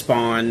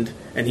spawned,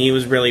 and he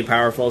was really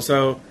powerful.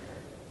 So,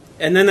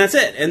 and then that's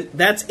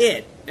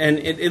it. And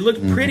it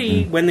looked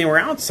pretty when they were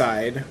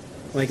outside.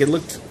 Like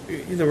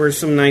there were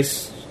some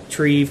nice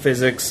tree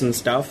physics and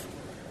stuff.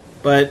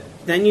 But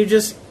then you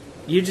just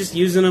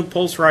using a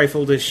pulse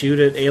rifle to shoot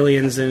at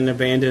aliens in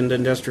abandoned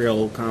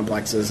industrial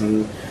complexes,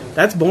 and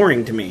that's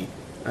boring to me.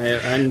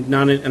 I'm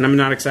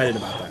not excited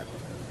about that.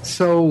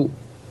 So,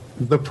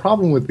 the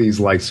problem with these,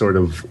 like, sort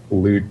of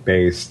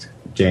loot-based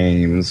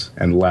games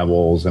and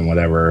levels and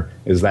whatever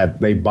is that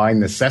they, by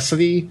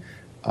necessity,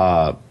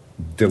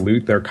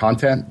 dilute their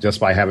content just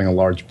by having a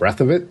large breadth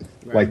of it.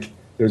 Right. Like,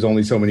 there's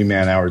only so many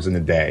man-hours in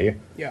a day.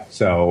 Yeah.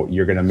 So,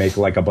 you're going to make,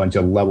 like, a bunch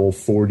of level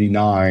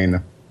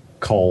 49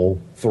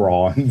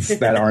 Kull-Throns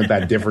that aren't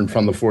that different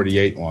from the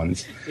 48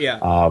 ones. Yeah.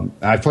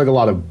 I've played a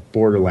lot of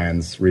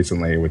Borderlands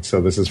recently,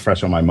 so this is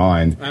fresh on my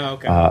mind. Oh,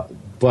 okay.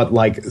 But,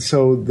 like,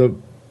 so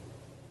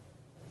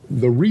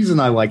the reason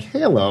I like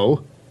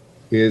Halo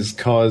is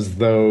because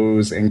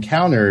those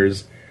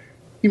encounters,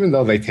 even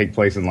though they take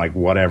place in like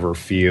whatever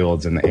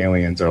fields and the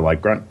aliens are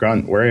like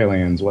grunt, we're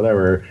aliens,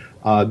 whatever.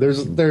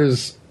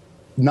 There's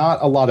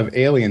not a lot of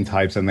alien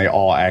types, and they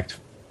all act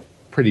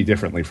pretty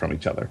differently from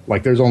each other.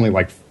 Like there's only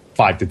like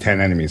 5 to 10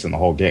 enemies in the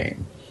whole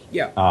game.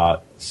 Yeah.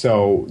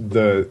 So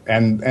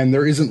and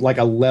there isn't like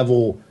a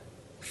level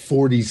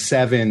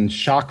 47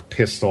 shock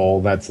pistol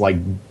that's like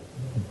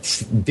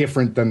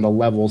different than the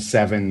level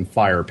 7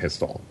 fire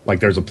pistol. Like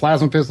there's a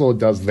plasma pistol, it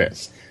does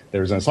this.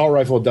 There's an assault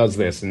rifle, it does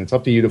this. And it's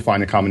up to you to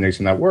find a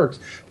combination that works.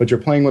 But you're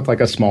playing with like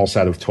a small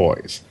set of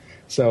toys.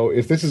 So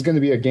if this is going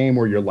to be a game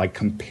where you're like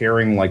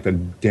comparing like the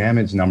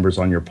damage numbers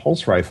on your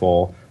pulse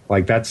rifle,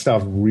 like that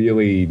stuff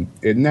really,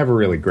 it never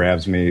really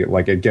grabs me.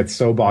 Like it gets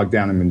so bogged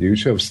down in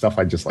minutia of stuff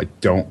I just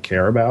like don't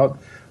care about.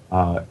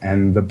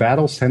 And the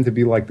battles tend to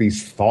be like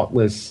these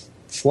thoughtless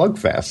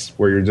slugfests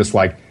where you're just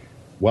like,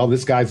 well,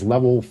 this guy's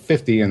level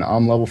 50 and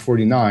I'm level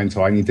 49,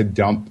 so I need to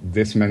dump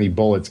this many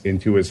bullets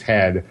into his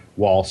head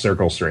while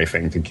circle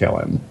strafing to kill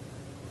him.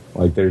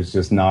 Like, there's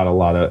just not a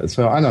lot of...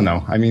 So, I don't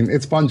know. I mean,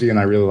 it's Bungie, and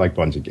I really like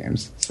Bungie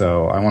games.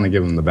 So, I want to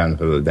give them the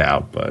benefit of the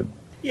doubt, but...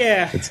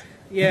 Yeah.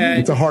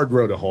 It's a hard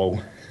road to hoe.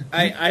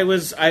 I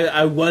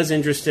was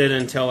interested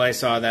until I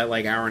saw that,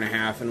 like, hour and a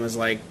half and was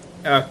like,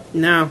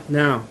 no.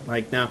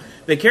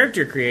 The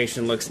character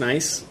creation looks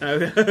nice.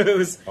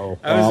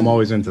 I'm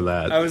always into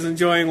that. I was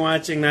enjoying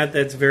watching that.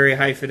 That's very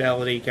high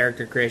fidelity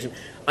character creation.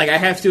 Like, I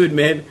have to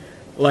admit,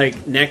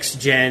 like,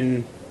 next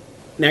gen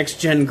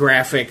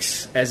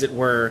graphics, as it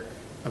were,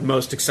 I'm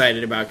most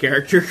excited about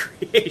character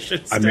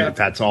creation stuff. I mean,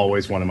 that's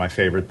always one of my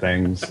favorite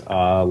things.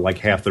 Like,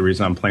 half the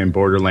reason I'm playing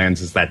Borderlands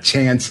is that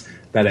chance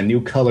that a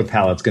new color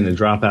palette's going to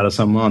drop out of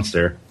some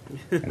monster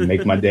and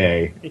make my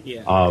day.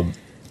 Yeah.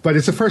 But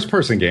it's a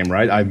first-person game,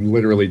 right? I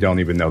literally don't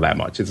even know that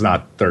much. It's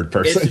not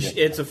third-person.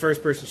 It's a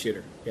first-person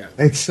shooter. Yeah.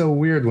 It's so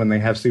weird when they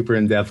have super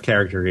in-depth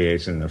character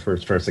creation in a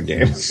first-person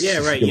game. Yeah,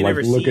 right. You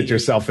never look at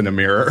yourself in a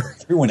mirror.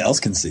 Everyone else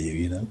can see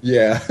you,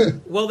 Yeah.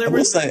 Well,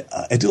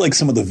 I do like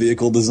some of the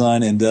vehicle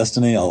design in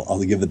Destiny.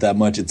 I'll give it that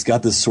much. It's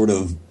got this sort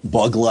of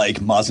bug-like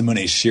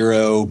Masamune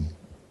Shiro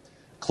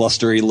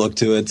clustery look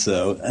to it,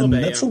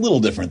 that's a little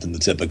different than the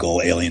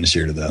typical Alien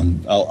shooter,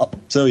 though.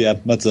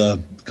 That's a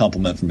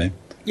compliment for me.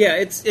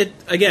 Yeah,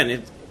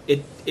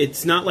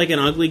 it's not like an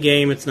ugly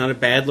game. It's not a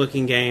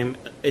bad-looking game.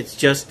 It's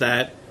just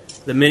that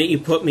the minute you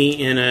put me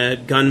in a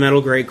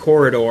gunmetal gray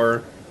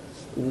corridor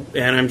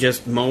and I'm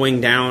just mowing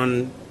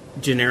down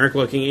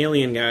generic-looking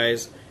alien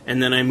guys,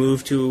 and then I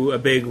move to a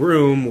big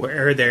room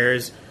where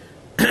there's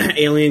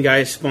alien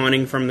guys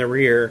spawning from the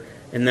rear,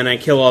 and then I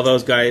kill all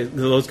those guys,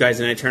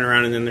 and I turn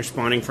around and then they're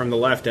spawning from the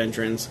left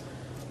entrance.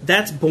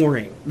 That's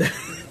boring.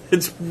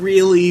 It's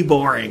really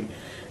boring.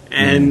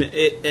 And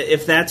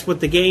if that's what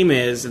the game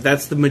is, if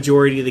that's the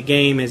majority of the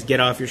game, is get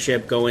off your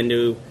ship, go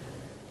into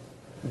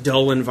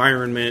dull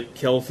environment,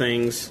 kill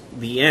things,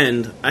 the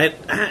end.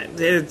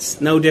 It's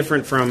no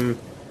different from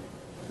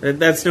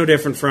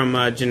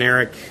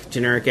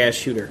generic ass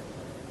shooter.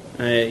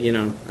 I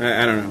don't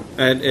know.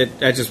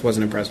 I just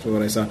wasn't impressed with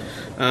what I saw.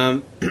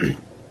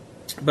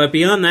 But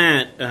beyond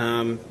that,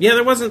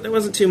 there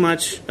wasn't too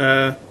much.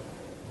 I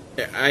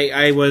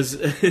was.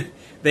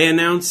 They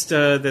announced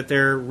that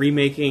they're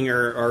remaking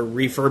or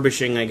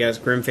refurbishing, I guess,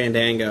 Grim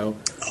Fandango.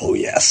 Oh,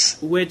 yes.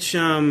 Which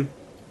I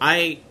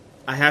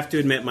have to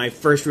admit, my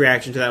first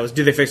reaction to that was,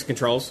 do they fix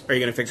controls? Are you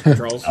going to fix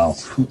controls?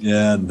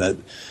 Yeah, that.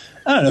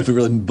 I don't know if it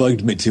really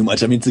bugged me too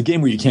much. I mean, it's a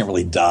game where you can't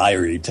really die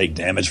or you take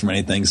damage from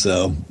anything,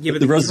 so yeah,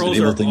 but the Resident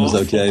Evil thing was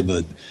awful. okay,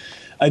 but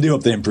I do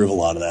hope they improve a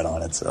lot of that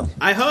on it. So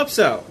I hope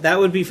so. That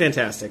would be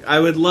fantastic. I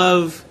would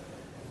love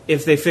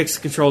if they fixed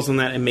the controls on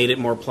that and made it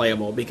more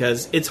playable,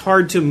 because it's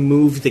hard to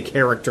move the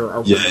character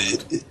around. Yeah,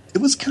 it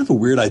was kind of a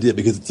weird idea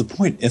because it's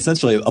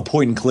essentially a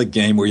point-and-click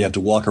game where you have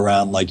to walk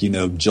around like,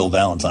 Jill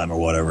Valentine or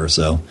whatever,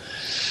 so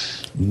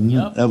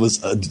that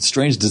was a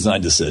strange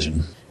design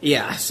decision.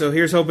 Yeah, so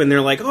here's hoping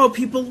they're like, oh,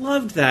 people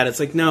loved that. It's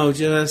like, no,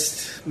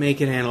 just make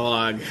it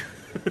analog.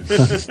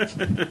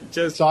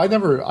 So I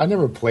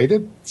never played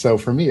it, so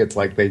for me it's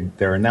like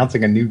they're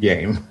announcing a new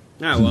game.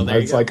 Oh, well, there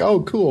you go. Like,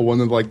 oh, cool,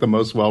 one of the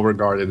most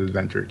well-regarded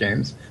adventure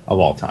games of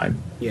all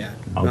time. Yeah.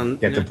 I'll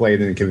get to play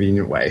it in a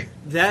convenient way.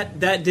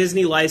 That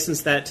Disney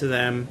licensed that to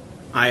them.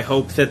 I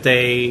hope that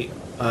they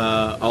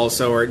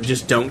also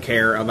just don't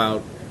care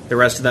about the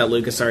rest of that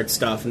LucasArts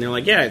stuff, and they're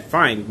like, yeah,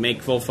 fine,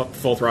 make full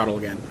throttle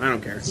again. I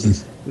don't care.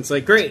 It's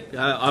like, great,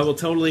 I will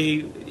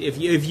totally, if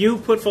you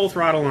put Full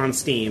Throttle on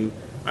Steam,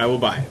 I will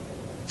buy it.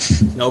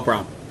 No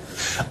problem.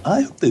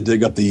 I hope they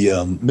dig up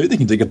maybe they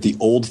can dig up the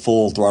old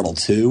Full Throttle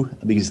 2,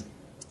 because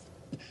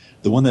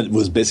the one that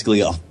was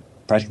basically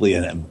practically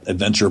an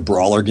adventure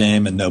brawler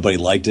game and nobody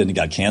liked it and it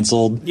got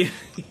canceled. Yeah.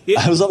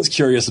 I was always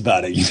curious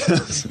about it.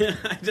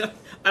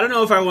 I don't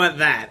know if I want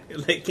that.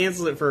 They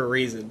canceled it for a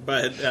reason,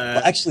 but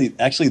well, actually,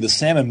 the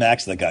Sam &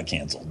 Max that got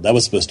canceled, that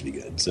was supposed to be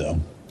good.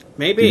 So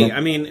maybe. I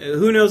mean,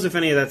 who knows if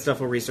any of that stuff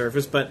will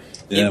resurface? But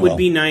it would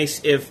be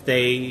nice if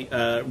they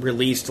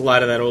released a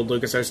lot of that old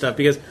LucasArts stuff,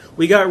 because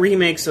we got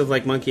remakes of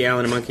like Monkey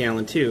Island and Monkey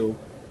Island 2.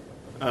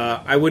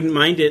 I wouldn't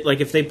mind it. Like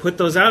if they put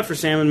those out for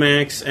Sam &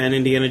 Max and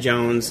Indiana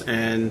Jones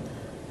and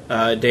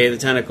Day of the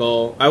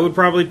Tentacle, I would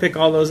probably pick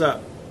all those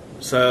up.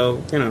 So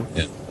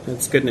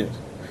that's good news.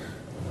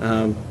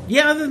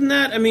 Other than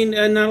that, I mean,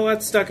 not a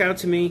lot stuck out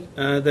to me.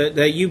 They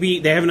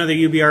have another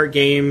UbiArt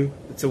game.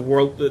 It's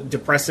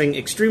a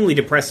extremely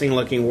depressing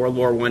looking World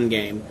War I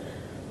game.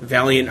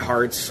 Valiant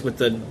Hearts with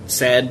the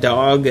sad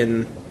dog.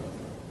 And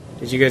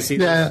did you guys see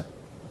that? Yeah,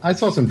 I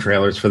saw some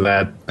trailers for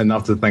that,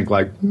 enough to think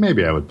like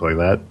maybe I would play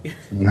that.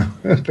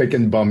 They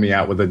can bum me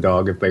out with a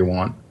dog if they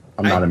want.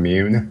 I'm not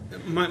immune.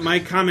 My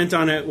comment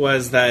on it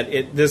was that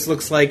this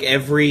looks like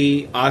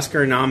every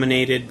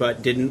Oscar-nominated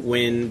but didn't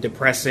win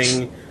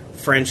depressing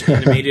French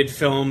animated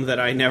film that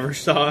I never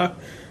saw.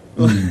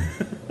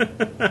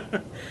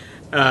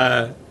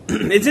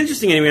 It's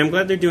interesting anyway. I'm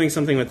glad they're doing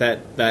something with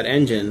that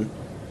engine,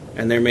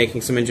 and they're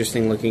making some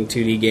interesting looking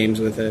 2D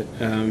games with it.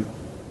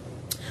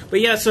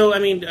 But yeah, so I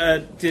mean,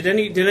 did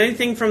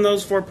anything from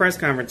those 4 press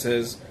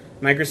conferences,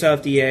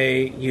 Microsoft,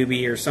 EA,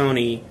 Ubi, or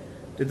Sony,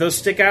 did those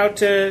stick out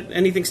to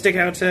any of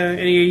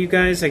you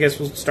guys? I guess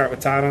we'll start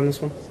with Todd on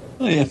this one.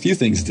 Oh, yeah, a few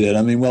things did.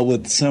 I mean, well,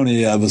 with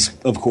Sony, I was,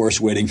 of course,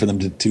 waiting for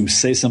them to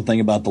say something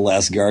about The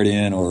Last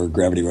Guardian or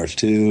Gravity Rush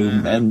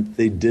 2, and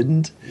they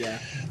didn't. Yeah.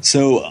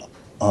 So,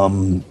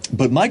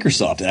 but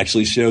Microsoft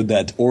actually showed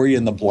that Ori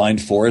and the Blind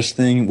Forest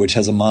thing, which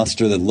has a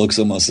monster that looks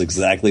almost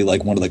exactly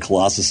like one of the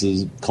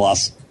Colossi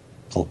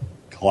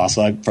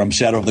from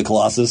Shadow of the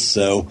Colossus.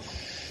 So,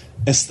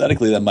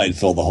 aesthetically, that might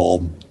fill the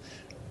hole.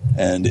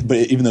 But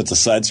even though it's a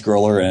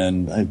side-scroller,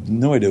 and I have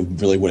no idea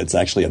really what it's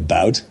actually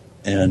about.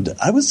 And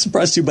I was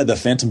surprised, too, by the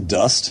Phantom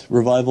Dust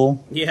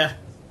revival. Yeah.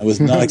 I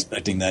was not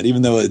expecting that,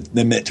 even though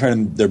they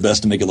tried their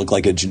best to make it look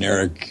like a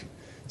generic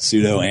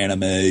pseudo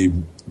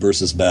anime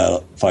versus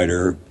battle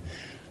fighter.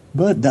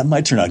 But that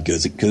might turn out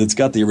good because it's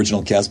got the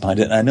original cast behind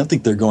it. And I don't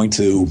think they're going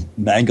to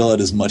mangle it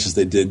as much as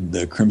they did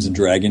the Crimson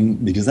Dragon,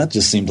 because that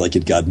just seemed like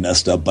it got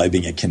messed up by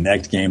being a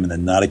Kinect game and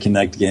then not a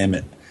Kinect game.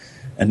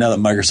 And now that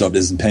Microsoft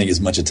isn't paying as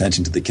much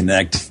attention to the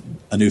Kinect,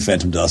 a new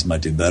Phantom Dust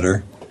might do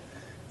better.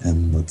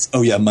 And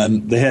they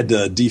had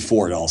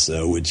D4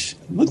 also, which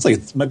looks like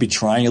it might be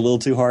trying a little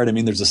too hard. I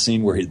mean, there's a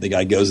scene where the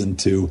guy goes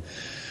into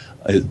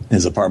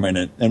his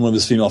apartment, and one of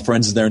his female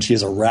friends is there, and she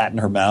has a rat in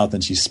her mouth,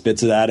 and she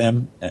spits it at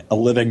him, a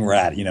living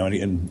rat,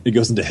 and it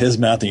goes into his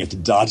mouth, and you have to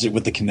dodge it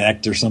with the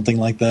Kinect or something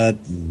like that.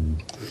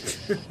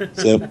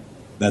 So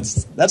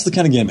that's the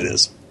kind of game it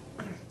is.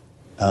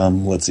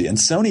 Let's see. And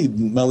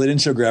Sony, well, they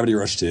didn't show Gravity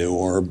Rush 2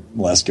 or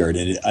Last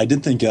Guardian. I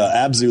did think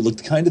Abzu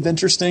looked kind of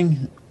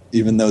interesting,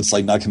 even though it's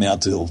like not coming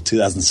out till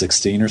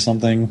 2016 or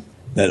something.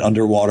 That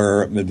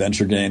underwater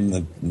adventure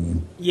game.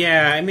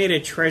 Yeah, I made a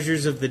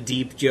Treasures of the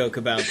Deep joke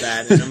about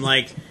that, and I'm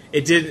like,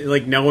 it did,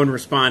 like, no one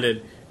responded.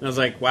 And I was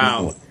like,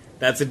 wow,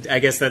 I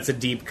guess that's a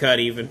deep cut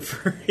even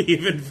for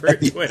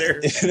Twitter.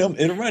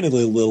 It reminded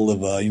me a little of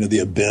the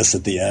Abyss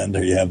at the end,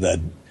 where you have that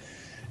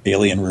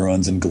alien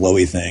ruins and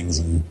glowy things,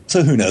 and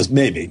so who knows?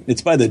 Maybe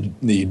it's by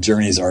the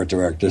Journey's art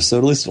director, so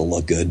at least it'll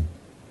look good.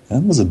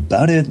 That was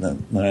about it.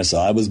 And then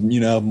I was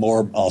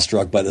more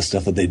awestruck by the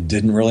stuff that they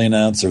didn't really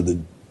announce, or the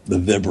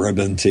Vib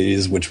Ribbon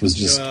tease, which was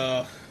just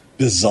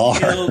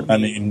bizarre. I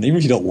mean, even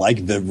if you don't like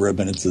Vib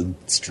Ribbon, it's a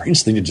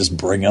strange thing to just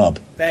bring up.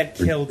 That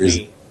killed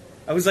me.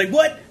 I was like,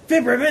 what?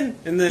 Vib Ribbon?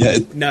 And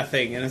then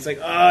nothing. And it's like,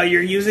 oh,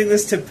 you're using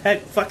this to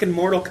pet fucking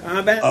Mortal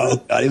Kombat? Oh,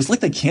 God. It was like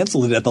they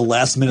canceled it at the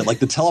last minute. Like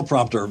the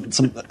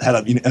teleprompter had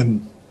a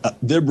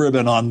Vib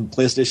Ribbon on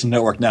PlayStation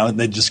Network now, and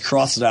they just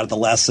crossed it out at the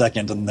last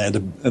second, and they had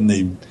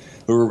to,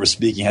 whoever was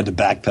speaking had to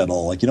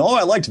backpedal. Like,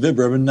 I liked Vib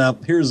Ribbon. Now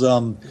here's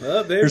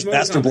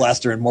Master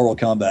Blaster in Mortal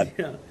Kombat.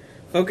 Yeah.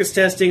 Focus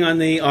testing on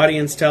the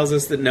audience tells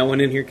us that no one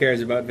in here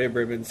cares about Vib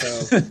Ribbon.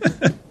 So,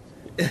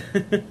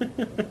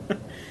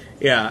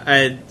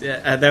 yeah,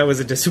 that was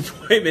a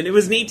disappointment. It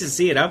was neat to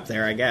see it up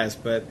there, I guess,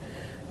 but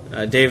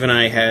Dave and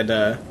I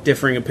had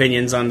differing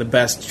opinions on the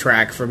best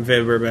track from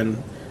Vib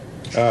Ribbon.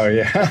 Oh,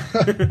 yeah.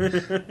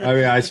 I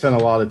mean, I spent a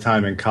lot of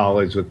time in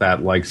college with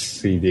that,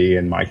 CD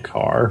in my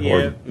car,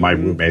 or my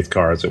roommate's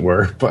car, as it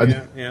were.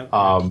 But,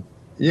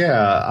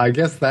 I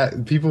guess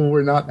that people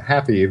were not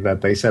happy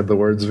that they said the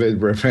words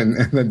Vib Ribbon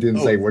and then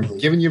didn't say, we're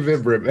giving you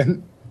Vib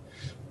Ribbon.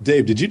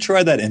 Dave, did you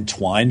try that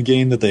Entwined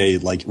game that they,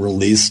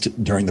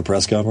 released during the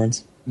press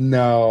conference?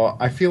 No,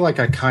 I feel like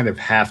I kind of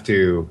have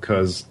to,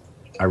 because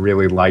I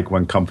really like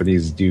when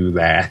companies do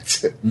that.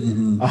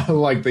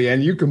 Mm-hmm.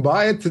 And you can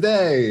buy it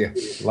today.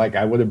 Like,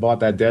 I would have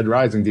bought that Dead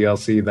Rising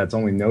DLC that's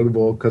only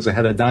notable because it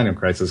had a Dino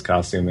Crisis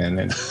costume in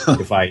it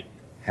if I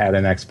had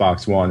an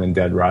Xbox One and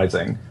Dead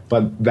Rising.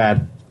 But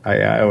that,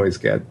 I always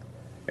get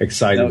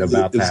excited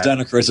about that. It's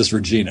Dino Crisis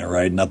Regina,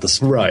 right? Not the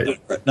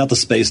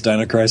space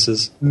Dino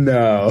Crisis?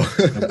 No.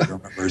 Nobody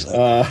remembers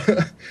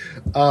that.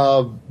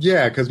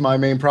 Yeah, because my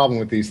main problem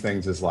with these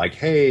things is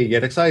hey,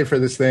 get excited for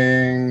this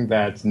thing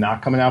that's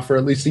not coming out for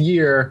at least a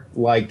year.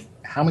 Like,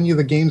 how many of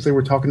the games they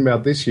were talking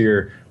about this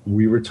year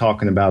we were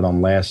talking about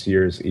on last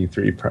year's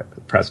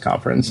E3 press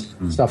conference?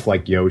 Mm-hmm. Stuff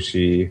like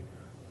Yoshi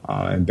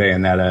and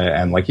Bayonetta,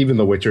 and even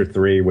The Witcher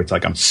 3, which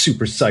I'm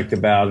super psyched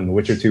about, and The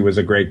Witcher 2 was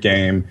a great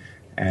game,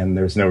 and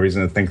there's no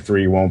reason to think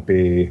 3 won't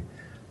be.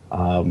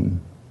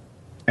 And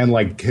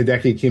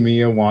Hideki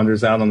Kamiya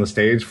wanders out on the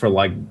stage for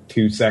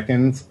 2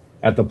 seconds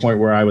at the point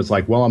where I was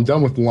like, well, I'm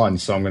done with lunch,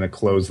 so I'm going to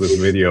close this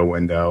video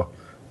window.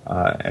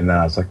 And then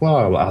I was like,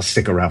 well, I'll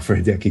stick around for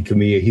Hideki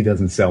Kamiya. He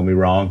doesn't sell me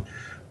wrong.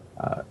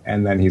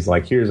 And then he's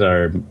like, here's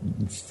our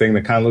thing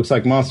that kind of looks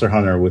like Monster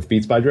Hunter with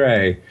Beats by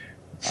Dre.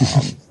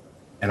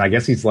 And I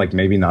guess he's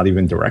maybe not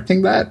even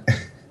directing that.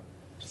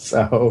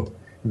 So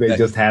they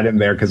just had him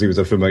there because he was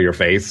a familiar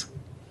face.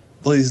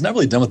 Well, he's not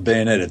really done with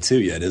Bayonetta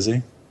 2 yet, is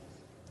he?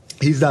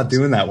 He's not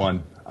doing that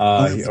one.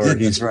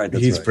 He's right.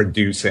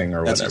 producing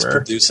or whatever. He's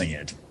producing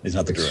it. He's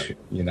not the director.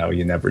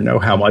 You never know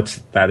how much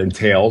that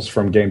entails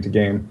from game to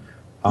game.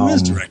 Who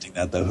is directing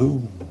that, though?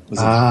 Who was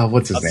it?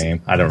 What's his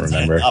name? I don't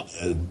remember.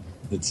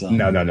 It's,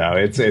 No.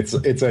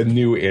 It's a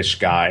new-ish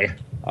guy.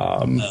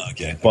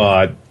 Okay.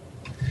 But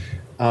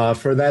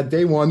for that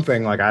day one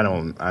thing, I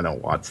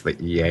don't watch the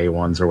EA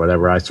ones or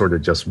whatever. I sort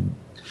of just,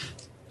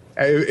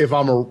 if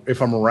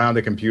I'm around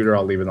a computer,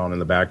 I'll leave it on in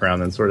the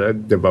background and sort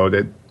of devote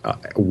it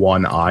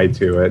one eye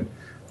to it.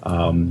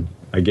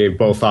 I gave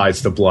both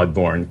eyes to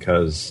Bloodborne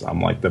because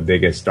I'm the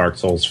biggest Dark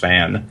Souls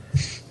fan,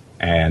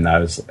 and I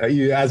was,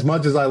 as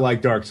much as I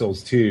like Dark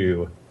Souls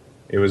 2,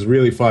 it was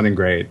really fun and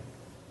great.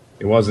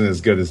 It wasn't as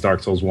good as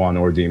Dark Souls 1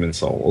 or Demon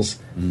Souls.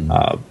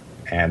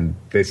 And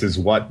this is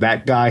what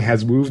that guy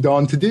has moved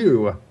on to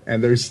do.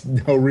 And there's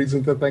no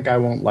reason to think I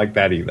won't like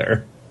that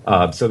either.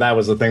 So that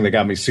was the thing that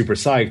got me super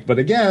psyched. But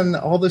again,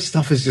 all this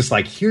stuff is just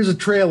here's a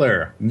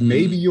trailer.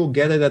 Maybe you'll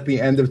get it at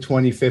the end of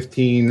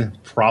 2015.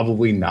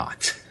 Probably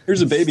not.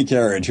 Here's a baby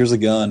carriage. Here's a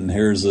gun.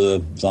 Here's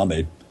a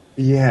zombie.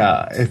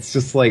 Yeah, it's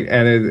just like,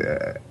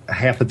 and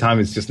half the time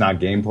it's just not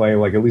gameplay.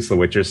 Like, at least the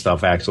Witcher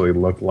stuff actually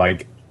looked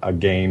like a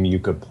game you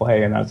could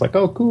play, and I was like,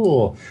 oh,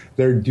 cool.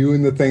 They're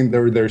doing the thing,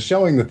 they're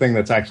showing the thing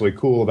that's actually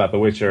cool about the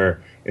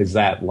Witcher is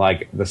that,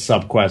 like, the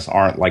subquests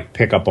aren't like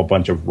pick up a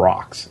bunch of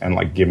rocks and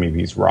like give me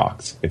these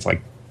rocks. It's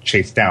like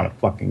chase down a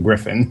fucking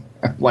griffin,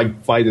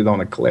 like fight it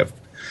on a cliff.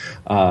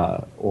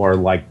 Or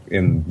like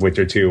in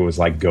Witcher 2, it was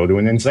like go to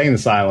an insane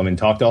asylum and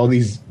talk to all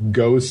these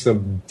ghosts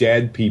of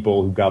dead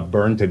people who got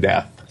burned to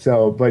death.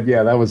 So, but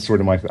yeah, that was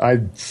sort of I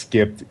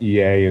skipped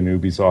EA and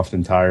Ubisoft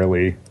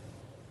entirely.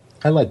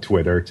 I let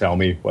Twitter tell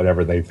me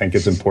whatever they think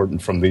is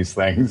important from these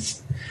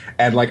things.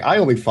 And like, I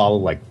only follow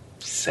like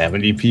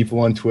 70 people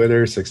on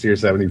Twitter, 60 or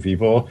 70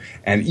 people.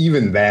 And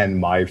even then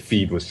my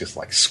feed was just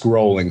like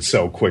scrolling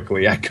so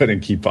quickly, I couldn't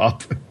keep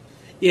up.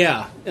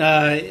 Yeah.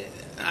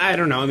 I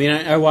don't know. I mean,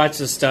 I watch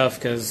this stuff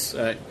because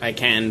I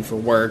can for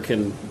work,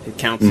 and it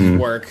counts as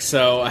work.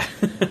 So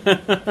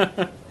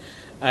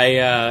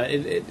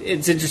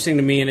it's interesting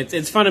to me, and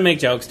it's fun to make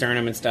jokes during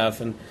them and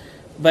stuff.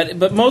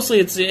 But mostly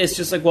it's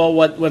just like, well,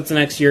 what's the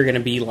next year going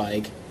to be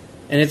like?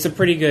 And it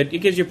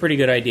gives you a pretty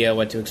good idea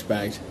what to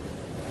expect.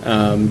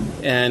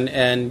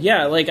 And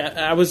yeah, like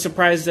I was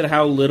surprised at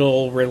how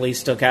little really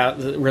stuck out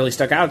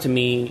to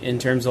me in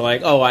terms of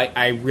like, oh,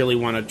 I really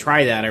want to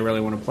try that. I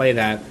really want to play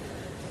that.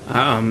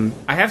 I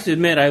have to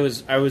admit, I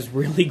was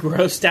really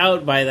grossed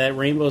out by that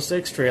Rainbow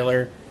Six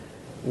trailer,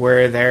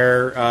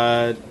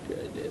 where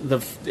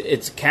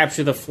it's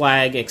capture the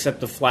flag, except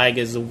the flag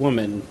is a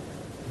woman.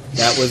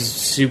 That was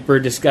super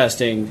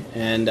disgusting,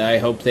 and I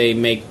hope they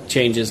make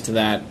changes to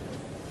that.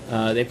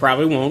 They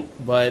probably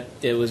won't, but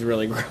it was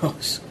really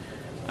gross.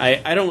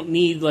 I don't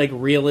need like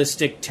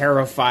realistic,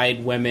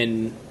 terrified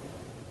women.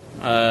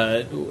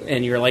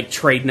 And you're like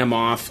trading them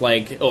off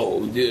like,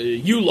 oh,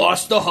 you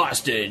lost the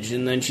hostage,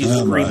 and then she's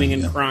screaming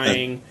and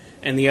crying,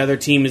 and the other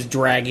team is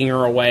dragging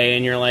her away,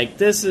 and you're like,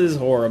 this is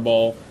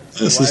horrible.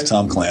 This is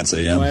Tom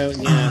Clancy,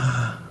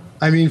 yeah.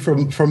 I mean,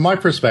 from my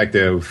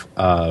perspective,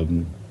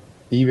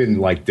 even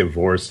like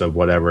divorced of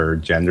whatever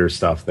gender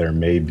stuff there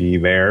may be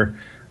there,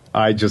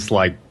 I just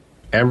like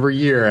every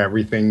year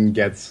everything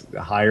gets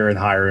higher and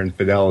higher in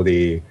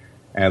fidelity.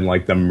 And,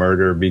 like, the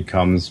murder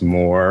becomes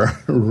more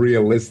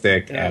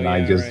realistic, and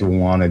I just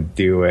want to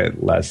do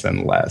it less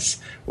and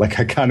less. Like,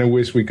 I kind of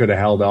wish we could have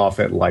held off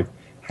at, like,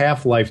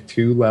 Half-Life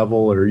 2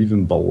 level or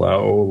even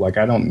below. Like,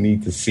 I don't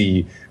need to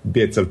see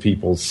bits of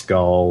people's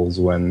skulls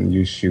when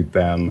you shoot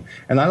them.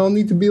 And I don't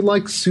need to be,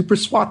 like, Super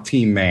SWAT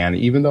Team Man,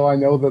 even though I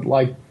know that,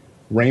 like,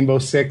 Rainbow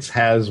Six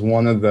has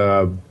one of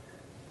the...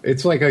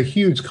 It's like a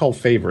huge cult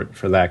favorite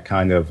for that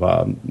kind of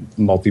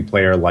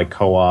multiplayer, like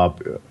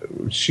co-op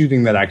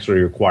shooting that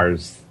actually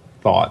requires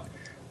thought.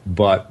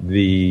 But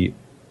the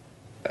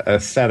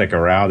aesthetic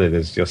around it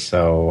is just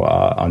so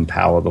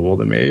unpalatable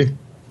to me.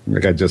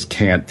 Like, I just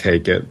can't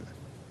take it.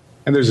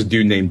 And there's a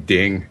dude named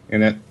Ding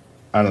in it.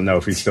 I don't know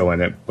if he's still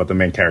in it, but the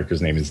main character's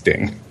name is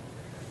Ding.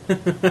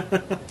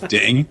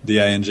 Ding?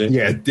 D-I-N-G?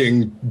 Yeah,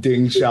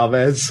 Ding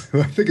Chavez.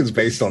 I think it's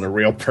based on a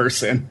real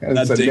person.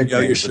 Not Dingo,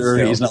 you're sure?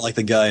 He's not like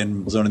the guy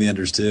in Zone of the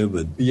Enders too,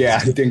 but...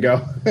 Yeah,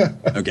 Dingo.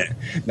 Okay.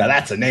 Now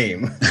that's a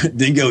name.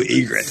 Dingo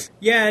Egret.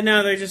 Yeah,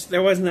 no,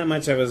 there wasn't that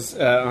much I was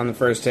on the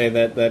first day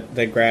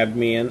that grabbed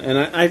me, and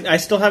I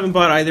still haven't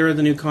bought either of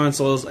the new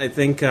consoles. I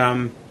think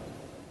I'll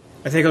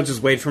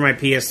just wait for my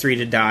PS3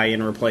 to die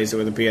and replace it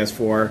with a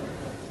PS4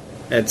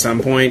 at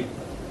some point.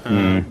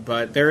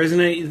 But there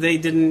isn't they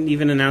didn't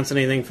even announce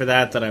anything for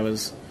that I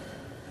was,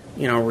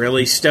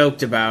 really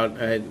stoked about.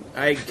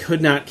 I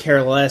could not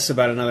care less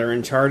about another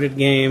Uncharted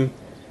game.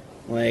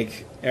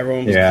 Like,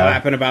 everyone was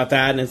clapping about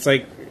that, and it's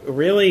like,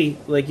 really?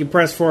 Like, you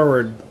press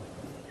forward.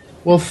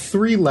 Well,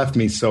 3 left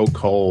me so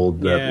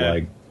cold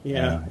that,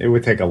 it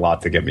would take a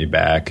lot to get me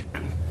back.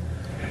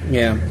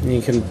 Yeah,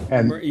 you can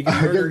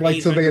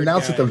like, so they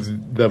announced that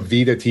the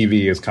Vita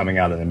TV is coming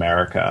out in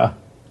America.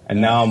 And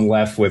now I'm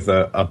left with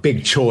a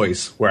big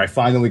choice where I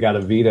finally got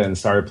a Vita and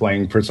started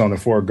playing Persona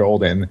 4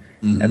 Golden.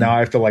 Mm-hmm. And now I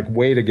have to like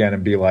wait again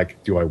and be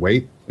like, do I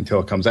wait until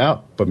it comes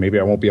out? But maybe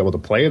I won't be able to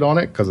play it on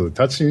it because of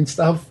the touchscreen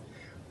stuff.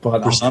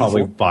 But I'll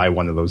probably buy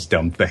one of those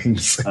dumb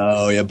things.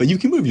 Oh, yeah. But you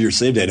can move your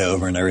save data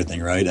over and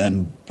everything, right?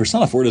 And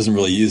Persona 4 doesn't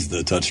really use the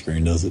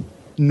touchscreen, does it?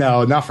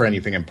 No, not for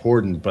anything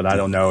important. But I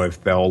don't know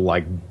if they'll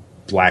like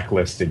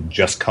blacklist it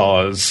just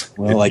cause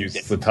it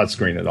uses the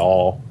touchscreen at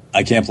all.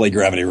 I can't play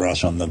Gravity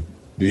Rush on the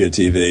Via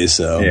TV,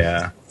 so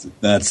yeah,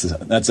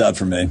 that's out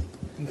for me.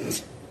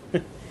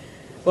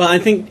 Well, I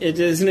think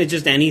isn't it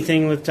just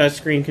anything with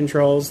touchscreen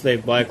controls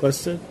they've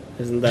blacklisted?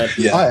 Isn't that?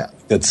 Yeah,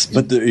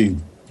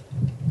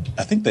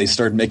 I think they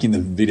started making the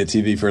Vita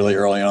TV fairly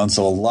early on,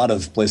 so a lot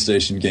of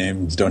PlayStation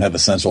games don't have a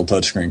central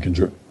touchscreen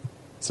control.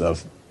 So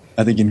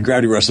I think in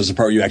Gravity Rush there's a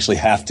part where you actually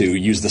have to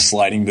use the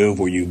sliding move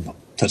where you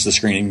touch the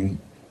screen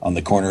on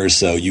the corners,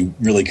 so you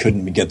really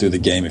couldn't get through the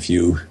game if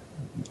you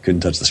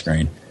couldn't touch the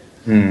screen.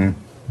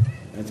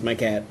 That's my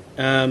cat.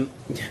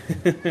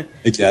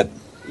 Hey, cat.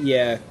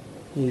 Yeah,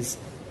 he's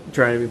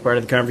trying to be part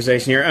of the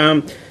conversation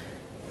here.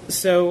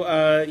 So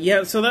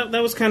that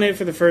was kind of it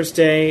for the first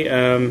day.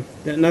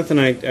 Nothing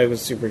I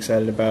was super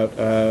excited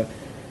about.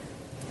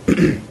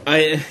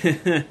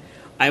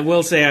 I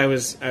will say I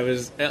was.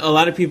 A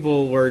lot of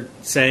people were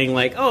saying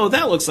like, "Oh,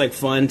 that looks like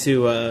fun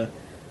to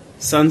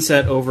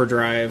Sunset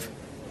Overdrive,"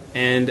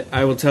 and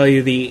I will tell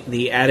you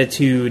the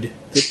attitude,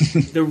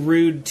 the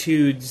rude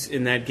tudes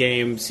in that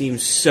game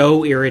seems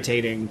so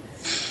irritating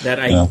that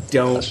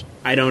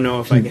I don't know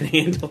if I can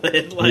handle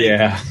it. Like,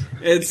 yeah.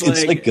 It's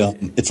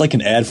like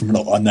an ad from a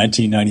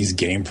 1990s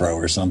GamePro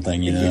or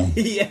something, you know?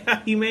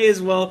 Yeah, you may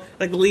as well,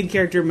 like, the lead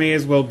character may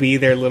as well be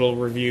their little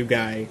review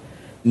guy.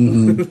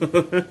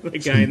 Mm-hmm. The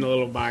guy in the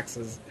little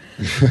boxes.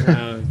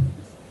 Oh,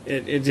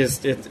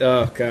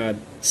 God.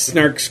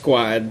 Snark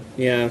Squad.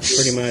 Yeah,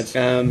 pretty much.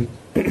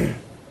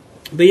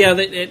 But yeah,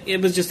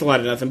 it was just a lot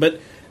of nothing. But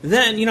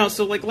then,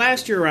 so like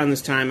last year around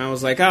this time, I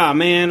was like, oh,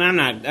 man,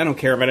 I don't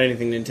care about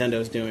anything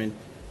Nintendo's doing.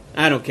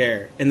 I don't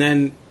care. And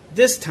then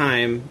this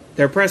time,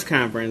 their press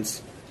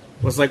conference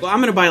was like, well, I'm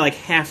going to buy like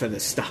half of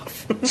this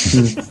stuff.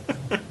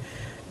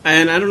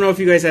 And I don't know if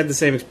you guys had the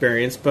same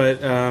experience,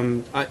 but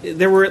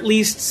there were at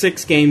least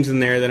 6 games in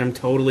there that I'm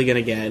totally going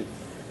to get.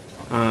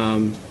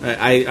 I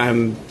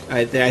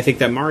think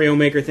that Mario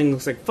Maker thing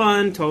looks like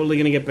fun. Totally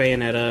going to get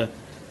Bayonetta.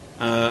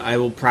 I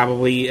will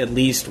probably at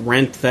least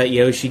rent that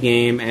Yoshi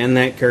game and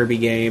that Kirby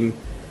game.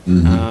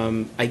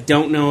 Mm-hmm. I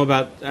don't know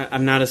about...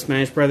 I'm not a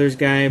Smash Brothers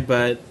guy,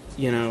 but...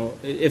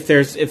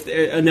 if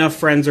enough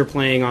friends are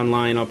playing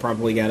online, I'll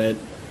probably get it.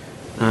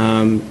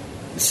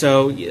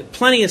 So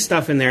plenty of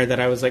stuff in there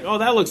that I was like, oh,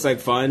 that looks like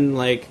fun.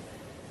 Like,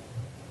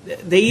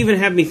 they even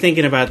have me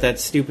thinking about that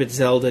stupid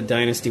Zelda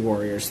Dynasty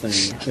Warriors thing.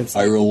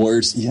 Hyrule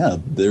Warriors, yeah,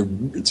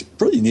 it's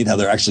pretty neat how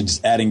they're actually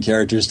just adding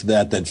characters to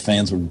that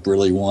fans would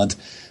really want.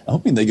 I'm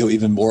hoping they go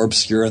even more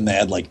obscure and they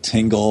add like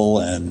Tingle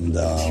and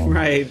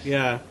right,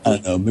 yeah. I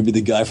don't know, maybe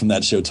the guy from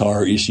that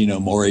Shotaro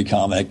Ishinomori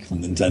comic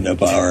from Nintendo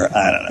Power.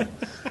 I don't know.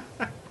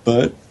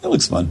 But it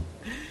looks fun.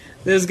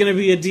 There's going to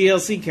be a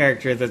DLC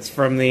character that's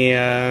from the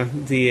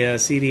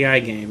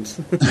CDI games.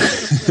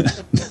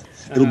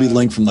 It'll be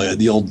Link from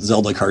the old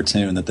Zelda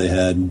cartoon that they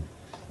had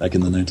back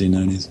in the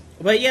 1990s.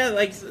 But yeah,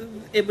 like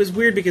it was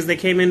weird because they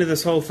came into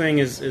this whole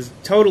thing as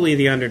totally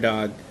the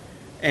underdog,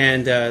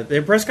 and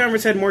their press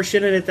conference had more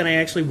shit in it than I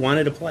actually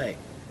wanted to play.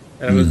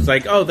 And I was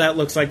like, oh, that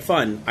looks like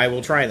fun. I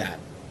will try that.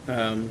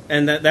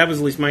 And that was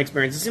at least my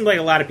experience. It seemed like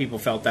a lot of people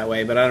felt that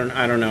way, but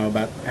I don't know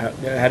about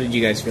how did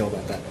you guys feel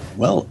about that?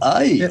 Well,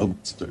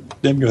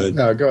 Dan, go ahead.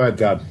 No, go ahead,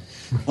 Todd.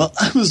 Well,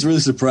 I was really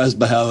surprised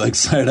by how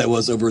excited I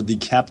was over the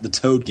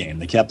Toad game,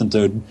 the Captain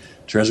Toad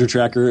Treasure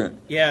Tracker.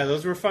 Yeah,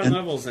 those were fun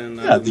levels in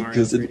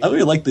because I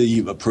really like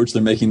the approach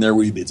they're making there.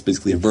 Where it's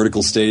basically a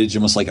vertical stage,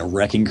 almost like a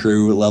Wrecking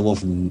Crew level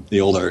from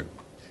the older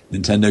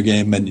Nintendo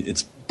game, and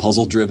it's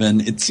puzzle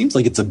driven. It seems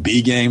like it's a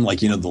B game,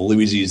 like the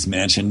Luigi's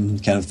Mansion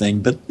kind of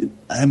thing. But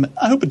I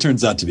hope it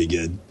turns out to be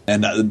good.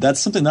 And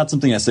that's not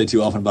something I say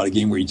too often about a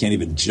game where you can't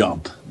even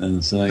jump.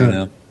 And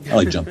so I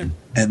like jumping.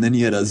 And then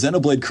you had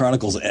Xenoblade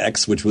Chronicles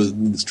X,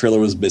 this trailer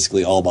was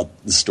basically all about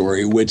the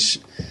story, which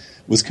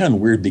was kind of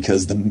weird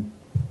because the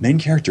main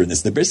character in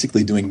this, they're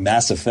basically doing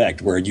Mass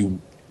Effect, where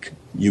you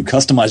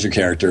customize your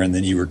character and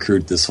then you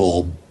recruit this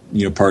whole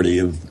party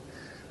of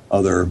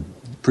other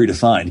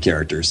predefined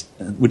characters,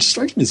 which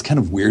strikes me as kind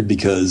of weird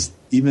because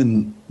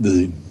even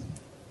the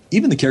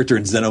character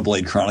in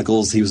Xenoblade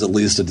Chronicles, he was at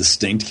least a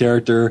distinct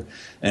character,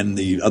 and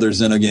the other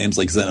Xeno games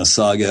like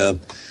Xenosaga,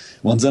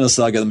 well, in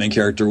Xenosaga the main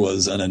character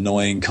was an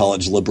annoying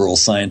college liberal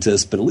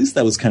scientist, but at least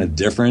that was kind of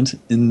different.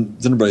 In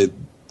Xenoblade,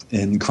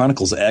 in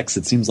Chronicles X,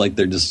 it seems like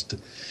they're just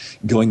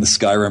going the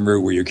Skyrim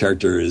route where your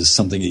character is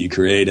something that you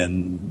create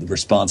and the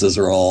responses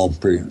are all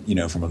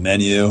from a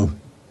menu.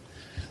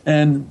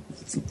 And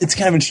it's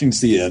kind of interesting to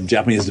see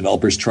Japanese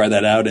developers try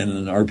that out in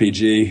an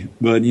RPG.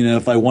 But,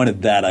 if I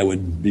wanted that, I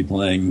would be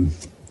playing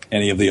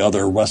any of the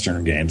other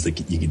Western games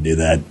that you can do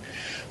that.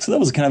 So that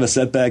was kind of a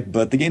setback,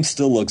 but the game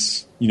still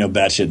looks,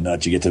 batshit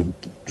nuts. You get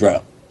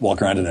to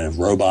walk around in a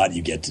robot.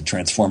 You get to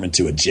transform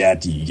into a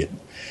jet. You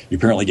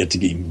apparently get to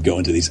go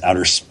into these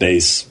outer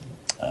space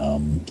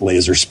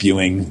laser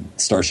spewing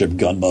Starship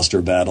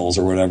Gunbuster battles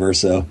or whatever.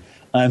 So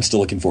I'm still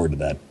looking forward to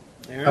that.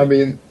 I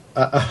mean,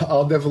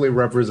 I'll definitely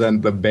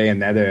represent the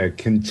Bayonetta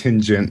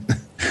contingent.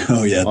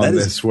 Oh yeah, on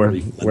this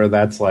where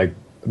that's like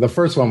the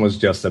first one was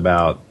just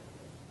about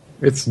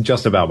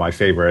my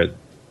favorite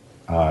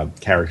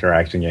character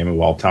action game of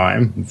all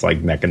time. It's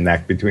like neck and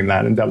neck between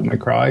that and Devil May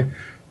Cry.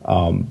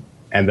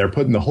 And they're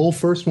putting the whole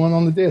first one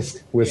on the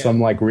disc with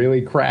some like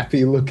really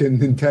crappy looking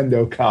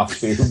Nintendo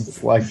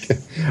costumes. Like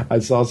I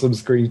saw some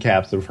screen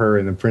caps of her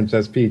in the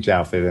Princess Peach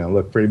outfit and it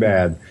looked pretty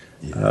bad.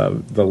 Yeah.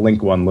 The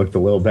Link one looked a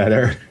little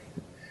better.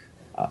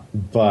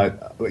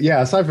 But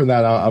yeah, aside from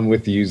that, I'm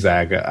with you,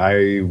 Zach.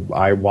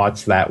 I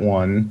watched that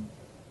one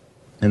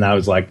and I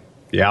was like,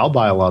 yeah, I'll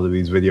buy a lot of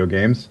these video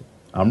games.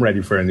 I'm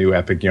ready for a new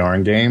Epic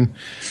Yarn game.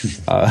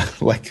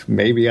 Like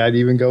maybe I'd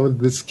even go with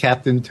this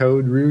Captain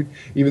Toad route,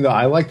 even though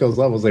I like those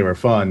levels. They were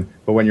fun.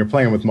 But when you're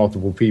playing with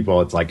multiple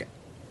people, it's like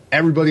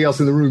everybody else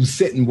in the room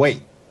sit and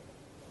wait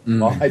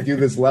while I do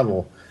this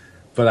level.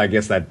 But I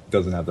guess that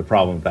doesn't have the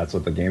problem if that's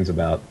what the game's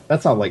about.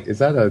 That's not like, is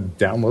that a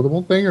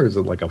downloadable thing or is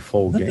it like a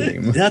full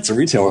game? That's a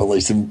retail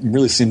release. It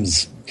really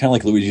seems kind of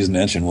like Luigi's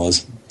Mansion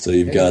was. So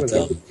you've got...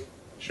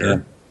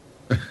 sure.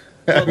 Yeah.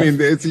 I mean,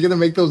 is he going to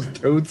make those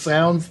toad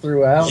sounds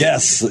throughout?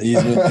 Yes.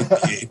 He's going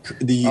to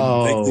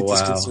the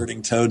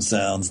disconcerting toad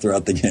sounds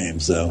throughout the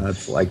game. So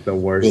that's like the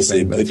worst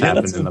thing that's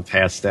happened in the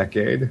past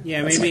decade.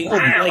 Yeah, maybe...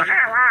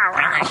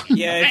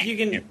 yeah,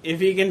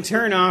 if you can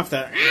turn off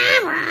the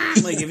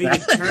if you can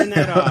turn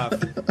that off,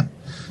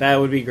 that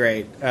would be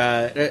great.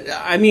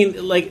 I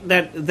mean, like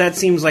that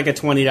seems like a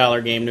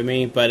 $20 game to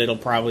me, but it'll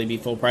probably be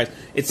full price.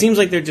 It seems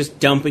like they're just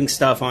dumping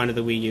stuff onto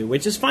the Wii U,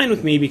 which is fine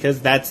with me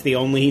because that's the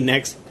only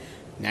next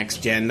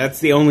gen. That's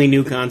the only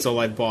new console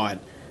I've bought.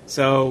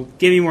 So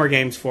give me more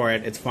games for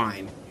it. It's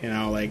fine.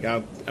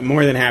 I'm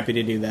more than happy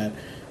to do that.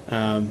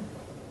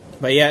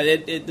 But yeah,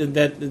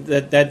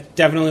 that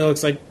definitely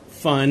looks like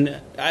fun.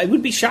 I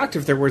would be shocked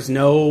if there was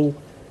no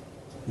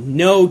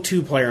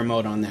 2-player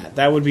mode on that.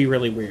 That would be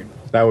really weird.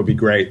 That would be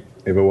great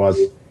if it was.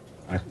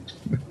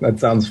 That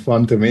sounds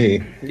fun to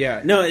me.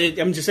 Yeah, no,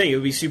 I'm just saying it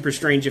would be super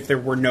strange if there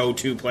were no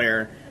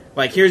 2-player.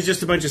 Like, here's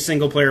just a bunch of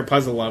single-player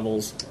puzzle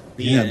levels.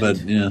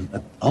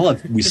 All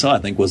we saw, I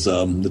think, was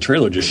the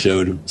trailer just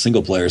showed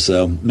single-player,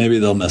 so maybe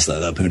they'll mess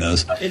that up. Who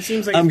knows? It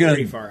seems like it's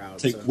pretty far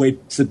out.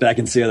 Sit back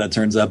and see how that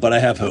turns out, but I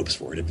have hopes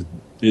for it.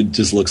 It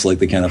just looks like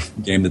the kind of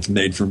game that's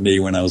made for me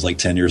when I was like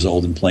 10 years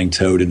old and playing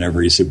Toad in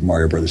every Super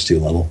Mario Bros. 2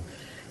 level.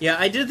 Yeah,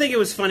 I did think it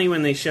was funny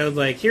when they showed,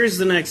 like, here's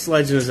the next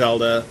Legend of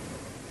Zelda,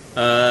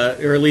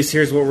 or at least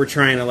here's what we're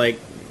trying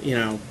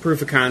to,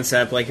 proof of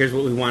concept, like, here's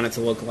what we want it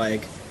to look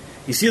like.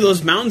 You see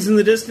those mountains in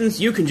the distance?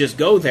 You can just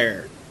go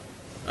there.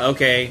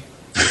 Okay.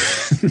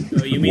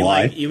 So you mean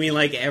Why?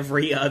 like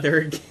every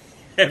other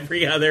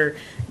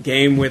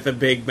game with a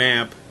big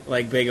map,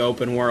 like big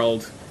open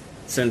world,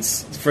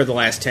 since for the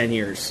last 10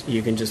 years,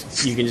 you can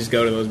just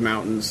go to those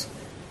mountains.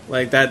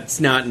 Like, that's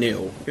not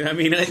new. I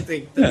mean, I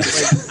think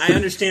I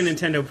understand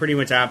Nintendo pretty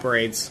much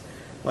operates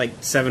like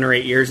 7 or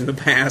 8 years in the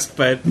past,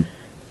 but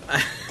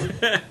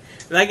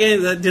that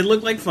game that did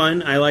look like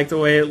fun. I like the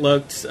way it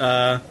looked.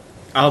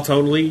 I'll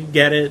totally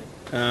get it.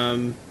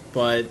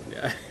 But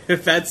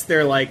if that's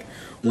their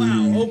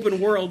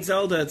open world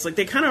Zelda, it's like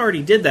they kind of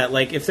already did that.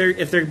 Like if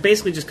they're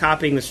basically just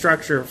copying the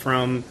structure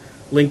from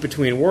Link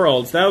Between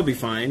Worlds, that would be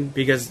fine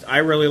because I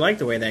really like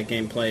the way that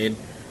game played,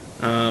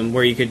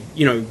 where you could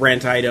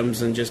rent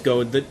items and just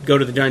go to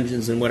the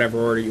dungeons in whatever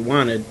order you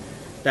wanted.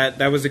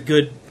 That was a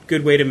good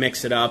way to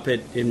mix it up.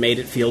 It made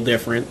it feel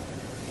different.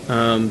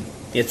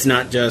 It's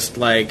not just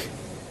like,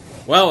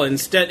 well,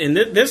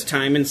 this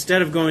time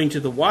instead of going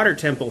to the Water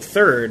Temple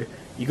 3rd,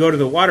 you go to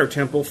the Water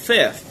Temple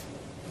 5th.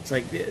 It's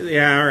like,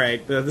 yeah, all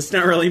right, that's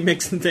not really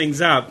mixing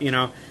things up,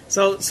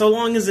 So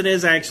long as it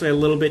is actually a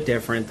little bit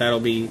different, that'll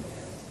be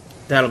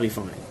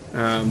fine.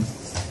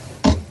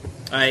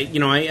 I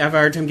have a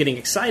hard time getting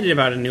excited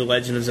about a new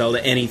Legend of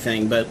Zelda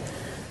anything, but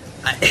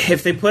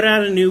if they put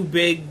out a new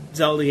big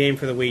Zelda game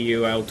for the Wii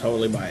U, I'll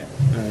totally buy it.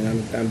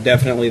 I'm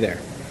definitely there.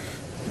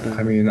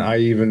 I mean,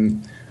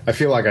 I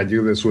feel like I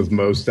do this with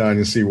most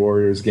Dynasty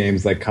Warriors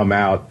games that come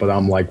out, but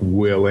I'm like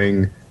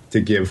willing to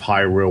give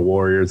Hyrule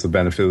Warriors the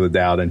benefit of the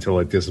doubt until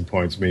it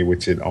disappoints me,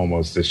 which it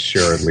almost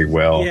assuredly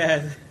will.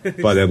 Yeah.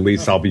 But at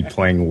least I'll be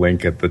playing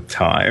Link at the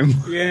time.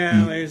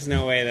 Yeah, there's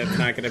no way that's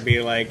not going to be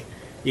like,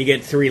 you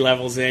get 3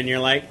 levels in, you're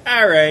like,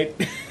 all right,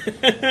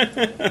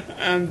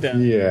 I'm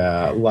done.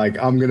 Yeah, like,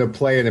 I'm going to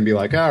play it and be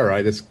like, all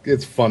right,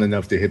 it's fun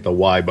enough to hit the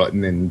Y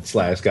button and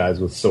slash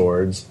guys with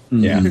swords.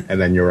 Mm-hmm. Yeah, and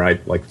then you're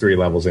right, like 3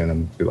 levels in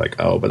and be like,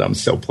 oh, but I'm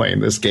still playing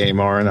this game,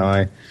 aren't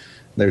I?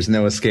 There's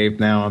no escape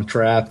now, I'm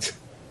trapped.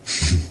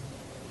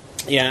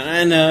 Yeah,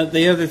 and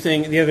the other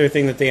thing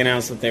that they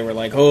announced that they were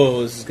like,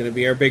 oh, this is going to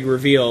be our big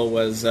reveal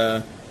was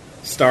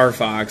Star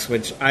Fox,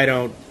 which I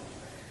don't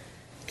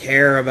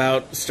care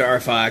about Star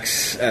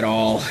Fox at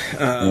all.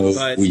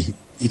 But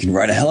you can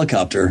ride a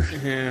helicopter.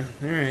 Yeah,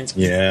 all right.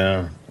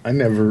 Yeah, I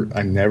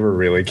never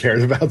really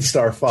cared about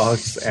Star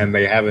Fox, and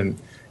they haven't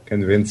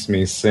convinced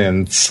me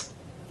since.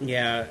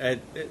 Yeah,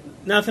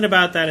 nothing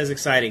about that is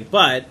exciting,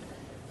 but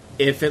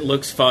if it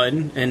looks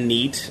fun and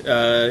neat,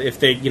 if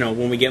they,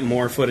 when we get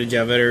more footage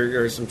of it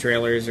or some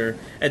trailers, or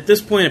at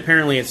this point,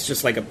 apparently it's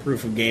just like a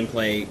proof of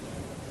gameplay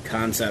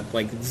concept.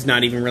 Like, it's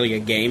not even really a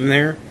game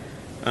there.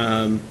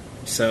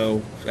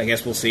 So I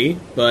guess we'll see.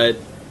 But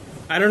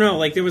I don't know.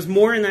 Like, there was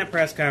more in that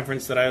press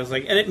conference that I was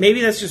like, and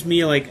maybe that's just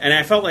me. Like, and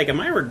I felt like,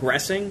 am I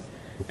regressing?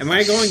 Am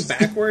I going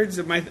backwards?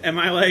 Am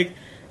I like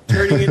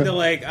turning into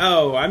like,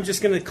 oh, I'm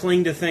just going to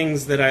cling to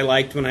things that I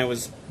liked when I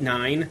was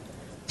 9?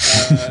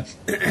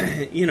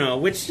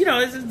 Which,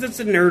 that's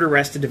a nerd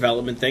Arrested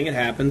Development thing. It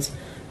happens.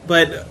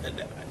 But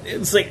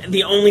it's like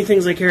the only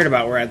things I cared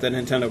about were at the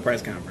Nintendo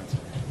press conference,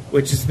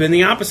 which has been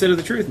the opposite of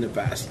the truth in the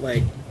past.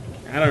 Like,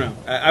 I don't know.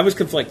 I was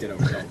conflicted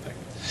over the whole thing.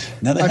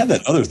 Now, they had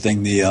that other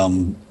thing, the,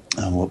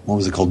 what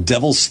was it called?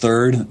 Devil's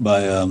Third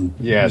by...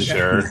 yeah,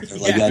 sure.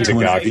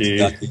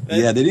 Itagaki.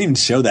 Yeah, they didn't even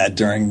show that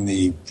during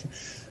the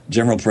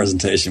general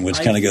presentation, which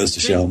kind of goes to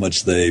show how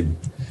much they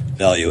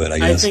value it. I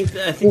guess.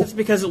 I think it's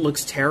because it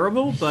looks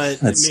terrible, but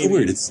that's so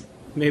weird.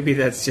 Maybe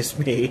that's just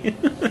me.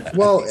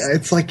 Well,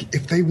 it's like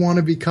if they want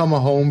to become a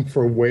home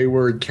for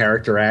wayward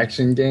character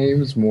action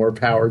games, more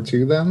power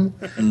to them.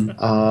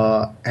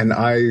 And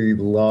I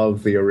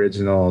love the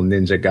original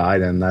Ninja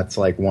Gaiden. That's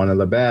like one of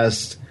the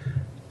best.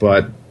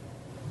 But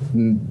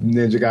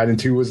Ninja Gaiden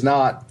 2 was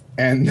not.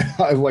 And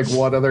like,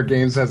 what other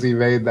games has he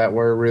made that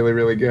were really,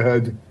 really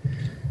good?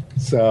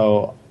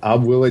 So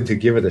I'm willing to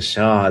give it a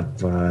shot,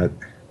 but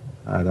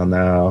I don't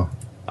know.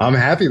 I'm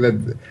happy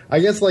that I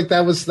guess like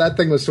that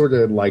thing was sort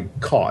of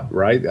like caught,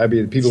 right? I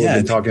mean, people have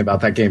been talking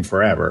about that game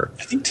forever.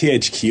 I think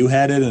THQ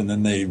had it, and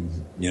then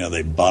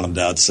they bottomed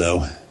out.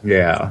 So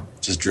yeah,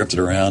 just drifted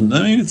around.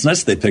 I mean, it's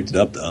nice that they picked it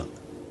up, though.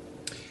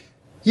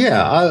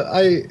 Yeah,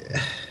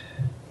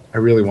 I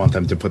really want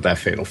them to put that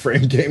Fatal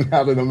Frame game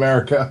out in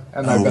America,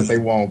 and I bet they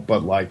won't.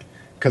 But like,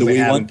 because they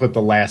haven't put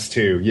the last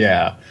two,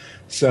 yeah.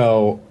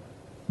 So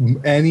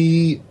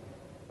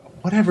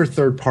whatever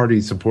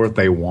third-party support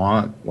they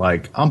want,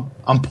 like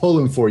I'm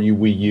pulling for you,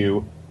 Wii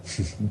U.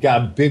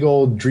 Got a big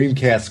old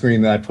Dreamcast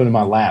screen that I put in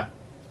my lap,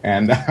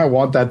 and I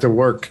want that to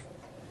work,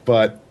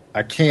 but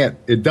I can't.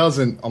 It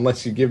doesn't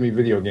unless you give me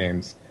video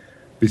games.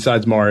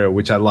 Besides Mario,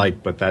 which I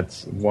like, but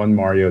that's one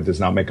Mario does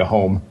not make a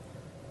home.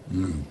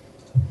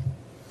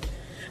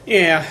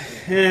 Yeah.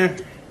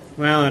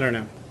 Well, I don't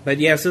know. But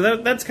yeah, so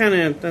that's kind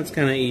of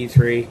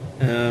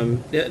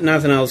E3.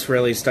 Nothing else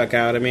really stuck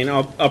out. I mean,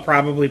 I'll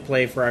probably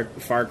play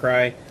Far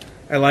Cry.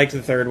 I liked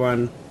the third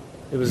one.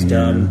 It was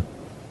dumb.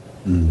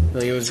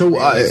 Like, it was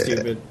really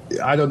stupid.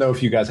 I don't know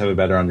if you guys have a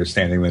better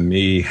understanding than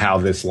me how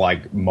this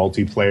like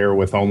multiplayer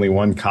with only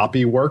one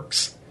copy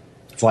works.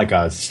 It's like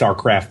a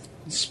StarCraft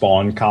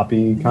Spawn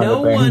copy kind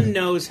of thing. No one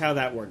knows how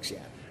that works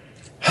yet.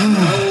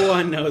 No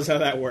one knows how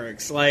that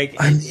works. Like,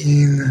 I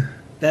mean,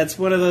 that's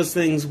one of those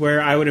things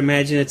where I would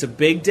imagine it's a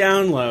big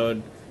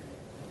download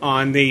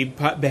on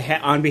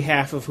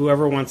behalf of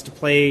whoever wants to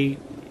play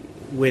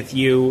with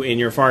you in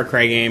your Far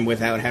Cry game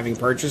without having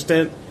purchased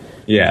it.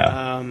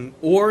 Yeah.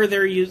 Or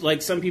they're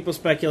like some people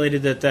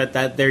speculated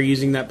that they're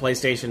using that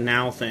PlayStation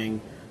Now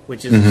thing,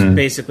 which is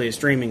basically a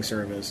streaming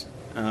service.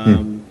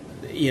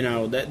 You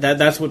know,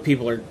 that's what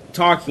people are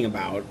talking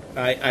about.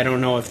 I don't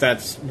know if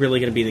that's really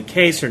going to be the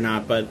case or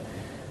not, but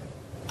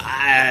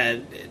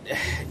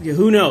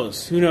who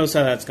knows? Who knows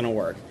how that's going to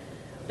work?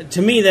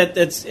 To me,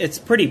 it's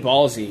pretty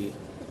ballsy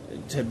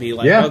to be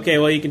like, okay,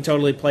 well, you can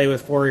totally play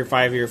with 4 or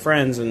 5 of your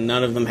friends, and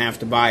none of them have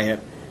to buy it.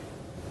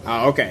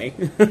 Okay.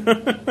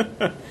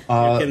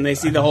 Can they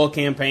see the whole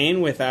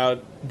campaign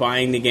without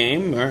buying the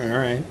game? All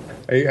right.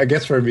 I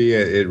guess for me,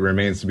 it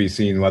remains to be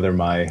seen whether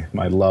my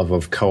love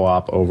of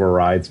co-op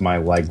overrides my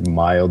like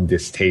mild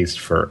distaste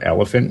for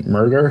elephant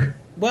murder.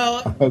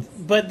 Well,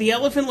 but the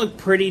elephant looked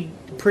pretty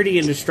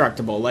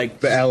indestructible.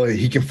 Like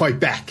he can fight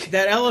back.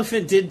 That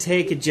elephant did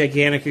take a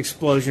gigantic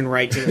explosion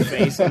right to the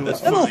face and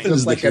was fine.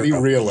 Just like any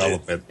real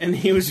elephant, and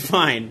he was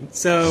fine.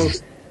 So,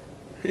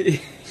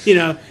 you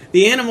know,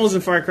 the animals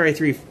in Far Cry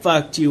 3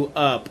 fucked you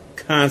up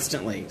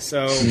constantly.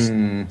 So,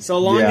 so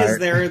long as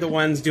they're the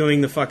ones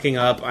doing the fucking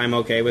up, I'm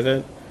okay with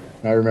it.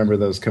 I remember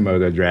those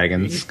Komodo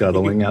dragons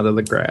scuttling out of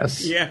the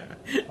grass. Yeah.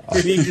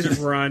 You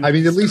just run. I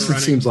mean, at least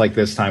it seems like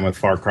this time with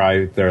Far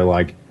Cry, they're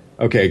like,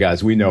 okay,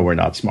 guys, we know we're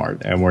not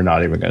smart, and we're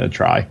not even going to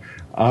try.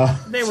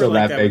 So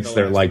like that makes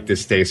their like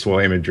distasteful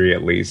imagery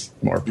at least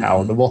more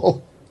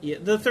palatable. Yeah,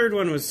 the third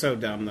one was so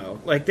dumb, though.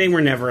 Like, they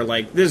were never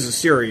like, this is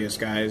serious,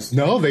 guys.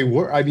 No, they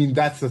were. I mean,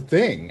 that's the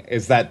thing,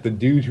 is that the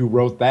dude who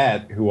wrote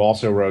that, who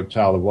also wrote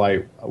Child of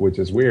Light, which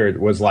is weird,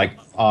 was like,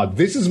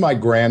 this is my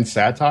grand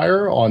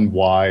satire on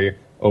why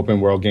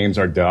open world games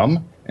are dumb.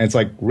 And it's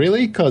like,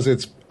 really? Because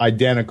it's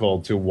identical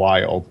to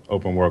why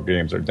open world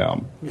games are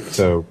dumb.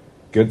 So,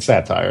 good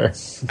satire.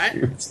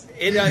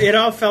 It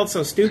all felt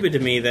so stupid to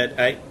me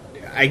that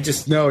I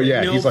just... No,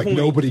 yeah, he's like,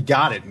 nobody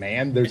got it,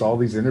 man. There's all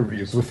these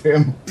interviews with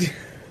him.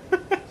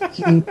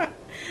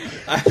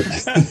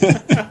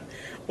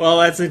 Well,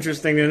 that's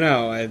interesting to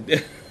know.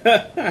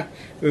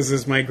 This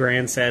is my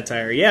grand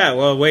satire. Yeah,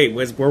 well, wait,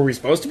 were we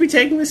supposed to be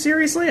taking this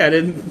seriously? I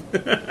didn't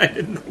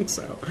think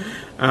so.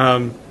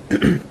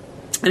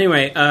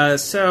 Anyway,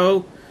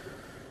 so...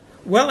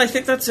 Well, I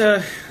think that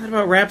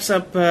about wraps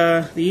up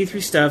the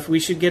E3 stuff. We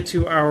should get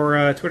to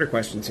our Twitter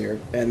questions here.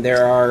 And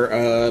there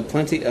are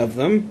plenty of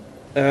them.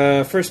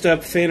 First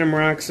up, Phantom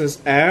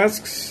Roxas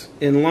asks,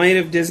 in light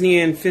of Disney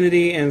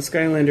Infinity and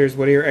Skylanders,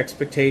 what are your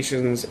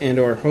expectations and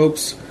or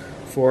hopes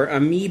for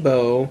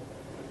Amiibo,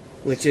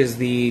 which is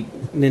the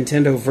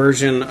Nintendo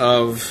version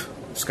of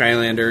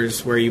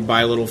Skylanders, where you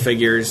buy little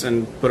figures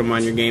and put them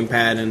on your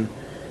gamepad and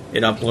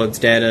it uploads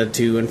data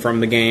to and from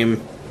the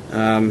game.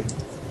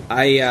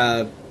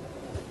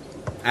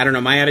 I don't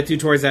know, my attitude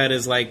towards that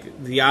is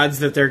like the odds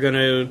that they're going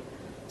to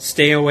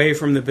stay away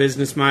from the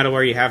business model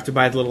where you have to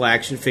buy the little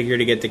action figure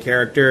to get the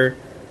character.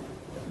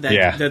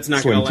 That's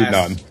not going to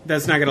last.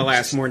 That's not going to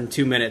last more than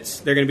 2 minutes.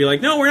 They're going to be like,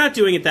 "No, we're not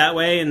doing it that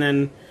way," and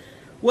then,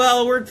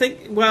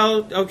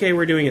 okay,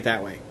 we're doing it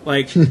that way.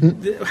 Like,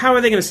 how are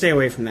they going to stay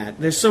away from that?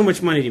 There's so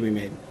much money to be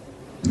made.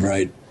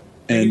 Right.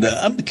 And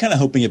I'm kind of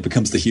hoping it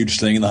becomes the huge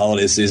thing in the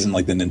holiday season,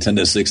 like the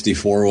Nintendo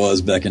 64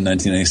 was back in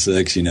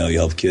 1986. You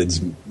have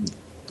kids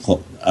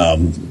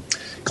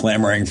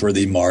clamoring for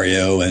the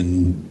Mario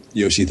and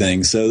Yoshi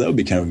thing, so that would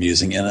be kind of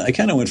amusing. And I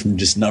kind of went from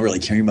just not really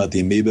caring about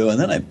the amiibo, and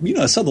then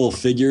I saw the little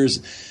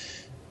figures,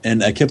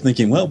 and I kept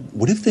thinking, well,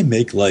 what if they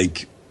make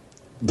like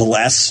the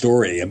Last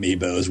Story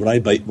amiibos? Would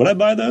I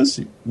buy those?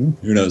 Who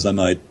knows? I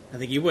might. I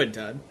think you would,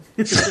 Todd.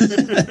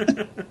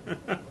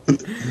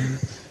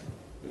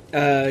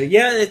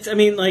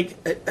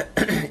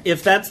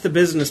 If that's the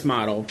business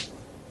model,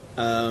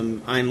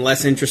 I'm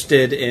less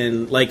interested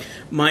in, like,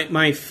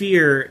 my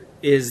fear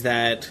is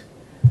that,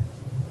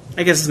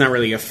 I guess it's not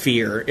really a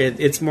fear.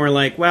 It's more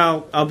like,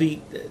 well, I'll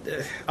be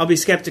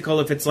skeptical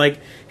if it's like,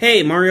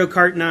 hey, Mario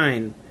Kart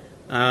 9.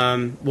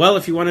 Well,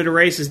 if you wanted to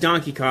race as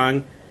Donkey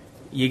Kong,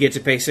 you get to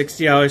pay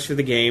 $60 for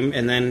the game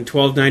and then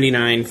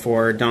 $12.99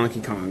 for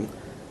Donkey Kong,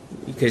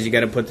 because you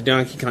got to put the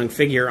Donkey Kong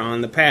figure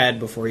on the pad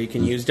before you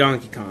can use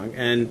Donkey Kong.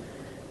 And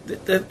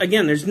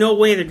again, there's no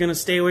way they're going to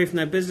stay away from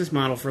that business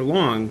model for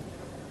long.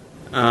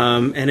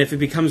 And if it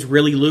becomes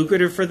really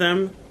lucrative for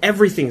them,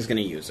 everything's going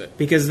to use it,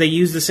 because they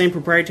use the same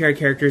proprietary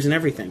characters and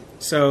everything.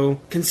 So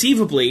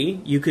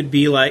conceivably, it could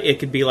be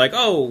like,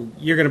 oh,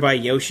 you're going to buy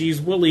Yoshi's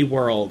Woolly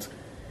World,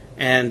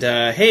 and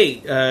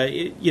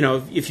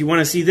if you want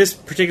to see this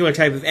particular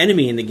type of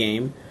enemy in the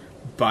game,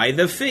 buy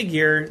the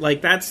figure.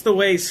 Like, that's the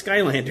way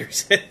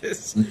Skylanders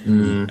is.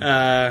 Mm-hmm.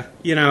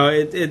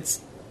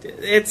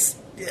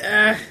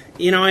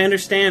 I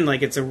understand,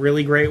 like, it's a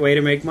really great way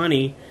to make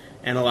money,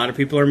 and a lot of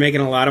people are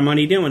making a lot of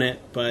money doing it,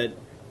 but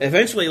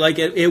eventually, like,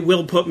 it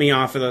will put me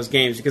off of those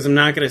games, because I'm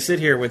not going to sit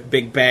here with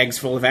big bags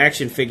full of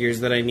action figures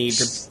that I need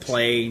to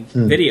play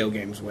video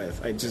games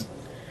with.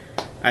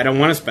 I don't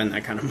want to spend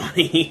that kind of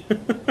money.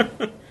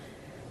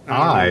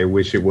 I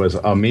wish it was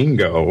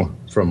Amingo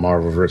from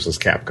Marvel vs.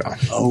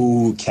 Capcom.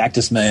 Oh,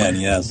 Cactus Man,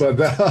 yes. But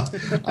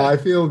I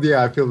feel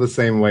the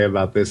same way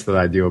about this that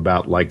I do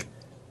about, like,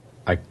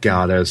 I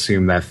gotta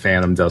assume that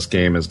Phantom Dust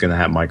game is going to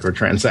have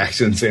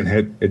microtransactions in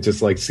it. It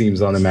just, like,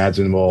 seems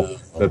unimaginable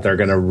that they're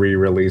going to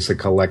re-release a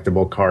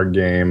collectible card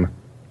game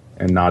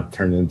and not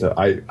turn into...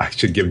 I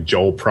should give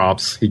Joel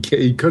props. He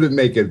couldn't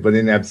make it, but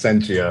in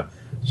absentia,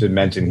 should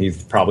mention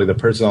he's probably the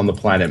person on the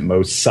planet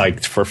most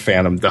psyched for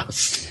Phantom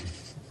Dust.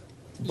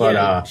 But,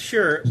 yeah,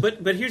 sure.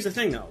 But here's the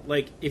thing, though.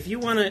 Like, if you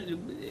want to...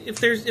 If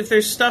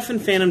there's stuff in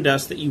Phantom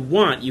Dust that you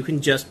want, you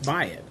can just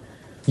buy it.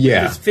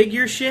 Yeah. This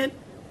figure shit...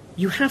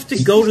 You have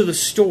to go to the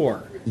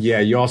store. Yeah,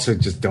 you also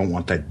just don't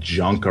want that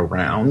junk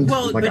around.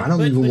 Well, I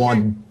don't even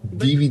want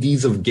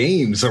DVDs of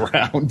games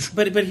around.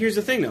 But here's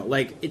the thing, though.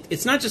 Like,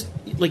 it's not just...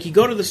 Like, you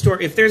go to the store...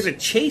 If there's a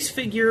chase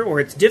figure, or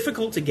it's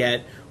difficult to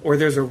get, or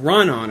there's a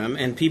run on them,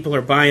 and people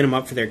are buying them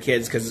up for their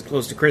kids because it's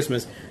close to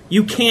Christmas,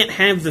 you can't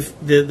have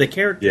the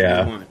character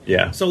you want.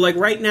 Yeah. So, like,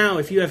 right now,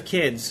 if you have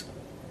kids,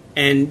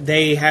 and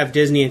they have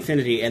Disney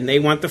Infinity, and they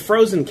want the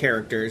Frozen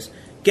characters...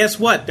 Guess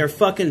what? They're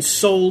fucking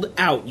sold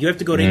out. You have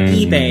to go to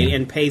eBay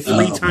and pay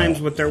 3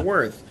 times what they're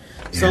worth.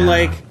 Yeah. So,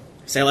 like,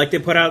 say, like, they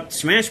put out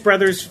Smash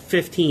Brothers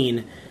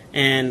 15,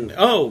 and,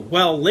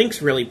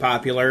 Link's really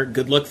popular.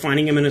 Good luck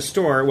finding him in a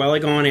store. Well, I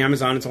go on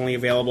Amazon. It's only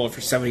available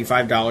for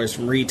 $75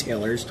 from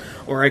retailers.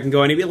 Or I can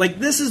go on eBay. Like,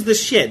 this is the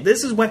shit.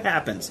 This is what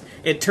happens.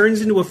 It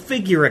turns into a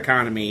figure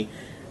economy.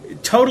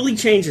 It totally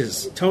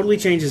changes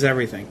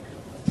everything.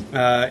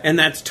 And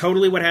that's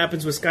totally what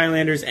happens with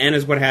Skylanders, and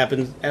is what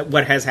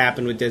has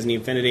happened with Disney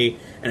Infinity,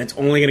 and it's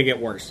only going to get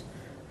worse.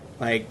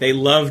 Like, they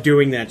love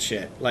doing that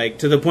shit. Like,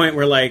 to the point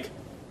where, like,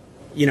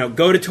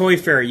 go to Toy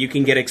Fair, you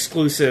can get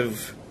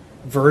exclusive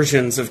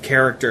versions of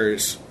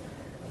characters.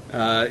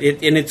 And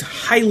it's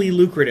highly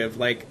lucrative.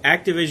 Like,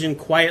 Activision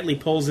quietly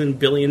pulls in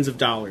billions of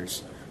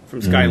dollars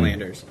from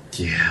Skylanders.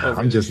 Yeah,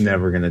 I'm just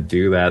never gonna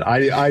do that.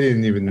 I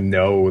didn't even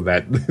know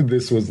that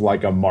this was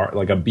like a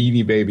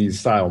Beanie Babies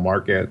style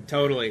market.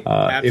 Totally.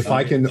 If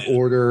I can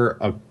order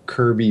a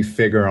Kirby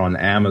figure on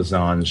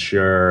Amazon,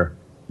 sure,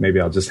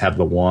 maybe I'll just have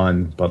the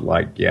one. But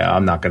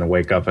I'm not gonna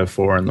wake up at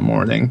 4 a.m.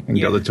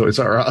 and go to Toys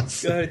R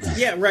Us.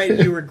 Yeah, right.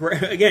 You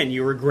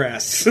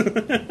regress.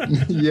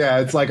 Yeah,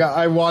 it's like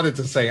I wanted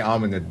to say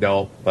I'm an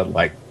adult, but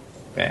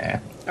who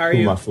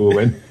am I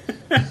fooling?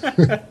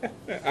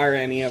 Are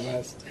any of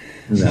us?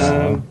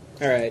 No.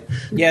 All right.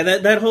 Yeah,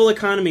 that whole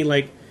economy,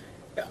 and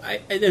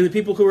the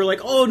people who were like,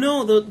 oh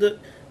no, the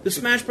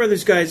Smash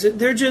Brothers guys,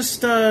 they're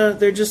just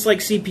like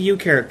CPU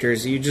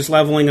characters. You're just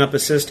leveling up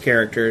assist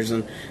characters,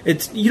 and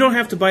you don't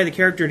have to buy the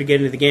character to get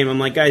into the game. I'm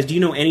like, guys, do you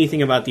know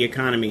anything about the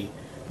economy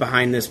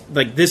behind this?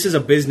 Like, this is a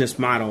business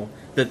model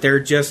that they're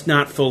just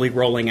not fully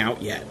rolling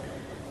out yet.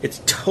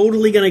 It's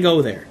totally going to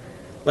go there.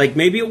 Like,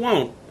 maybe it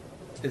won't,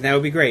 and that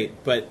would be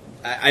great. But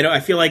I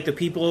feel like the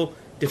people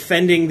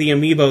defending the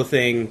amiibo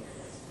thing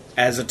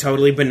as a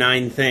totally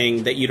benign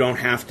thing that you don't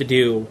have to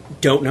do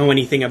don't know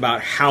anything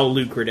about how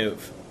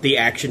lucrative the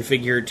action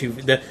figure to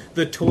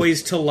the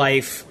toys to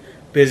life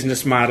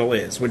business model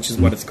is, which is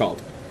what it's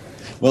called.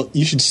 Well,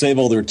 you should save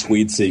all their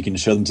tweets so you can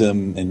show them to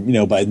them,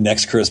 and by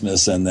next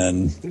Christmas, and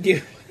then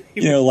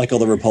Like all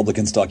the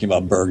Republicans talking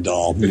about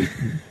Bergdahl.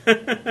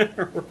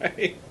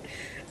 Right.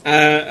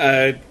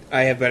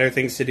 I have better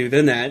things to do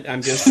than that.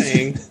 I'm just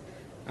saying.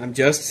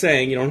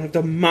 You don't have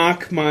to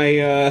mock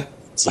my.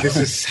 This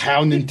is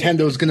how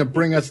Nintendo's going to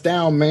bring us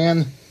down,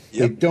 man.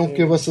 Yep. They don't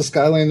give us the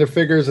Skylander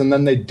figures, and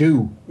then they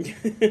do.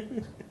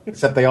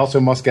 Except they also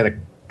must get a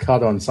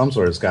cut on some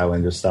sort of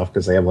Skylander stuff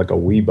because they have like a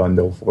Wii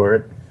bundle for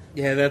it.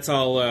 Yeah, that's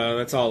all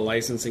a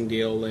licensing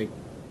deal. Like,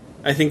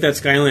 I think that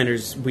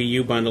Skylanders Wii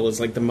U bundle is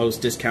like the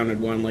most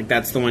discounted one. Like,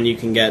 that's the one you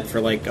can get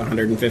for like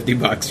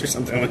 $150 or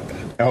something like that.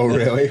 Oh,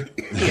 really?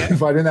 Yeah.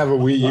 If I didn't have a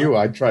Wii U,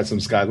 I'd try some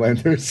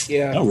Skylanders.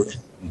 Yeah. Oh, really?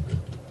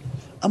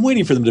 I'm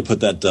waiting for them to put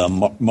that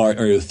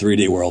Mario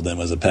 3D World in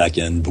as a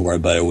pack-in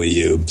powered by a Wii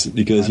U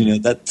because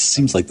that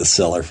seems like the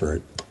seller for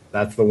it.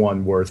 That's the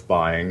one worth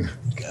buying.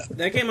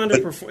 That game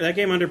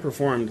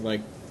underperformed like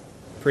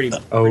pretty.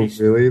 Oh,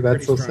 really?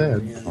 That's so strong,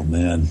 sad. Yeah. Oh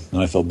man,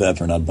 I felt bad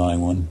for not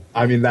buying one.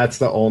 I mean, that's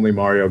the only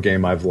Mario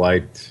game I've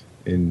liked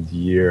in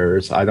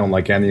years. I don't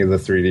like any of the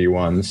 3D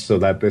ones, so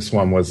that this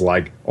one was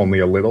like only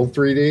a little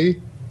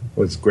 3D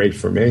was great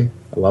for me.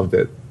 I loved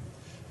it.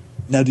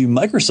 Now, do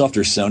Microsoft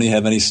or Sony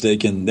have any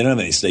stake in... They don't have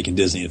any stake in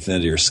Disney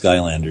Infinity or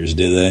Skylanders,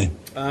 do they?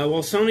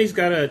 Well, Sony's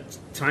got a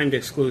timed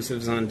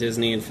exclusives on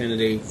Disney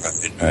Infinity.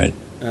 Right.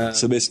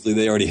 So basically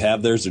they already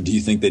have theirs, or do you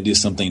think they do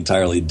something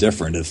entirely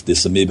different if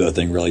this Amiibo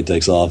thing really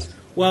takes off?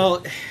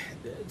 Well,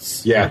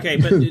 yeah. Okay,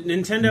 but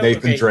Nintendo...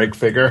 Nathan Drake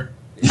figure.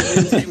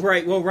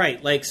 Right, well,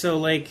 right. Like, so,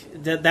 like,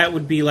 that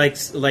would be like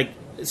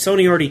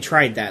Sony already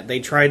tried that. They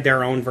tried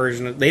their own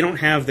version. They don't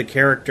have the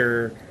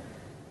character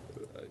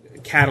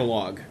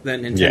catalog that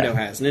Nintendo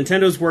has.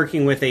 Nintendo's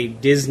working with a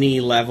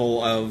Disney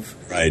level of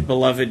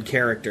beloved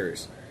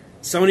characters.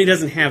 Sony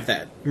doesn't have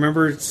that.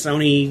 Remember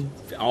Sony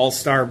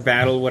All-Star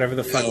Battle, whatever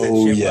the fuck that shit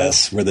was? Oh,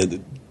 yes. Where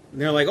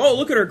they're like, oh,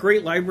 look at our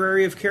great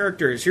library of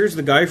characters. Here's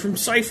the guy from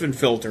Siphon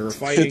Filter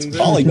fighting... It's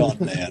Polygon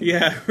Man.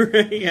 Yeah,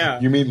 right, yeah.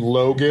 You mean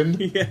Logan?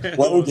 Yeah,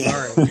 Logan.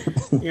 Sorry.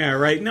 Yeah,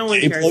 right. No one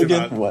cares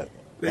Logan? about... What?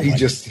 He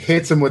just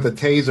hits him with a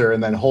taser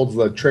and then holds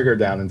the trigger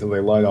down until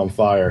they light on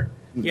fire.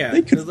 Yeah,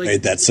 they could have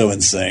made that so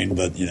insane,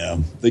 but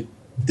they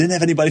didn't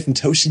have anybody from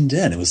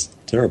Toshinden. It was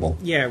terrible.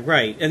 Yeah,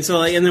 right. And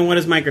so, and then what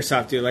does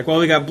Microsoft do? Like, well,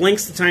 we got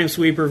Blinks the Time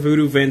Sweeper,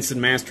 Voodoo Vince,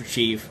 and Master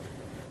Chief.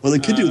 Well, they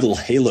could do little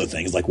Halo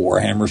things like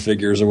Warhammer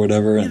figures or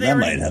whatever, and that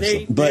might have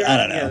some. But I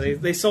don't know. Yeah,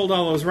 they sold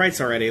all those rights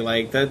already.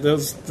 Like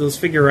those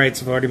figure rights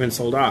have already been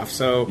sold off.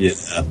 So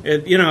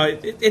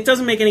it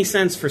doesn't make any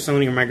sense for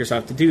Sony or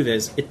Microsoft to do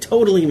this. It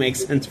totally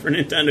makes sense for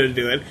Nintendo to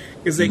do it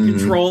because they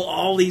control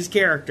all these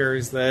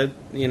characters that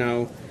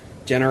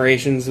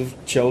generations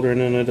of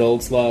children and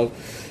adults love.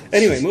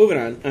 Anyway, moving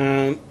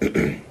on.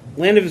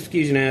 Land of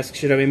Fusion asks,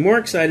 should I be more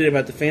excited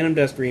about the Phantom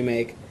Dust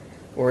remake,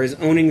 or is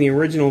owning the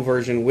original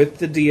version with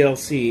the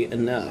DLC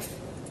enough?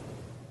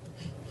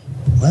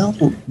 Well,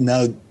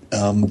 now,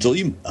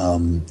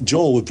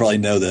 Joel would probably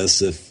know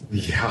this.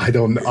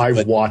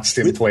 I've watched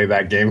him play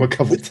that game a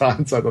couple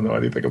times. I don't know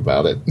anything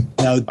about it.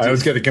 Now, I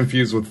always get it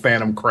confused with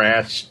Phantom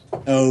Crash.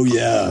 Oh,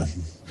 yeah.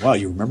 Wow,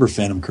 you remember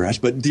Phantom Crash,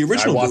 but the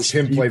original... I watched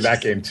him play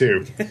that game,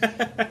 too.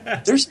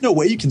 There's no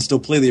way you can still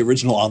play the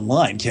original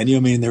online, can you? I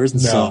mean, there isn't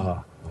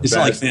some... It's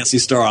not like Phantasy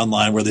Star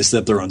Online where they set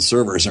up their own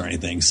servers or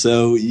anything.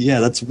 So, yeah,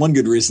 that's one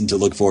good reason to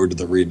look forward to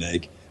the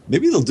remake.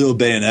 Maybe they'll do a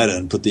Bayonetta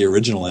and put the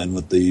original in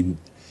with the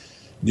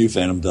new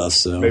Phantom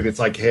Dust. So maybe it's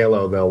like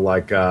Halo.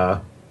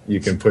 They'll,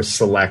 you can push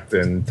select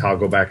and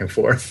toggle back and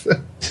forth.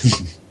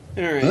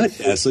 All right. But,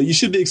 yeah, so you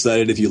should be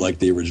excited if you like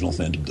the original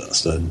Phantom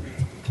Dust.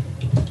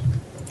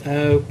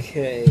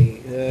 Okay.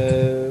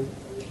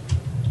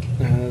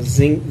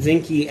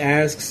 Zinky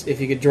asks if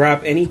you could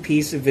drop any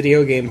piece of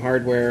video game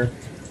hardware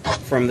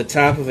from the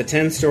top of a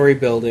 10-story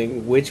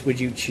building, which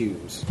would you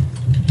choose?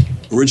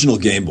 Original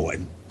Game Boy.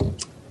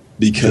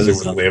 Because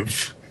it would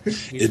live.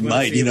 It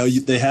might.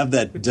 They have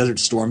that Desert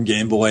Storm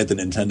Game Boy at the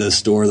Nintendo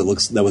store that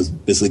was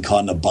basically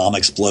caught in a bomb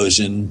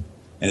explosion,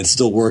 and it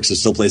still works. It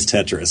still plays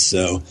Tetris.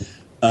 So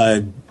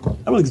I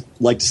would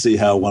like to see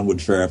how one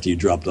would fare after you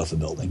dropped off a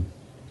building.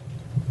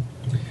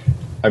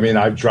 I mean,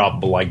 I've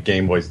dropped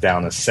Game Boys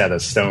down a set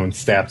of stone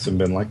steps and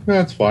been like,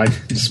 that's fine.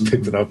 Just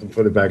picked it up and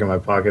put it back in my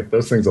pocket.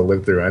 Those things will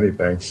live through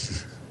anything.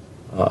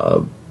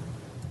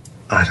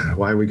 I don't know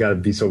why we got to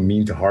be so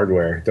mean to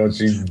hardware. Don't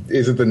you?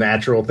 Is it the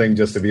natural thing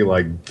just to be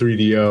like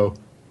 3DO,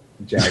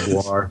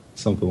 Jaguar,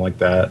 something like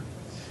that?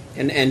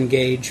 An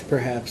N-Gage,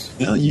 perhaps.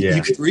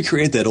 You could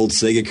recreate that old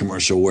Sega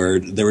commercial where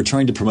they were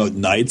trying to promote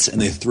Knights,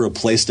 and they threw a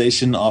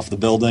PlayStation off the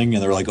building,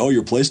 and they were like, oh,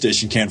 your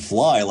PlayStation can't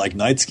fly like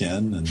Knights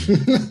can.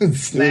 And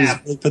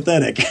Snap. It was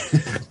pathetic.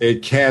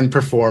 It can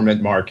perform at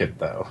market,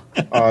 though,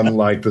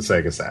 unlike the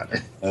Sega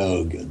Saturn.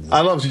 Oh, goodness.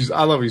 I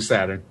love you,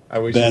 Saturn. I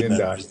wish you didn't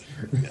die.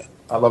 Yeah.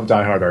 I love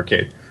Die Hard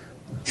Arcade.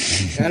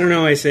 I don't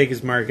know why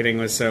Sega's marketing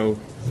was so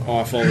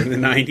awful in the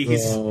 90s.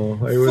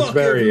 Oh, it was Fuck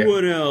very...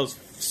 everyone else.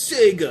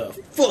 Sega.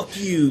 Fuck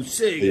you,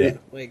 Sega. Yeah.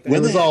 Like that. It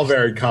was all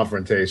very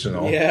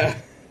confrontational. Yeah.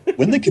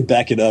 When they could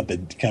back it up,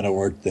 it kind of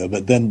worked, though.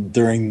 But then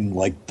during,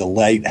 the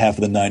late half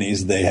of the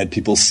 90s, they had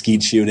people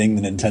skeet shooting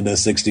the Nintendo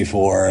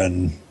 64,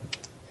 and...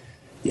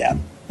 Yeah.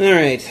 All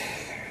right.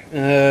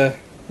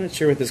 Not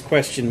sure what this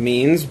question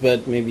means,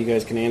 but maybe you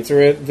guys can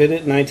answer it.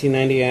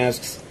 Vidit1990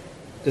 asks,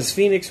 does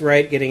Phoenix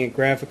Wright getting a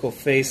graphical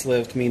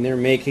facelift mean they're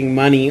making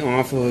money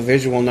off of a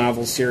visual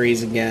novel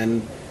series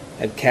again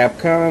at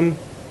Capcom?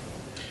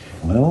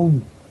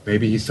 Well,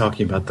 maybe he's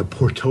talking about the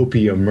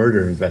Portopia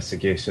murder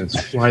investigations,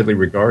 widely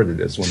regarded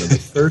as one of the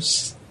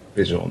first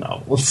visual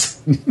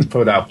novels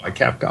put out by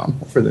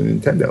Capcom for the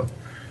Nintendo.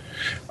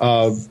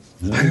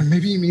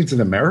 Maybe he means in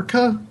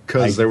America,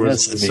 because there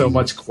was so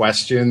much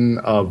question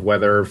of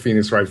whether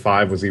Phoenix Wright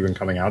 5 was even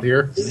coming out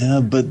here.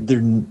 Yeah, but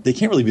they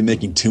can't really be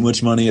making too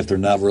much money if they're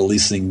not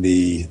releasing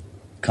the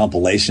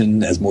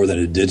compilation as more than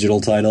a digital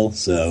title.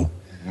 So,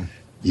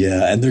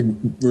 yeah, and they're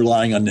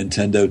relying on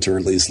Nintendo to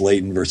release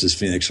Layton versus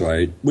Phoenix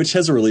Wright, which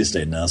has a release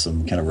date now, so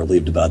I'm kind of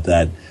relieved about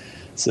that.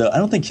 So I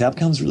don't think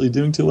Capcom's really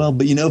doing too well.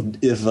 But,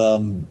 if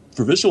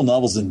for visual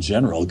novels in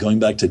general, going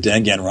back to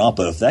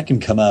Danganronpa, if that can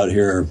come out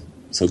here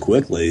so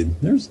quickly,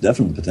 there's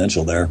definitely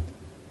potential there.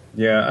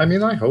 Yeah, I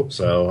mean, I hope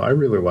so. I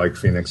really like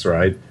Phoenix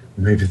Wright.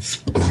 Maybe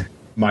it's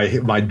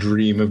my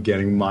dream of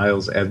getting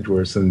Miles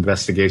Edgeworth's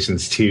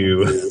Investigations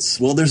 2. Yes.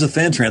 Well, there's a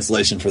fan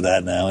translation for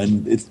that now,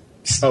 and it's...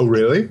 Oh,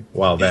 really?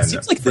 Well, then,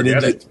 seems like they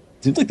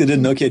did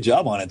an okay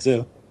job on it,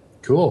 too.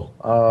 Cool.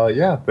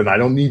 Yeah, then I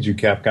don't need you,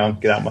 Capcom.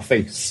 Get out my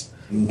face.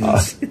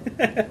 But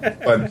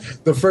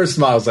the first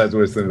Miles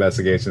Edgeworth's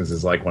Investigations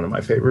is like one of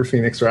my favorite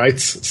Phoenix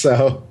Wrights,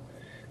 so...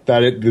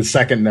 the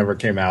second never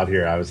came out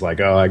here, I was like,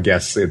 oh, I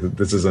guess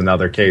this is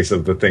another case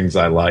of the things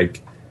I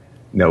like,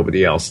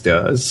 nobody else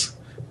does.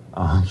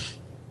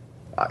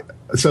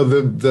 So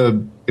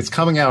it's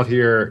coming out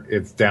here.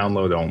 It's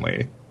download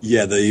only.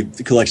 Yeah, the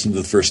collection of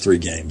the first 3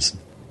 games.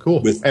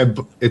 Cool.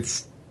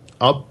 It's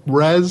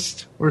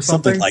up-resed or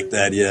something like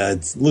that. Yeah,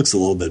 it looks a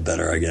little bit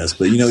better, I guess.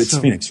 But it's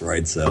Phoenix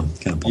Wright, so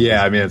kind of.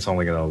 Yeah, I mean, it's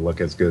only going to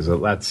look as good as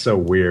it. That's so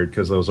weird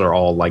because those are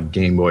all like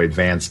Game Boy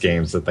Advance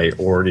games that they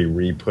already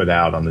re-put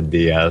out on the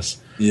DS.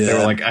 Yeah. They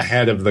were like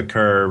ahead of the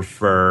curve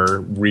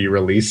for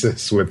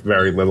re-releases with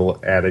very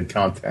little added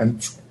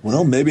content.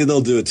 Well, maybe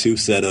they'll do a 2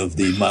 set of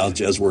the Miles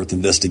Edgeworth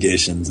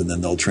Investigations, and then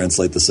they'll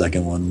translate the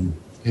second one.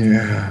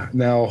 Yeah,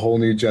 now a whole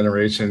new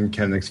generation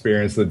can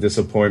experience the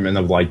disappointment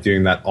of like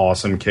doing that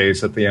awesome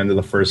case at the end of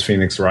the first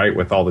Phoenix Wright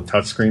with all the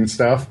touchscreen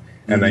stuff,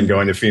 and then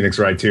going to Phoenix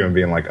Wright 2 and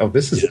being like, oh,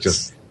 this is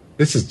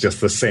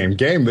just the same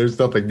game. There's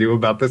nothing new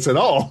about this at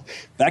all.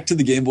 Back to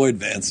the Game Boy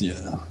Advance,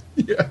 yeah.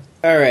 Yeah.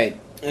 All right.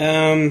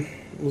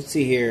 Let's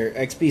see here.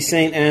 XB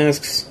Saint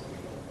asks,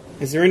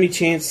 is there any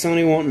chance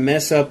Sony won't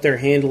mess up their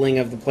handling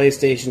of the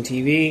PlayStation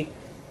TV,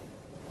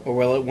 or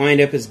will it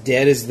wind up as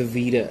dead as the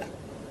Vita?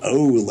 Oh,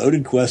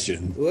 loaded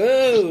question.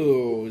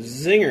 Whoa,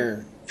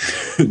 zinger.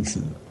 Is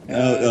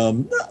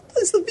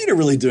the Vita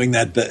really doing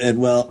that?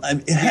 Well,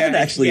 it had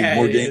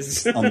more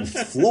games on the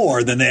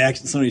floor than they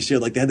actually Sony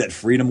showed. Like, they had that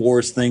Freedom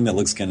Wars thing that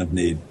looks kind of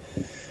neat.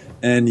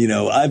 And,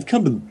 I've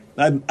come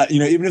to...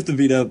 even if the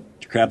Vita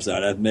craps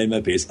out, I've made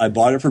my peace. I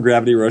bought it for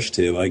Gravity Rush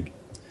 2. I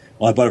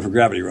bought it for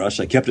Gravity Rush.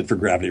 I kept it for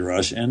Gravity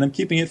Rush. And I'm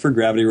keeping it for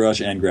Gravity Rush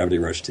and Gravity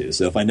Rush 2.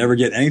 So if I never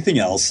get anything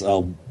else,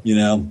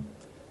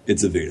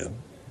 it's a Vita.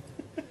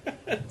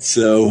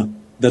 So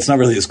that's not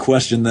really his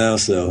question, though.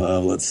 So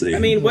let's see. I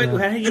mean,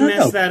 how do you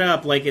mess that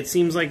up? Like, it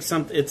seems like it's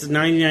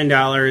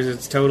 $99.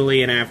 It's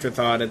totally an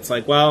afterthought. It's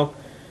like, well,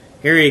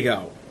 here you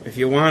go. If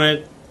you want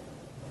it,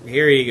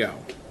 here you go.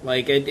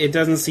 Like, it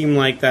doesn't seem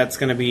like that's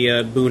going to be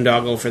a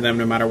boondoggle for them,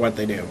 no matter what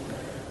they do.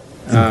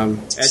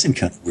 It seemed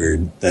kind of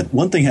weird. That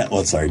one thing.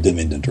 Sorry, didn't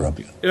mean to interrupt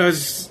you. It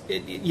was,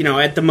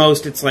 at the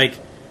most, it's like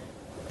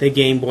the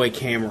Game Boy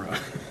camera.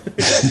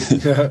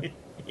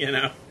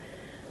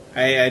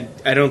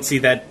 I don't see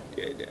that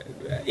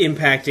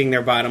impacting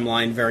their bottom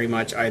line very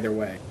much either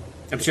way.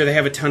 I'm sure they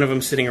have a ton of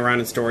them sitting around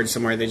in storage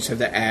somewhere. They just have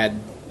to add,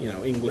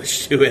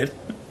 English to it.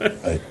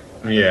 Right.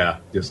 Yeah,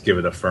 just give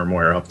it a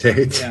firmware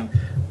update. Yeah.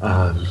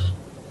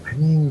 I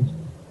mean,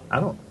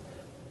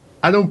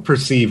 I don't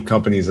perceive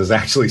companies as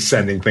actually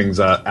sending things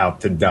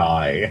out to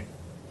die.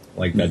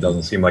 Like, that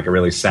doesn't seem like a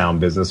really sound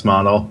business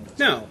model.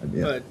 No,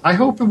 but I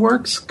hope it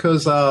works,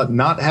 because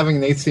not having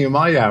an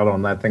HDMI out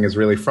on that thing is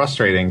really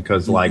frustrating,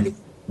 because, like,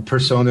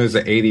 Persona is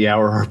an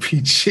 80-hour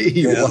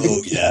RPG.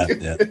 Oh,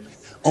 yeah.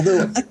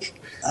 Although,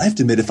 I have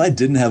to admit, if I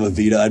didn't have a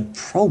Vita, I'd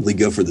probably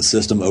go for the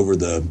system over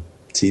the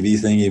TV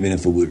thing, even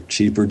if it were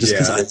cheaper, just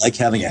because I like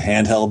having a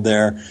handheld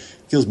there.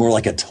 It feels more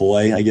like a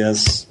toy, I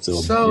guess. I'm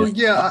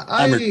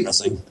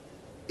regressing.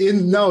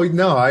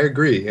 No, I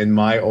agree. In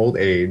my old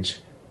age,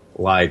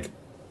 like,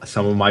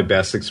 some of my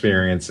best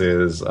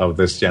experiences of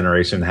this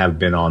generation have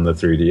been on the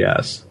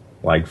 3DS.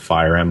 Like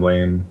Fire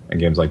Emblem and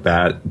games like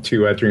that.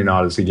 2 Etrian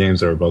Odyssey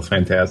games that were both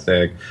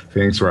fantastic.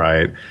 Phoenix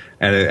Wright.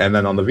 And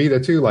then on the Vita,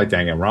 too, like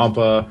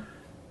Danganronpa,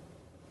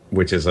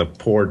 which is a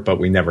port, but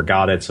we never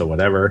got it, so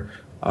whatever.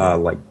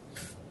 Like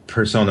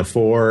Persona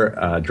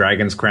 4,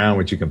 Dragon's Crown,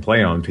 which you can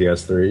play on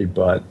PS3,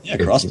 but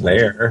it's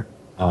there.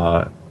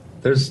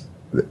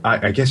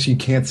 I guess you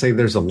can't say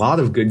there's a lot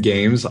of good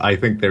games. I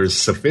think there's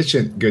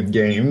sufficient good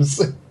games.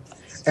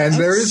 And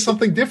there is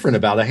something different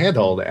about a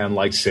handheld and,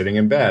 like, sitting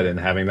in bed and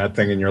having that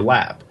thing in your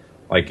lap.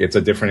 Like, it's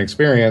a different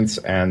experience,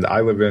 and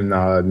I live in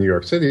New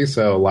York City,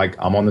 so, like,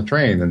 I'm on the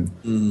train,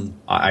 and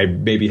I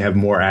maybe have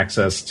more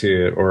access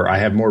to, or I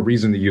have more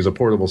reason to use a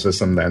portable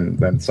system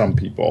than some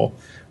people.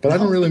 But I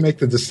don't really make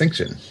the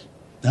distinction.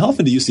 How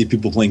often do you see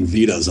people playing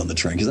Vitas on the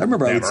train? Because I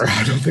remember I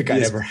don't think I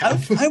ever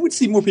have. I would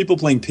see more people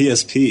playing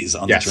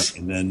PSPs on the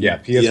train than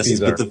PSPs.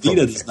 But the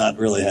Vita does not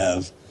really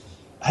have.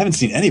 I haven't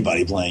seen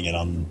anybody playing it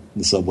on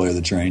the subway or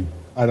the train.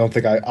 I don't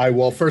think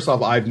well, first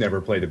off, I've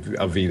never played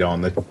a Vita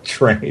on the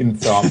train,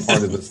 so I'm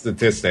part of the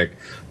statistic.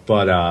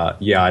 But,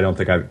 I don't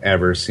think I've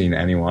ever seen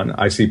anyone.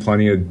 I see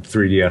plenty of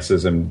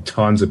 3DSs and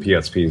tons of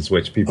PSPs,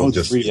 which people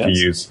just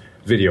use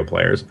video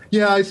players.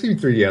 Yeah, I see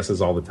 3DSs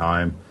all the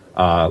time.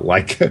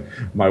 Like,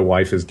 my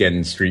wife is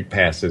getting street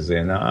passes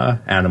in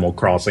Animal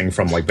Crossing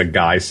from, like, the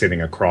guy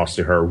sitting across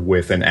to her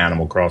with an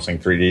Animal Crossing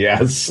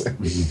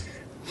 3DS.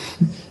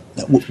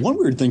 One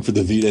weird thing for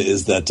the Vita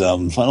is that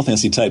Final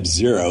Fantasy Type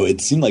 0,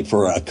 it seemed like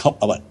for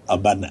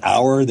about an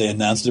hour they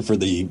announced it for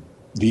the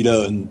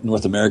Vita in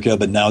North America,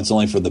 but now it's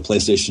only for the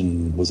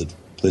PlayStation, was it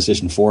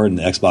PlayStation 4 and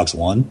the Xbox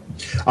One?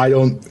 I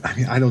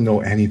don't know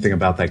anything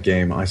about that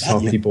game. I saw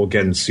people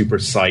getting super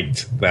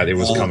psyched that it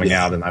was coming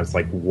out, and I was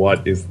like,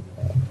 what is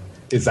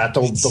that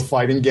the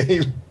fighting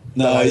game?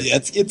 No,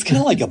 it's kind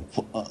of like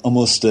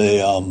almost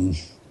a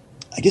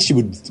I guess you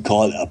would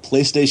call it a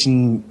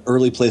PlayStation,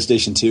 early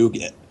PlayStation 2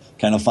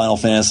 kind of Final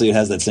Fantasy. It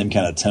has that same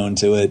kind of tone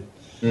to it.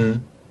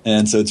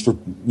 And so it's for,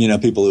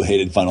 people who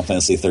hated Final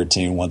Fantasy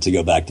 13 want to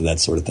go back to that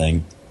sort of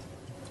thing.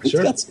 It's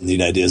got some neat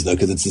ideas, though,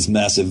 because it's this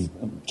massive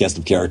cast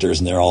of characters,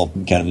 and they're all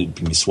kind of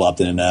can be swapped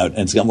in and out. And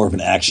it's got more of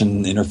an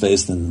action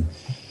interface than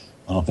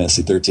Final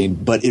Fantasy 13.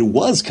 But it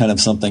was kind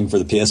of something for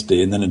the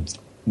PSP, and then it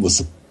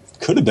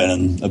could have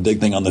been a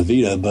big thing on the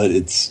Vita, but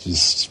it's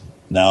just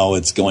now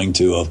it's going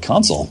to a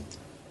console.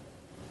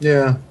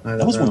 Yeah,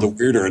 that was one of the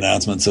weirder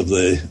announcements of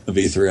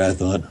E3, I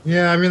thought.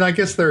 Yeah, I mean, I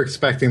guess they're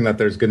expecting that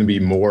there's going to be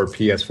more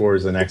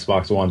PS4s and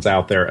Xbox Ones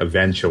out there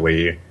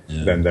eventually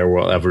than there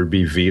will ever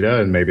be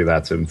Vita, and maybe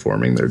that's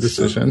informing their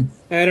decision.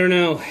 I don't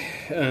know.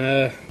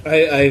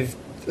 I've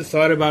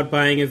thought about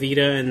buying a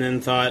Vita and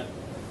then thought,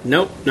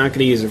 nope, not going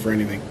to use it for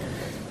anything.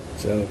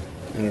 So,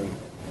 I don't know.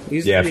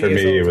 For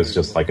me, it was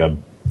just like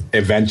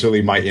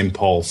eventually my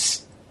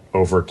impulse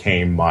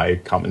overcame my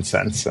common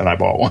sense, and I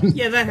bought one.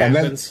 Yeah, that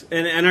happens.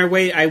 And I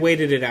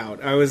waited it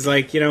out. I was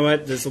like, you know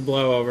what, this will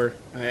blow over.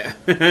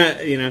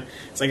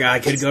 It's like, I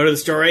could go to the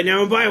store right now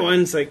and buy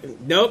one. It's like,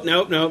 nope.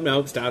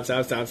 Stop.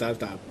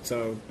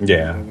 So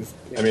yeah,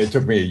 I mean, it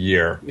took me a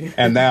year.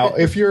 And now,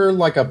 if you're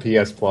like a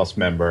PS Plus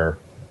member,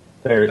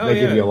 they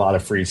give you a lot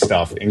of free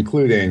stuff,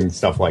 including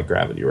stuff like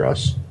Gravity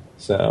Rush.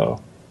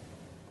 So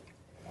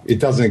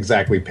it doesn't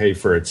exactly pay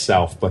for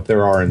itself, but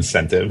there are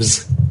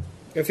incentives.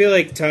 I feel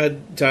like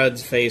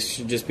Todd's face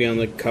should just be on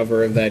the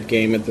cover of that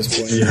game at this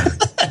point. Yeah,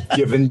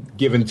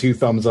 given 2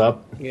 thumbs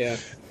up. Yeah,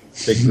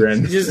 big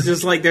grin.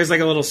 just like there's like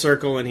a little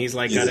circle, and he's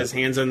like got his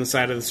hands on the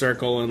side of the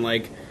circle and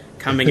like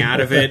coming out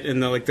of it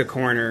in the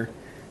corner.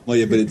 Well,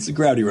 yeah, but it's a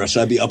Gravity Rush.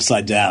 I'd be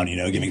upside down,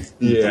 giving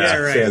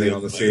standing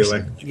on the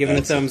ceiling, giving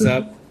a thumbs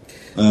up.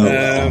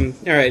 Wow.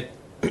 All right.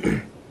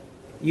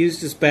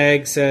 Used as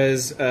Bag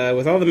says,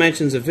 with all the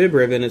mentions of Vib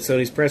Ribbon at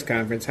Sony's press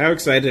conference, how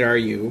excited are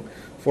you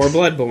for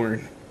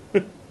Bloodborne?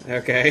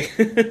 Okay.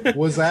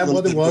 Was that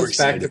what it was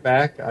back to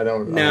back? I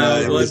don't know.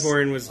 No,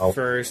 Bloodborne was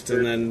first,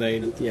 and then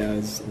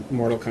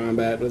Mortal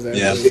Kombat was after.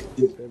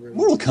 Yeah,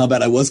 Mortal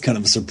Kombat, I was kind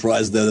of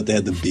surprised, though, that they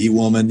had the bee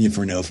woman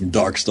from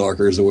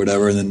Darkstalkers or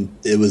whatever, and then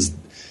it was,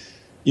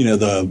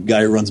 the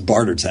guy who runs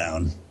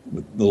Bartertown,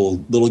 the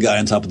little guy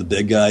on top of the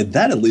big guy.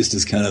 That at least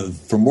is kind of,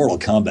 for Mortal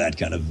Kombat,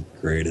 kind of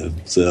creative.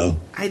 So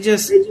I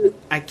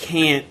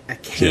can't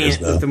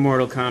with the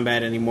Mortal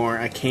Kombat anymore.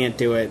 I can't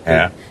do it.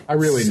 Yeah, I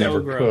really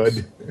never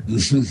could.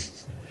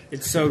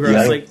 It's so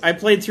gross. Like, I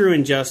played through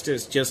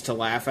Injustice just to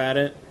laugh at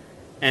it,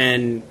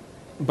 and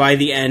by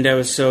the end I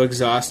was so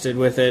exhausted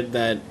with it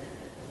that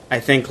I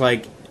think,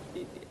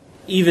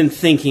 even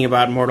thinking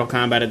about Mortal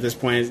Kombat at this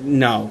point is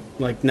no.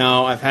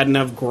 I've had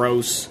enough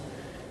gross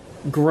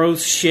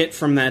shit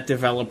from that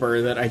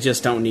developer that I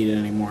just don't need it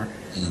anymore.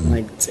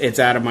 It's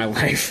out of my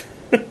life.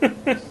 But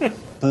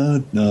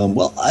I'm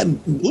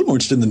a little more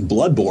interested in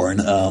Bloodborne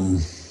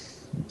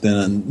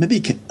than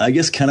maybe, I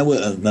guess, kind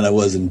of than I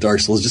was in Dark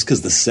Souls, just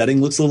because the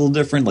setting looks a little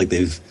different. Like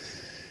there's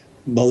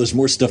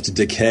more stuff to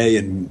decay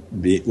and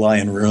lie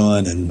in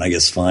ruin, and I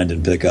guess find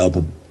and pick up.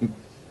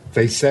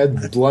 They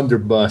said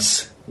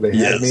blunderbuss. They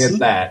had me at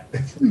that.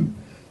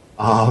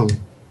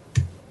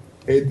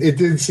 It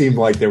did seem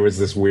like there was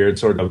this weird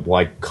sort of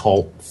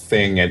cult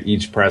thing at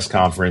each press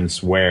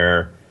conference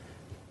where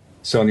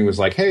Sony was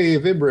like, hey,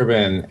 Vib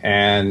Ribbon,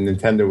 and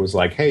Nintendo was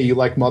like, hey, you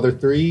like Mother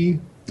 3?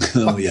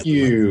 Fuck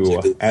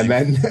you. And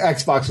then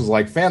Xbox was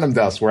like, Phantom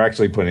Dust, we're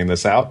actually putting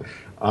this out.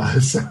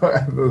 So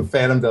the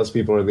Phantom Dust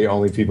people are the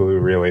only people who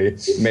really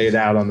made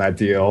out on that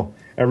deal.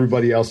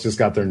 Everybody else just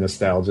got their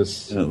nostalgia.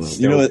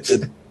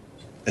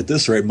 at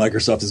this rate,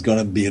 Microsoft is going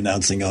to be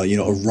announcing,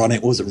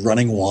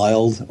 Running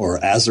Wild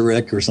or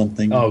Azaric or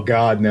something? Oh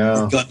God,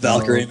 no. Gun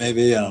Valkyrie,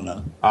 maybe. I don't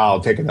know.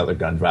 I'll take another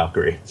Gun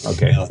Valkyrie.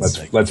 Okay, Yeah,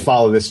 let's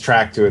follow this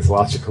track to its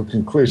logical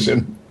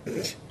conclusion.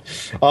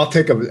 I'll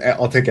take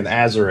an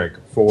Azaric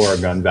for a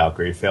Gun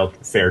Valkyrie.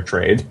 Fair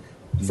trade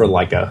for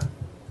like a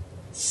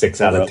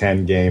 6 out of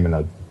 10 game and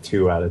a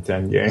 2 out of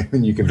 10 game,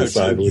 and you can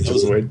decide which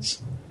is which.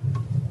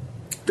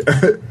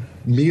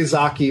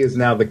 Miyazaki is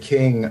now the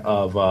king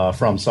of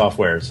From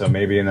Software, so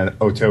maybe an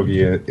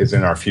Otogi is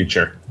in our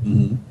future.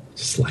 Mm-hmm.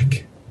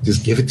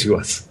 Just give it to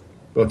us.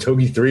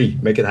 Otogi 3,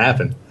 make it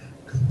happen.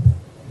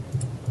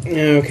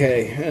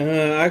 Okay.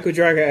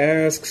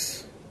 Aquadraga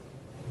asks,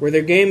 were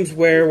there games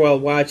where, while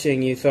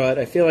watching, you thought,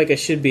 I feel like I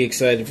should be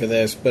excited for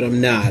this, but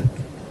I'm not?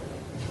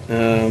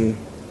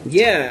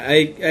 Yeah,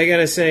 I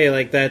gotta say,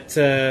 like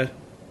that,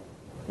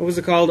 what was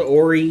it called?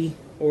 Ori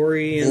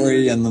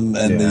and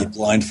the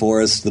Blind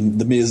Forest, the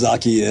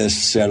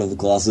Miyazaki-ish Shadow of the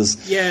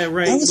Colossus. Yeah,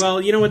 right.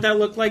 Well, you know what that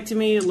looked like to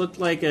me? It looked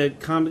like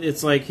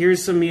it's like,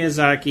 here's some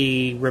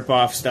Miyazaki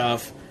rip-off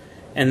stuff,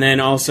 and then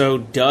also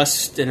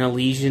Dust and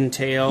Elysian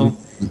Tale,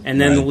 and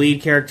then the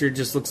lead character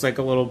just looks like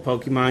a little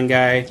Pokemon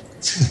guy.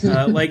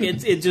 Like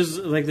it just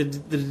like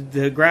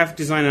the graphic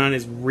design on it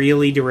is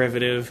really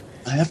derivative.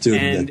 I have to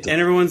admit, and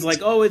everyone's like,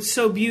 "Oh, it's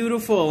so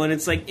beautiful," and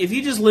it's like if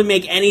you just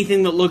make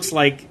anything that looks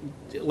like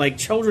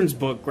children's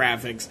book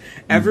graphics,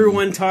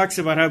 everyone talks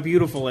about how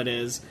beautiful it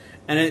is,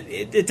 and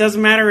it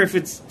doesn't matter if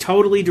it's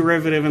totally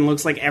derivative and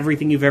looks like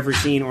everything you've ever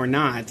seen or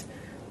not.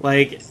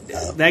 Like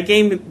that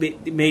game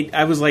made.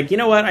 I was like, you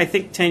know what? I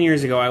think 10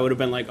 years ago I would have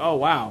been like, oh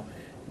wow.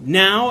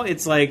 Now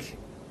it's like,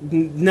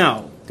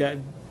 no,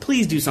 God,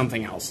 please do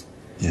something else.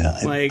 Yeah,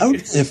 I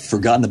would have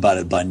forgotten about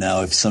it by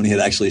now if Sony had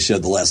actually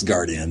showed The Last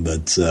Guardian,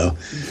 but so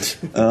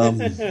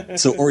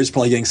Ori's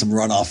probably getting some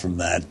runoff from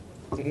that.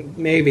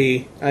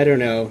 Maybe. I don't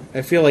know.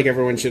 I feel like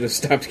everyone should have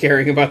stopped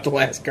caring about The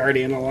Last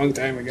Guardian a long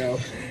time ago.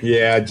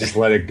 Yeah, just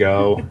let it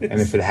go. And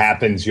if it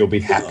happens, you'll be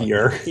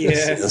happier.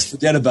 Yeah. Just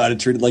forget about it.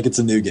 Treat it like it's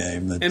a new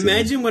game.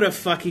 Imagine what a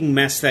fucking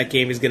mess that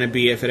game is going to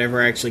be if it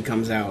ever actually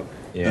comes out.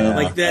 Yeah.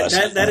 Like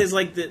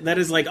that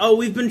is like, oh,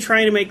 we've been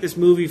trying to make this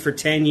movie for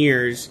 10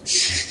 years.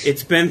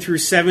 It's been through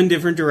 7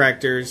 different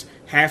directors.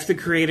 Half the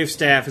creative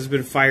staff has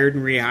been fired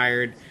and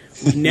rehired.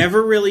 We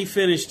never really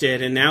finished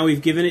it, and now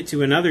we've given it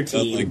to another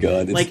team. Oh my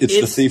god! It's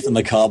the Thief and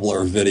the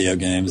Cobbler of video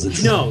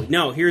games.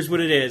 No. Here's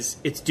what it is.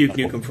 It's Duke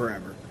Nukem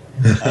Forever.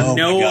 Oh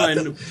no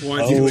one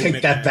wants to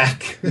take that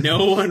back.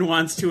 No one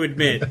wants to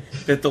admit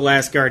that The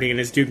Last Guardian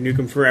is Duke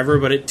Nukem Forever,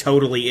 but it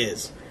totally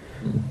is.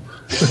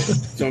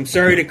 So I'm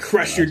sorry to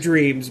crush your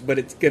dreams, but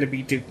it's going to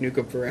be Duke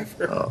Nukem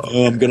Forever.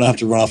 Oh, I'm going to have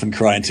to run off and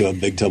cry into a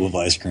big tub of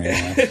ice cream.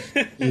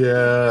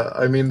 Yeah,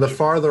 I mean, the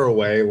farther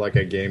away like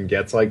a game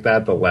gets like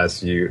that, the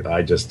less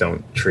I just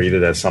don't treat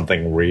it as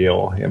something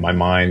real in my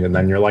mind. And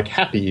then you're like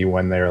happy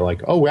when they're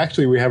like, oh,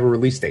 actually, we have a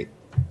release date.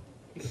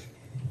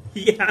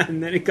 Yeah,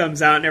 and then it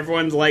comes out and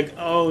everyone's like,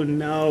 oh,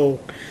 no.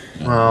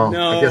 Well,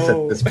 no. I guess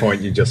at this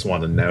point you just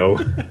want to know.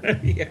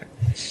 Yeah,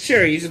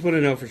 sure, you just want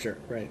to know for sure,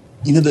 right.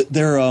 You know,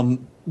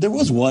 there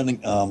was one,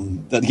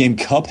 that game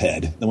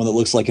Cuphead, the one that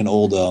looks like an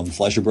old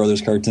Fleischer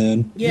Brothers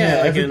cartoon.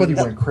 Yeah, everybody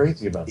went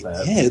crazy about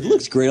that. Yeah, it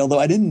looks great, although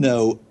I didn't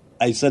know.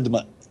 I said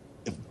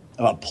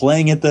about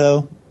playing it,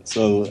 though,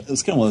 so it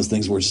was kind of one of those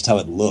things where it's just how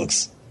it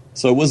looks.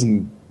 So it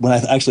wasn't, when I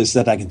actually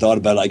stepped back and thought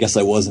about it, I guess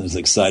I wasn't as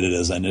excited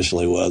as I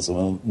initially was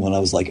when I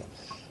was like,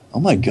 oh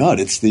my god,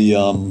 it's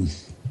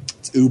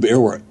it's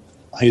Uber,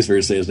 I used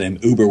to say his name,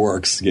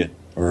 Uberworks,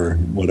 or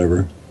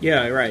whatever.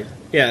 Yeah, right.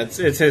 Yeah,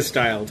 it's his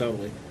style,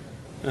 totally.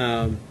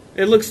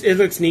 It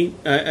looks neat.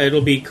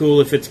 It'll be cool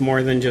if it's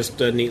more than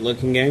just a neat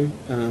looking game.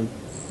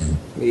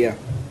 But yeah.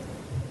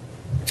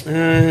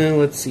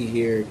 Let's see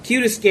here.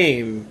 Cutest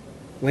game.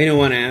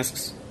 Wayno1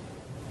 asks.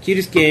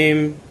 Cutest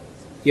game,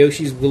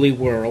 Yoshi's Woolly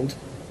World,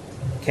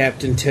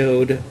 Captain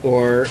Toad,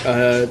 or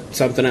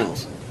something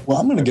else. Well,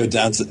 I'm going to go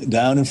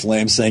down in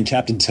flames saying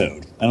Captain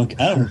Toad. I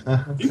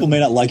don't. People may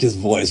not like his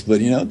voice,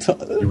 but you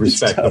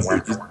respect the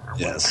work.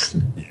 Yes.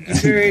 I'm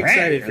very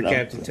excited for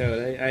Captain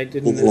Toad. I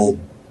didn't.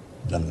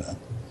 I don't know.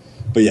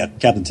 But yeah,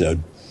 Captain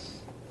Toad.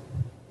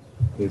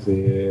 Is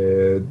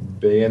it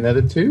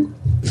Bayonetta 2?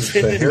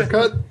 The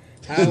haircut?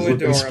 How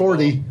adorable. It's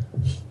sporty.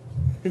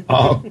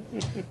 No,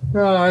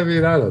 I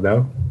mean, I don't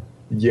know.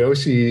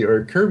 Yoshi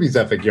or Kirby's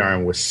Epic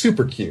Yarn was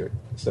super cute.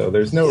 So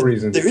there's no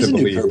reason to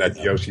believe that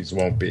Yoshi's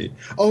won't be.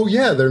 Oh,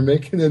 yeah, they're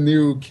making a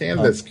new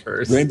canvas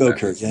curse. Rainbow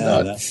curse,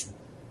 yeah.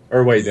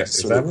 Or wait,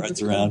 is that what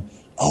it's around?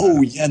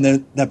 Oh, yeah, and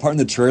then that part in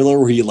the trailer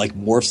where he like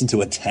morphs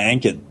into a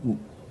tank and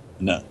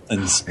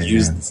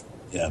uses.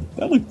 Yeah,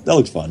 that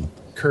looked fun.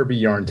 Kirby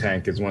Yarn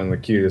Tank is one of the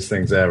cutest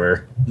things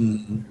ever.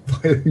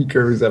 Mm-hmm.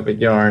 Kirby's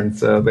Epic Yarn,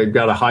 so they've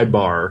got a high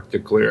bar to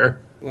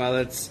clear. Wow,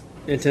 that's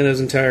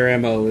Nintendo's entire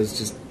MO is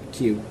just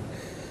cute.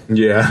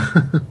 Yeah.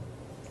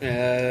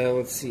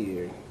 Let's see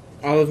here.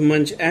 Olive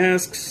Munch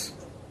asks,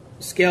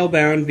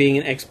 Scalebound being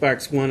an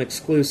Xbox One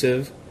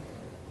exclusive,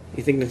 do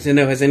you think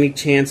Nintendo has any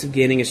chance of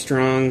gaining a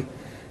strong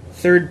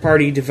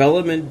third-party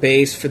development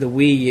base for the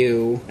Wii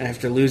U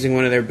after losing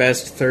one of their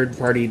best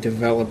third-party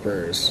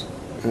developers.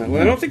 Well,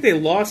 I don't think they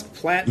lost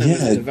Platinum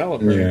as a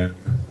developer. Yeah.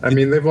 I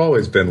mean, they've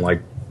always been,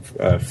 like,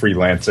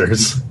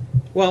 freelancers.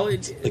 Well,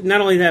 it's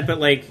not only that, but,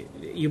 like,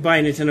 you buy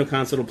a Nintendo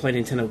console to play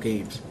Nintendo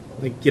games.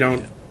 Like, you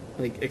don't...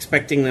 Like,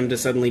 expecting them to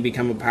suddenly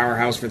become a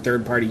powerhouse for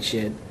third-party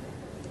shit.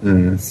 It ain't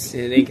gonna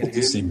happen.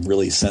 They seem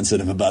really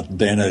sensitive about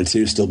Bayonetta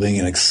 2 still being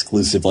an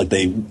exclusive. Like,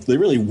 they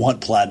really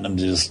want Platinum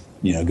to just,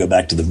 go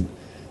back to the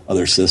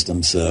other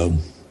system. So,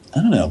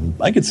 I don't know.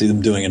 I could see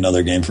them doing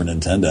another game for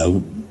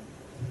Nintendo.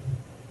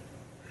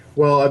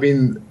 Well, I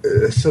mean,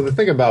 so the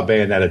thing about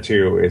Bayonetta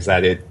 2 is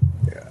that it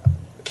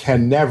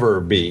can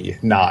never be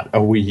not a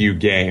Wii U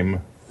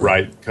game,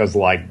 right? Because,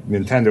 like,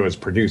 Nintendo is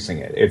producing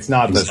it. It's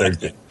not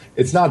that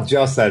it's not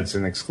just that it's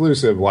an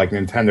exclusive, like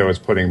Nintendo is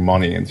putting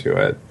money into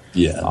it.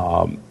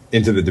 Yeah.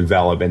 Into the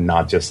development,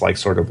 not just like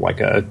sort of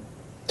like a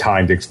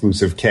timed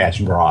exclusive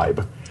cash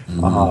bribe.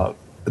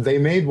 They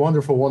made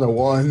Wonderful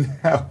 101.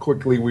 How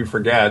quickly we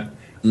forget.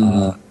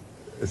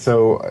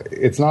 So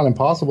it's not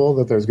impossible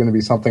that there's going to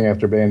be something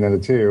after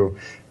Bayonetta 2.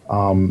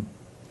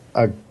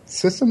 A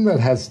system that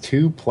has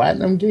 2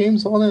 Platinum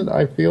games on it,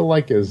 I feel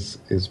like is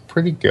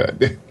pretty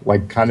good.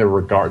 Like, kind of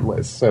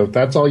regardless. So if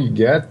that's all you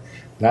get,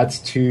 that's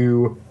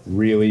 2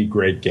 really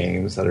great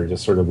games that are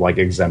just sort of like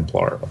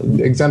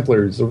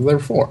exemplars of their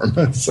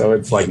form. So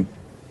it's like...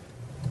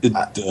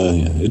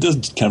 It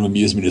does kind of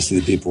amuse me to see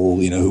the people,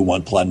 who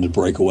want Platinum to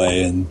break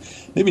away. And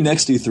maybe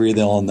next E3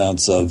 they'll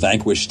announce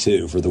Vanquish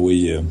 2 for the Wii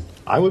U.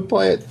 I would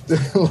play it.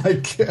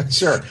 Like,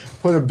 sure,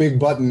 put a big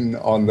button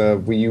on the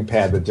Wii U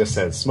pad that just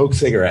says, smoke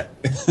cigarette.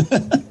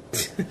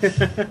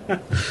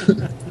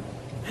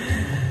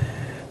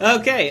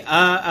 Okay,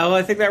 well,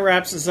 I think that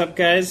wraps us up,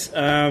 guys.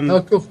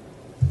 Cool.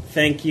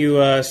 Thank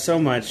you so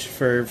much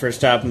for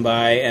stopping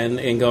by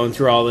and going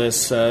through all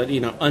this,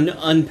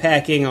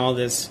 unpacking all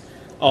this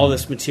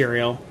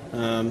material.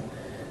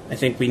 I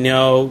think we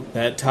know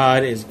that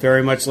Todd is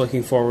very much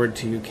looking forward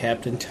to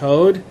Captain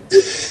Toad.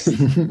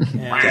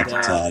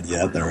 Captain Todd,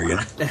 yeah, there we go.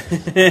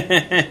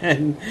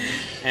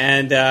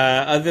 and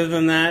other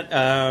than that,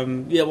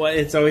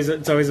 it's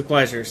always a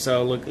pleasure.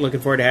 So looking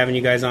forward to having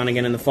you guys on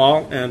again in the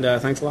fall. And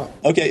thanks a lot.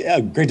 Okay, yeah,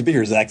 great to be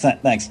here, Zach.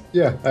 Thanks.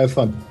 Yeah, I had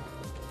fun.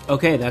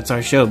 Okay, that's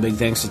our show. Big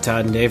thanks to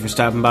Todd and Dave for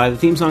stopping by. The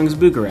theme song is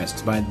Bucharest.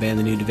 It's by the band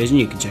The New Division.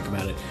 You can check them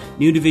out at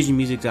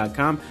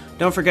newdivisionmusic.com.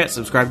 Don't forget,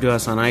 subscribe to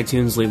us on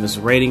iTunes. Leave us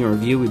a rating or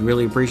review. We'd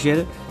really appreciate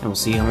it. And we'll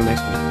see you all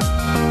next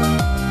week.